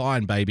 Just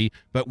fine, baby,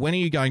 but when are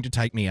you going to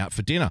take me out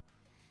for dinner?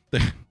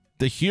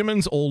 The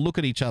humans all look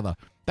at each other.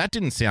 That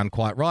didn't sound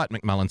quite right,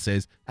 McMullen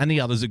says, and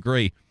the others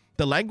agree.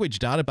 The language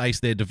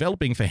database they're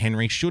developing for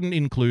Henry shouldn't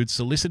include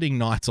soliciting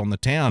nights on the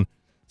town.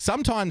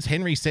 Sometimes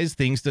Henry says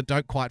things that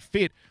don't quite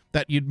fit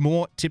that you'd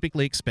more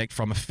typically expect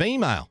from a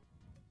female.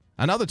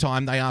 Another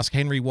time they asked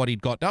Henry what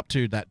he'd got up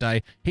to that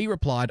day. He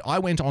replied, I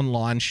went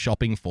online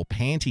shopping for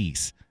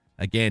panties.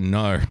 Again,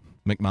 no,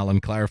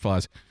 McMullen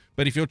clarifies.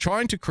 But if you're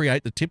trying to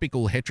create the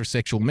typical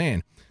heterosexual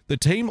man, the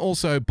team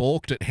also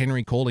balked at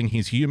Henry calling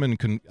his human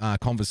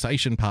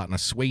conversation partner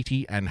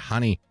Sweetie and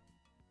Honey.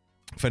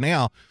 For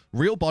now,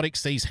 Realbotics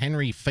sees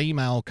Henry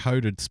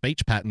female-coded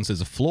speech patterns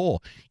as a flaw.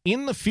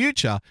 In the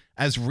future,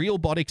 as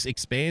Realbotics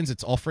expands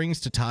its offerings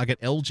to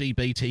target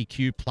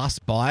LGBTQ plus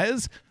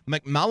buyers,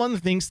 McMullen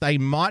thinks they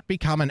might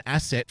become an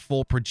asset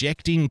for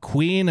projecting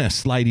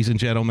queerness, ladies and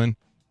gentlemen.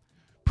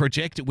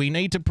 We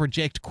need to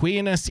project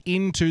queerness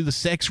into the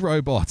sex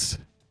robots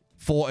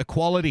for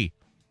equality,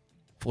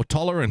 for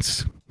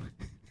tolerance.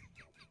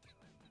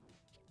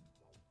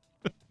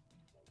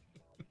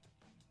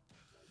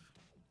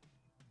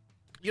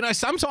 You know,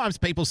 sometimes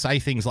people say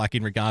things like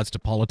in regards to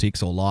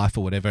politics or life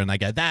or whatever, and they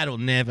go, that'll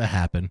never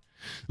happen.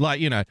 Like,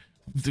 you know,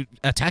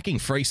 attacking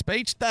free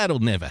speech, that'll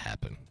never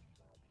happen.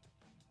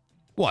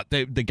 What,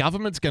 the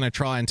government's going to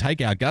try and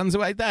take our guns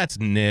away? That's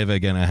never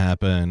going to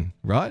happen,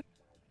 right?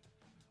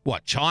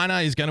 What,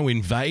 China is going to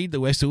invade the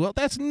Western world?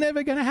 That's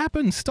never going to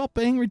happen. Stop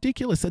being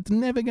ridiculous. That's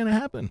never going to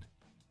happen.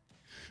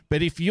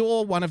 But if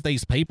you're one of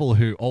these people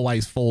who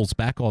always falls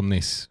back on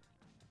this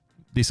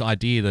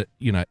idea that,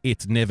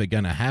 it's never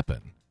going to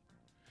happen,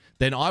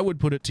 then I would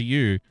put it to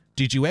you,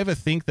 did you ever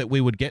think that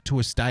we would get to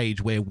a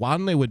stage where,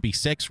 one, there would be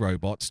sex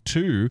robots,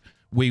 two,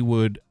 we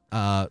would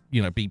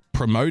be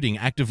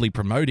actively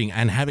promoting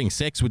and having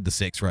sex with the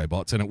sex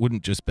robots, and it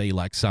wouldn't just be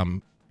like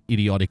some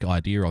idiotic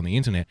idea on the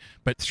internet,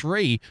 but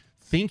three,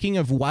 thinking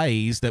of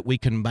ways that we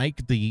can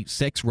make the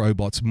sex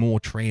robots more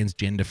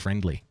transgender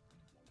friendly.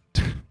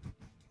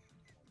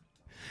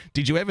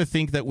 Did you ever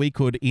think that we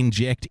could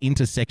inject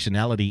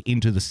intersectionality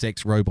into the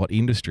sex robot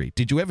industry?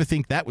 Did you ever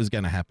think that was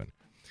going to happen?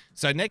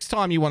 So next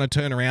time you want to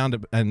turn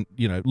around and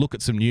look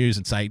at some news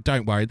and say,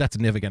 don't worry, that's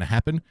never going to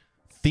happen,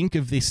 think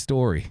of this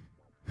story.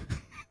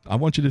 I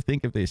want you to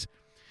think of this.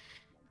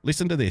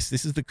 Listen to this.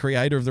 This is the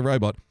creator of the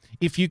robot.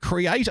 If you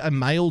create a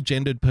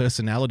male-gendered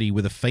personality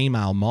with a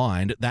female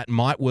mind, that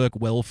might work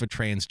well for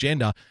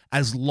transgender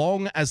as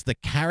long as the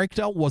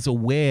character was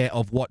aware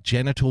of what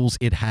genitals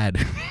it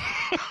had.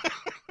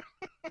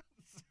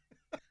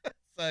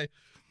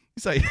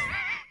 So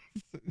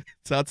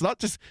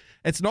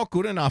it's not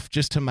good enough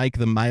just to make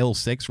the male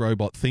sex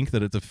robot think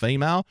that it's a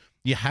female.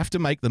 You have to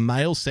make the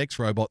male sex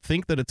robot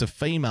think that it's a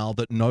female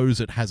that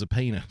knows it has a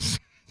penis.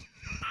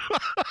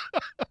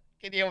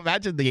 Can you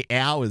imagine the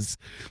hours,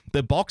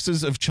 the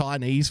boxes of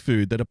Chinese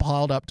food that are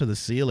piled up to the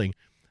ceiling,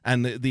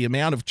 and the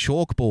amount of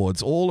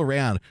chalkboards all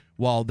around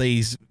while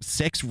these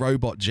sex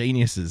robot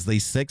geniuses,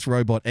 these sex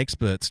robot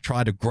experts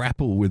try to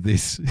grapple with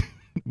this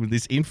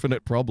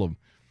infinite problem?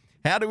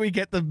 How do we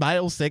get the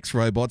male sex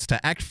robots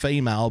to act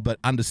female but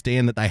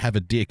understand that they have a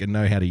dick and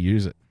know how to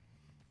use it?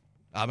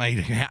 I mean,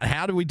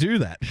 how do we do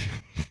that?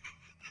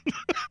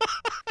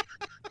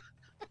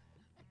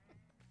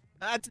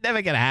 That's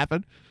never going to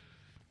happen.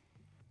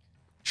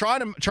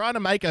 Trying to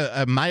make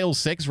a male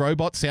sex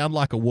robot sound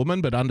like a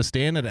woman but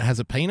understand that it has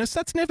a penis,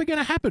 that's never going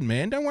to happen,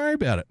 man. Don't worry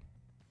about it.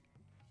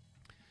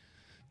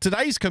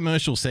 Today's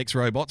commercial sex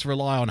robots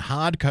rely on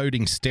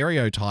hard-coding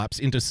stereotypes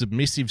into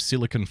submissive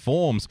silicon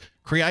forms,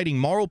 creating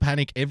moral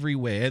panic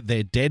everywhere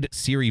their dead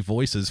Siri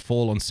voices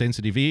fall on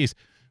sensitive ears.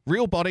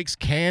 Realbotics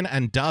can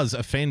and does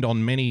offend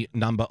on many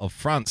number of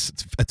fronts.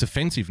 It's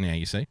offensive now,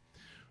 you see.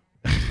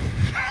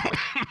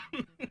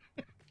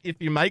 If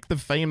you make the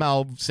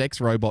female sex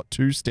robot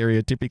too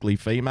stereotypically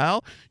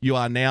female, you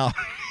are now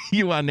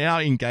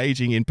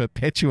engaging in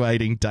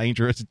perpetuating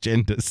dangerous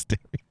gender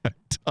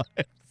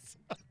stereotypes.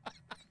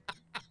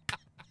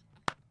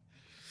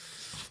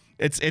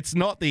 It's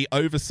not the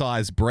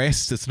oversized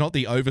breasts, it's not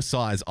the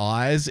oversized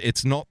eyes,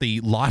 it's not the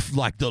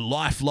lifelike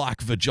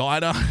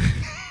vagina.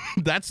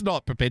 That's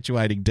not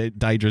perpetuating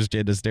dangerous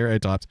gender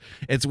stereotypes.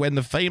 It's when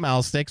the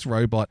female sex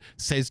robot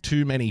says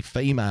too many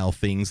female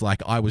things,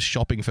 like I was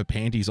shopping for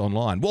panties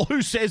online. Well,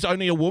 who says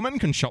only a woman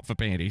can shop for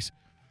panties?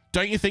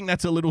 Don't you think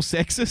that's a little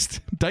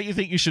sexist? Don't you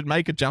think you should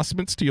make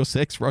adjustments to your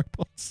sex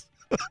robots?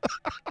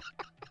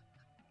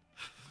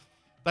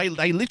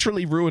 They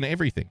literally ruin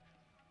everything.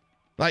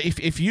 Like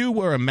if you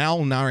were a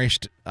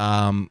malnourished,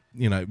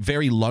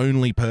 very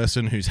lonely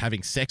person who's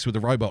having sex with a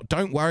robot,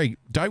 don't worry,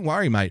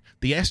 mate.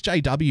 The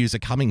SJWs are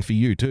coming for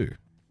you too.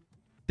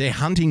 They're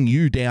hunting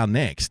you down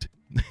next.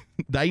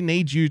 They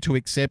need you to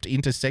accept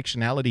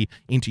intersectionality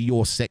into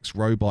your sex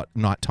robot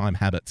nighttime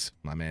habits,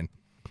 my man.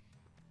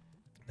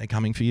 They're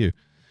coming for you.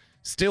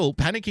 Still,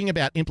 panicking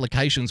about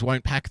implications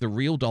won't pack the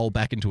real doll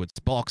back into its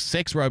box.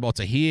 Sex robots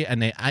are here,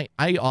 and their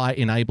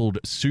AI-enabled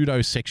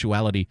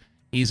pseudo-sexuality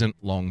isn't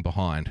long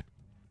behind.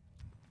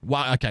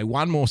 Well, okay,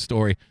 one more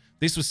story.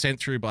 This was sent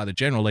through by the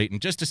General Eaton,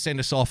 just to send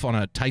us off on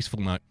a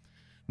tasteful note.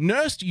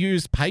 Nurse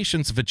used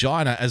patient's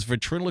vagina as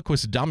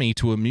ventriloquist dummy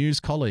to amuse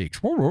colleagues.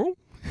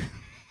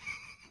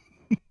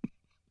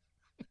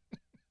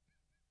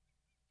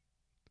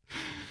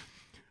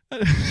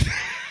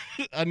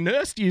 A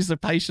nurse used a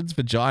patient's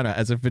vagina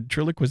as a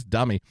ventriloquist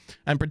dummy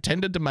and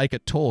pretended to make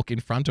it talk in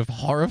front of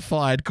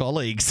horrified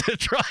colleagues at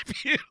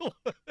tribunal.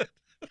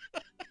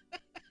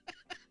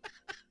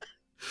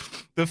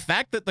 The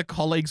fact that the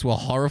colleagues were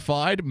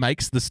horrified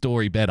makes the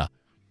story better.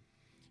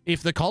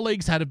 If the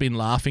colleagues had been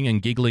laughing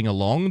and giggling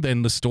along,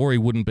 then the story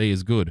wouldn't be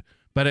as good.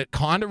 But it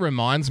kind of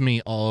reminds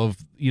me of,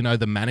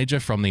 the manager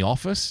from The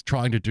Office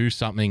trying to do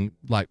something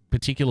like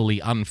particularly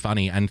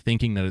unfunny and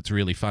thinking that it's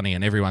really funny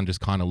and everyone just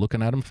kind of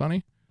looking at him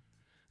funny.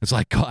 It's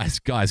like,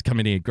 guys, come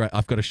in here.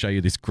 I've got to show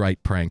you this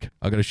great prank.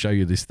 I've got to show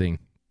you this thing.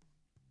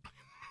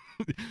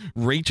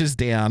 Reaches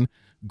down,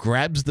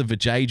 grabs the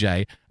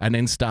vajayjay, and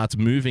then starts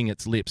moving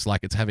its lips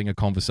like it's having a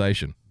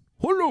conversation.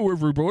 Hello,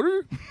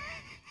 everybody.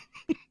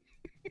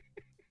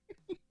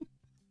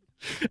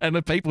 And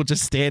the people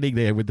just standing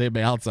there with their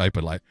mouths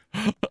open like,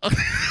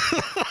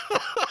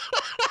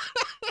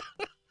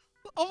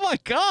 oh my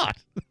God.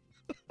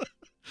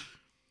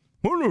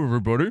 Hello,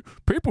 everybody.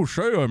 People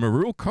say I'm a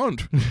real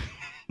cunt.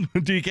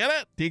 Do you get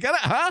it? Do you get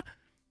it, huh?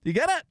 Do you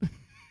get it?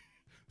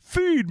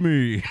 Feed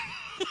me.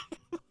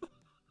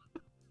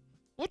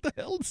 What the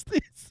hell is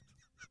this?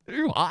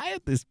 Who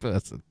hired this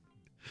person?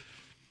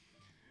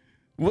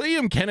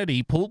 William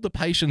Kennedy pulled the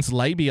patient's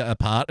labia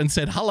apart and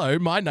said, "Hello,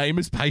 my name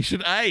is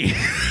patient A."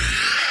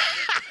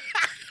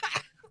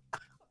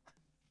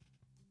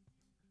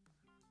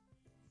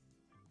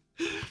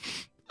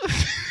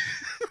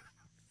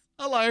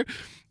 Hello,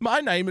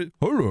 my name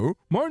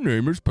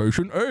is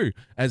patient A,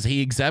 as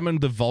he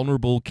examined the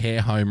vulnerable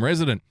care home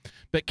resident.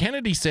 But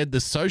Kennedy said the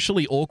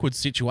socially awkward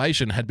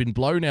situation had been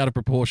blown out of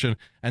proportion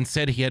and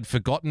said he had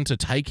forgotten to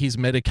take his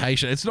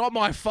medication. It's not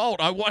my fault.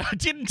 I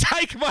didn't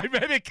take my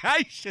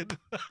medication.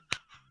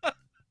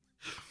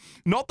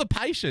 Not the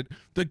patient,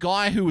 the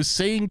guy who was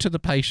seeing to the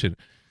patient.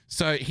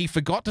 So he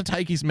forgot to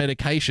take his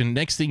medication.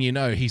 Next thing you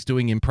know, he's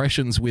doing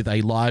impressions with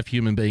a live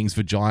human being's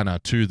vagina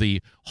to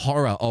the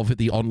horror of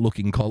the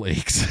onlooking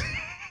colleagues.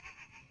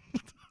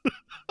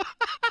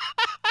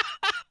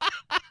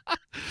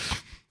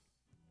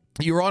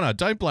 Your Honour,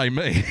 don't blame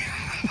me.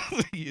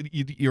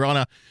 Your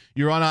Honour,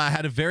 I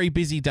had a very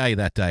busy day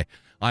that day.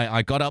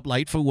 I got up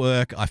late for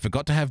work. I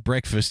forgot to have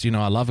breakfast. You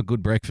know, I love a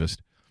good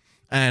breakfast.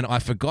 And I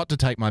forgot to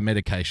take my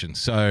medication.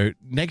 So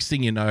next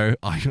thing you know,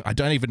 I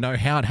don't even know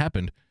how it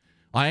happened.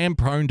 I am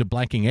prone to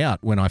blanking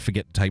out when I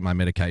forget to take my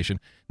medication.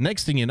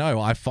 Next thing you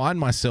know, I find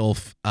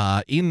myself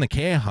in the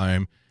care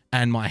home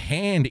and my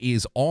hand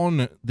is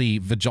on the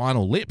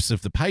vaginal lips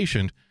of the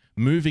patient,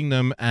 moving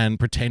them and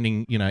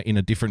pretending, you know, in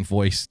a different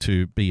voice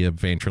to be a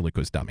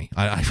ventriloquist dummy.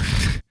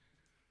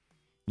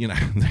 You know,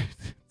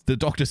 the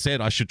doctor said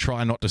I should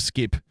try not to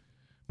skip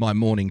my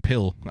morning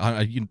pill.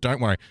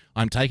 Don't worry.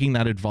 I'm taking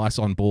that advice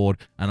on board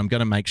and I'm going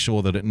to make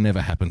sure that it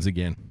never happens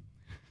again.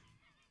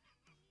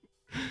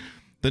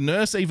 The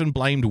nurse even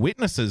blamed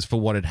witnesses for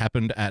what had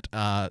happened at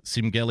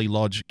Simgelly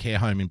Lodge Care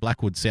Home in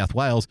Blackwood, South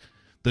Wales.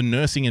 The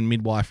Nursing and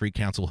Midwifery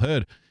Council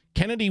heard.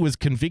 Kennedy was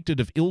convicted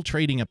of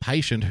ill-treating a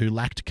patient who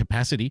lacked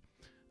capacity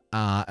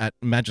at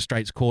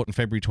Magistrates Court in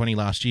February 20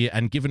 last year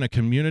and given a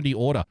community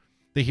order.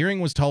 The hearing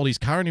was told his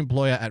current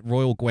employer at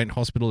Royal Gwent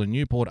Hospital in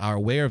Newport are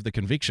aware of the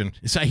conviction.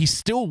 So he's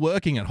still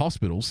working at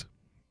hospitals.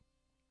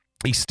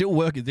 He's still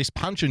working. This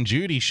Punch and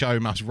Judy show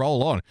must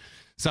roll on.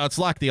 So it's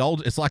like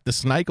the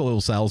snake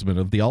oil salesman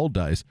of the old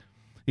days.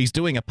 He's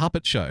doing a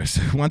puppet show.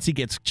 So once he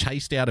gets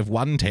chased out of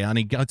one town,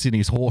 he gets in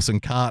his horse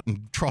and cart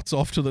and trots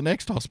off to the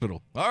next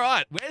hospital. All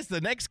right, where's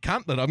the next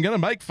cunt that I'm going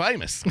to make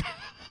famous?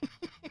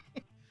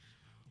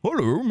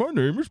 Hello, my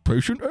name is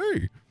patient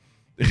A.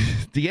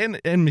 The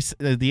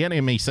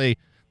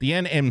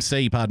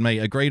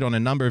NMC, agreed on a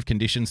number of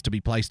conditions to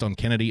be placed on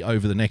Kennedy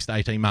over the next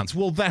 18 months.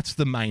 Well, that's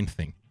the main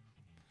thing.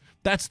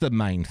 That's the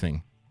main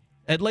thing.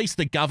 At least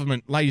the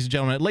government, ladies and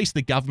gentlemen, at least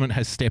the government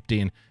has stepped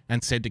in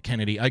and said to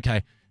Kennedy,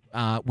 okay,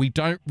 we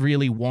don't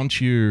really want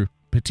you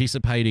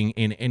participating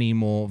in any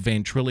more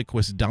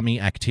ventriloquist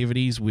dummy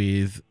activities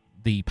with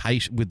the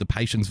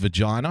patient's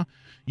vagina.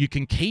 You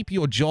can keep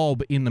your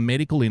job in the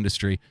medical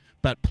industry,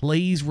 but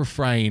please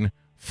refrain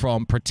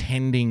from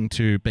pretending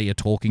to be a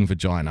talking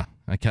vagina,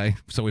 okay?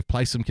 So we've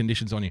placed some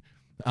conditions on you.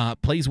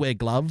 Please wear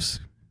gloves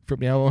from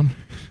now on.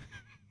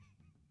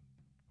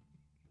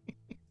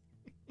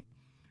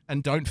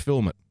 And don't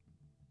film it.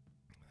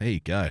 There you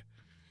go.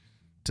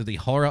 To the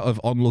horror of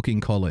onlooking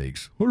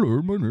colleagues.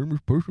 Hello, my name is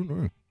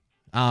patient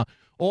A.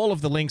 All of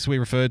the links we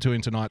referred to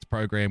in tonight's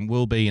program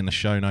will be in the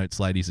show notes,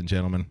 ladies and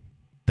gentlemen.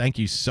 Thank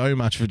you so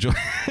much for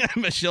joining.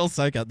 Michelle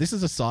Soka. This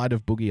is a side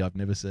of Boogie I've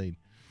never seen.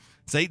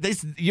 See,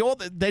 you're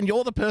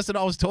the person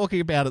I was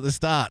talking about at the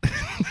start.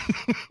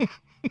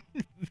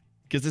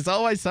 Because there's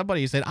always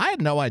somebody who said, I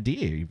had no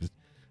idea he was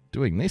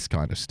doing this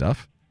kind of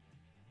stuff.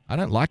 I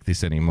don't like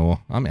this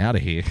anymore. I'm out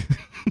of here.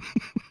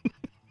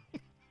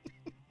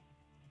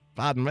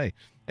 Pardon me.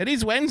 It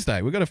is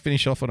Wednesday. We've got to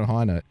finish off on a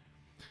high note.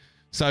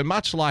 So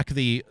much like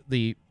the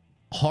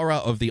horror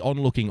of the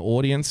onlooking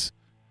audience,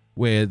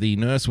 where the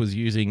nurse was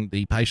using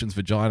the patient's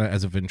vagina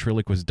as a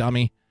ventriloquist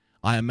dummy,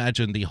 I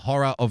imagine the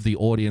horror of the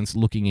audience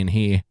looking in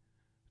here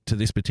to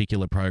this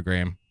particular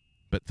program.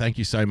 But thank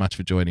you so much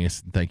for joining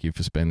us. And thank you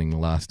for spending the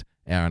last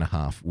hour and a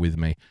half with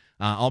me.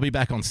 I'll be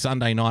back on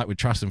Sunday night with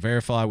Trust and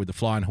Verify with the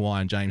Flying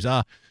Hawaiian James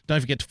R.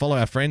 Don't forget to follow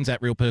our friends at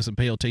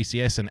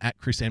RealPersonPLTCS and at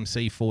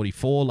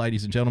ChrisMC44,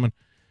 ladies and gentlemen.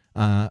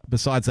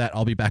 Besides that,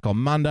 I'll be back on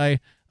Monday.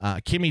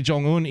 Kimmy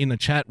Jong-un in the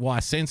chat, Why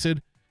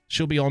Censored?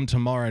 She'll be on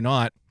tomorrow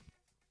night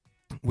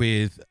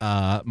with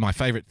my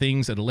favourite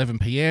things at 11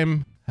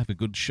 p.m. Have a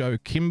good show,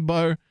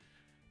 Kimbo.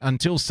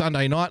 Until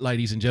Sunday night,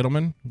 ladies and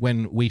gentlemen,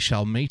 when we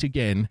shall meet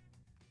again.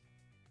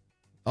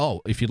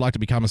 Oh, if you'd like to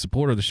become a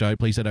supporter of the show,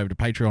 please head over to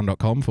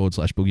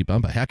patreon.com/Boogie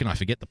Bumper. How can I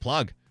forget the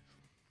plug?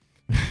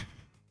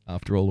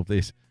 After all of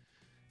this.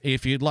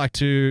 If you'd like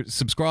to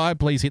subscribe,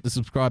 please hit the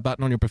subscribe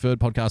button on your preferred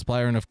podcast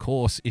player. And of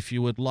course, if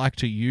you would like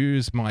to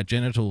use my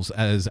genitals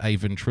as a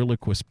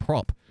ventriloquist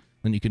prop,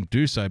 then you can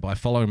do so by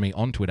following me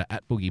on Twitter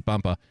at Boogie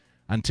Bumper.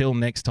 Until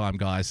next time,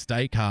 guys,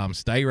 stay calm,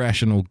 stay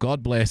rational.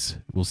 God bless.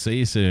 We'll see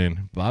you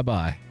soon.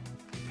 Bye-bye.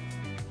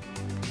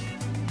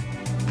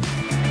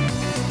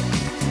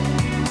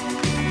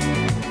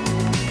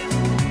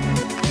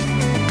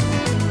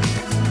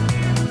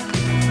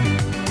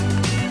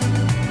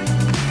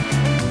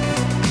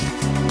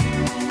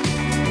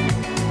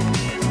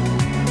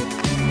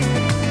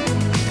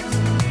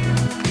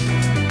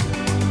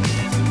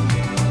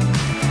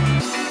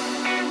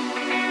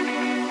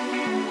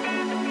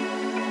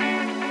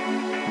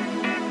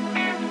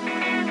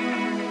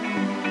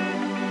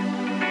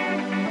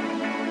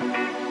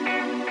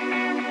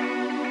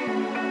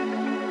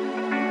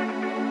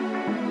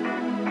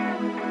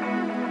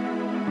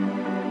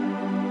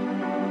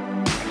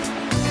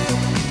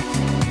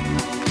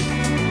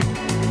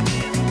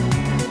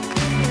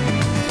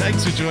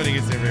 joining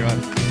us,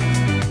 everyone.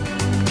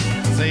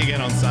 See you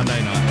again on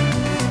Sunday night.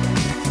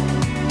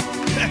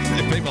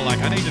 People are like,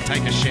 I need to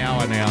take a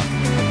shower now.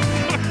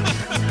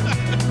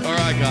 All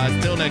right,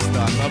 guys. Till next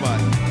time.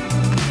 Bye-bye.